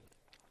så här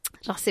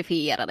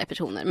rasifierade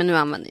personer. Men nu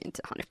använder ju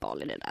inte Hanif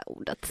Bali det där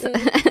ordet.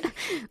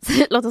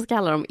 Så låt oss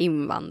kalla dem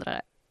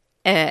invandrare.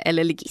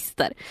 Eller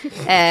ligister.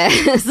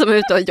 Som är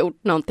ute och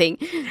gjort någonting.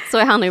 Så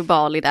är Hanif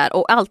Bali där.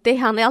 Och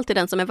han är alltid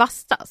den som är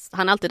vassast.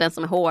 Han är alltid den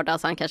som är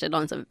hårdast. Han kanske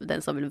är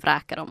den som vill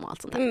vräka dem och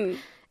allt sånt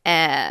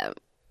här.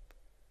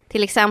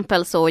 Till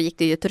exempel så gick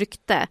det ju ett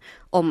rykte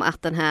om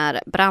att den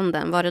här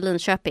branden var i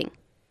Linköping.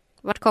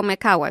 Vart kommer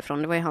Kawa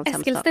ifrån? Det var ju hans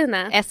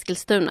hemstad.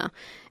 Eskilstuna.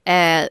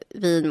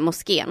 Vid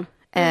moskén.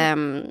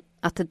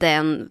 Att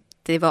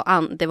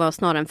det var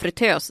snarare en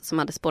fritös som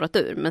hade spårat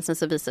ur. Men sen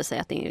så visade det sig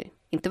att det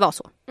inte var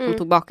så. De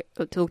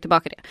tog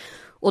tillbaka det.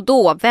 Och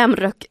då, vem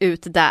rök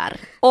ut där?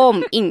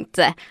 Om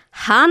inte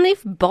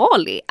Hanif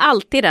Bali.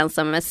 Alltid den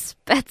som är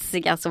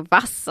spetsigast och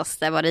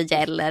vassaste vad det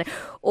gäller.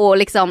 Och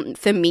liksom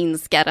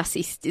förminska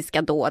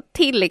rasistiska dåd.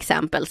 Till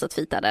exempel så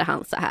tweetade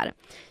han så här.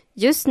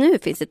 Just nu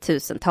finns det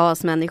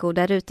tusentals människor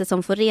där ute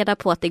som får reda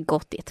på att det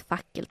gått i ett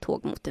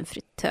fackeltåg mot en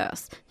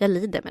fritös. Jag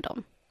lider med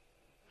dem.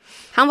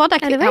 Han var där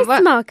kvick. Det var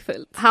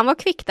smakfullt. Han var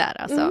kvick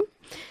där alltså.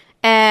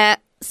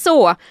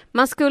 Så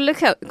man skulle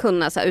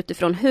kunna så här,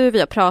 utifrån hur vi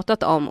har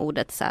pratat om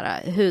ordet så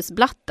här,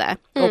 husblatte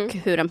och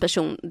hur en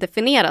person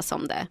definieras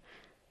som det.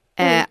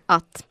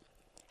 Att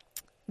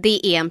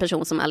det är en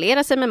person som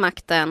allierar sig med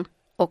makten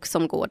och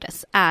som går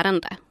dess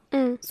ärende.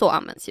 Så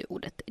används ju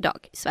ordet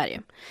idag i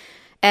Sverige.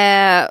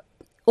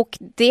 Och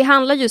det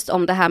handlar just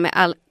om det här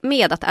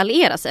med att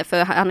alliera sig.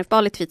 För Hanif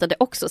Bali tweetade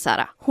också så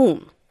här,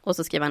 hon, och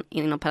så skriver han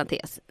inom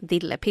parentes,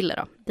 Dillepiller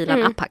då,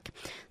 Dilan Apak,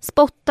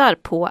 spottar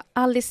på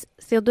Alice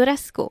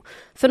Teodorescu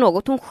för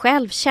något hon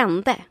själv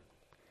kände.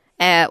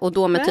 Och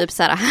då med typ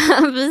så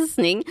här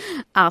visning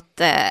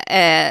att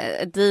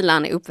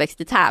Dilan är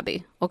uppväxt i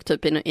Täby och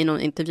typ i någon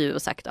intervju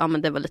och sagt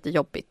men det var lite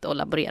jobbigt att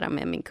laborera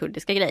med min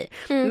kurdiska grej.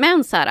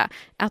 Men så här,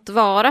 att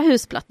vara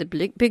husplatte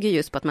bygger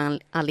just på att man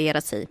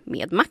allierar sig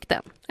med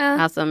makten.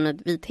 Alltså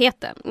med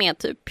vitheten, med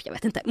typ, jag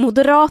vet inte,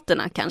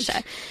 Moderaterna kanske.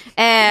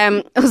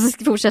 Och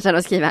så fortsätter han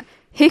att skriva,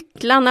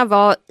 hycklarna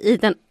var i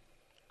den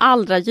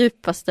allra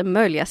djupaste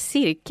möjliga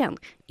cirkeln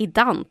i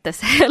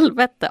Dantes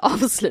helvete,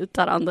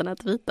 avslutar han den här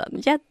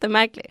tweeten.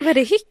 Jättemärkligt. Var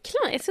det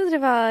hycklarna? Jag trodde det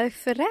var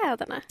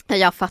förrädarna.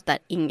 Jag fattar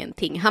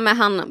ingenting. Han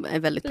är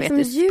väldigt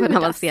poetisk på en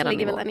avancerad nivå.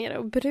 Ligger väl där nere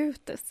och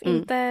Brutus,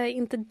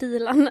 inte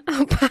Dilan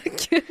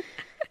Apak.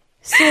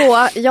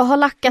 Så jag har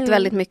lackat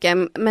väldigt mycket,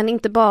 men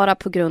inte bara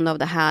på grund av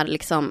det här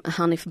liksom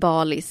Hanif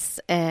Balis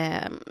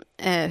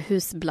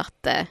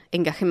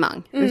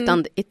husblatte-engagemang,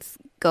 utan it's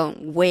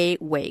gone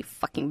way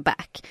fucking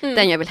back.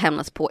 Den jag vill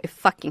hämnas på är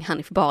fucking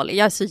Hanif Bali.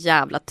 Jag är så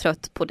jävla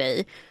trött på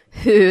dig.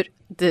 Hur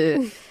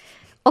du...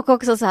 Och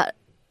också så här,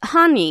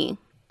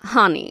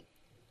 honey,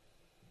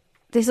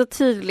 det är så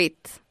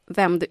tydligt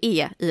vem du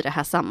är i det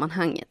här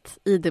sammanhanget,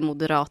 i det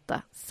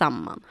moderata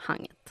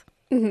sammanhanget.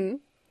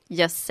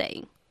 Just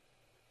saying.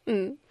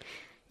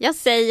 Jag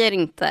säger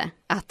inte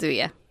att du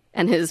är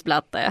en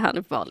husblatte,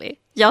 Hanif Bali.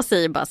 Jag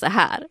säger bara så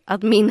här,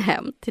 att min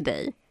hem till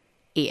dig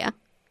är,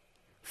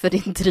 för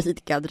din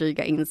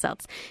dryga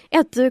insats, är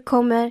att du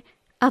kommer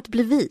att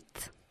bli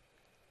vit.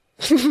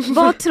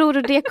 Vad tror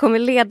du det kommer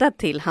leda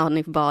till,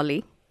 Hanif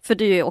Bali? För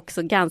du är ju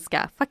också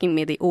ganska fucking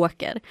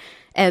medioker.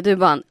 Du är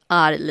bara en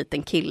arg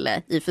liten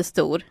kille i för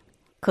stor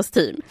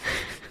kostym.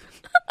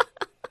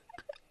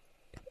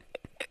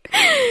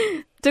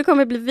 Du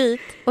kommer bli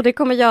vit och det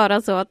kommer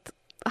göra så att,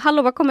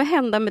 hallå, vad kommer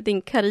hända med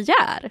din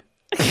karriär?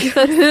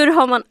 För hur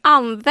har man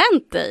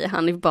använt dig,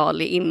 Hanif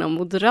Bali, inom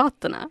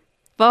Moderaterna?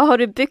 Vad har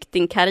du byggt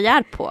din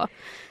karriär på?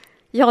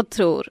 Jag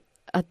tror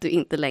att du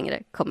inte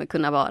längre kommer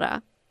kunna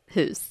vara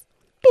hus.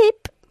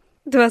 Pip!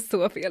 Du har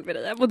så fel med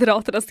dig.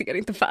 Moderaterna ser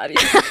inte färg.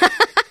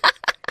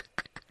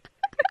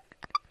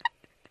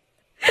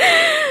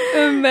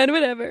 Men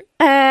whatever.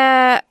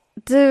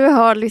 Du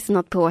har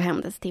lyssnat på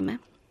Hämndestimme.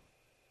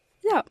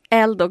 Ja.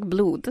 Eld och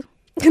blod.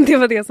 Det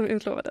var det som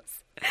utlovades.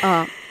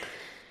 Ja.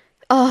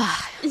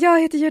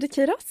 Jag heter Judith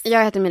Kiros.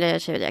 Jag heter Mireia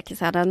Chevrier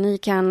Quesada. Ni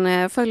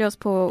kan följa oss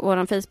på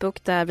vår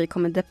Facebook där vi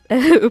kommer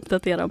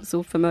uppdatera om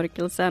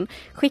solförmörkelsen.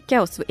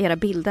 Skicka oss era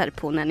bilder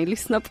på när ni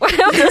lyssnar på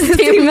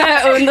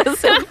Hämndestimme under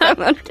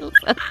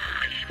solförmörkelsen.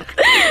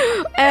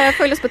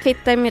 Följ oss på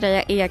Twitter,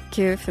 Mireia EQ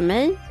för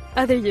mig.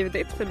 Ja, det är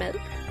Judith för mig.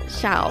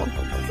 Ciao.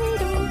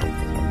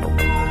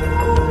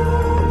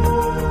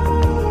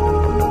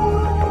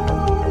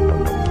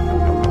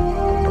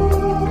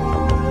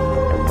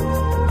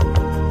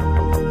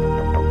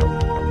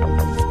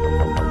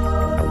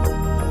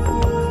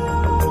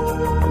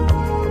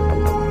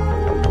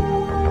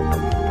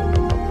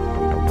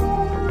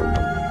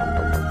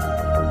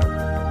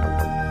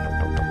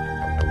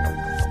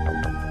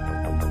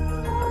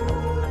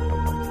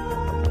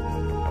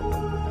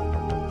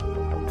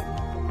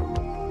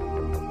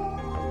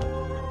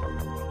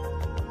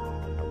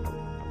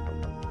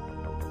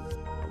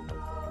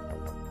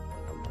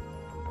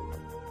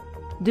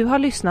 Du har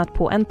lyssnat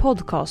på en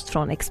podcast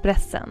från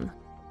Expressen.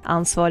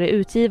 Ansvarig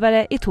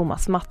utgivare är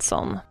Thomas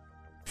Mattsson.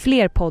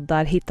 Fler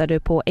poddar hittar du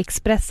på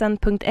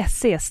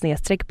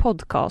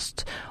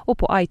expressen.se/podcast och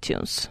på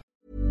iTunes.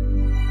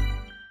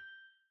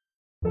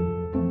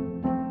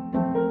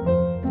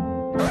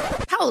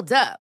 Hold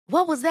up.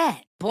 What was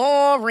that?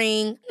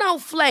 Boring. No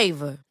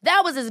flavor.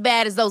 That was as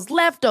bad as those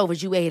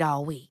leftovers you ate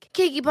all week.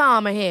 Keke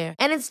Palmer here,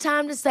 and it's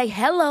time to say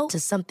hello to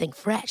something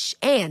fresh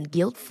and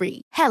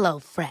guilt-free. Hello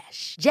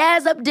Fresh.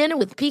 Jazz up dinner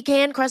with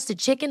pecan-crusted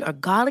chicken or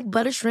garlic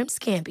butter shrimp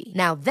scampi.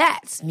 Now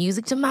that's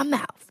music to my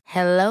mouth.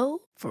 Hello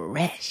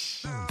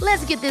Fresh.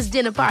 Let's get this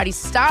dinner party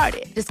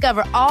started.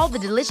 Discover all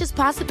the delicious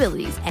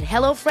possibilities at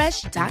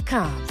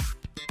hellofresh.com.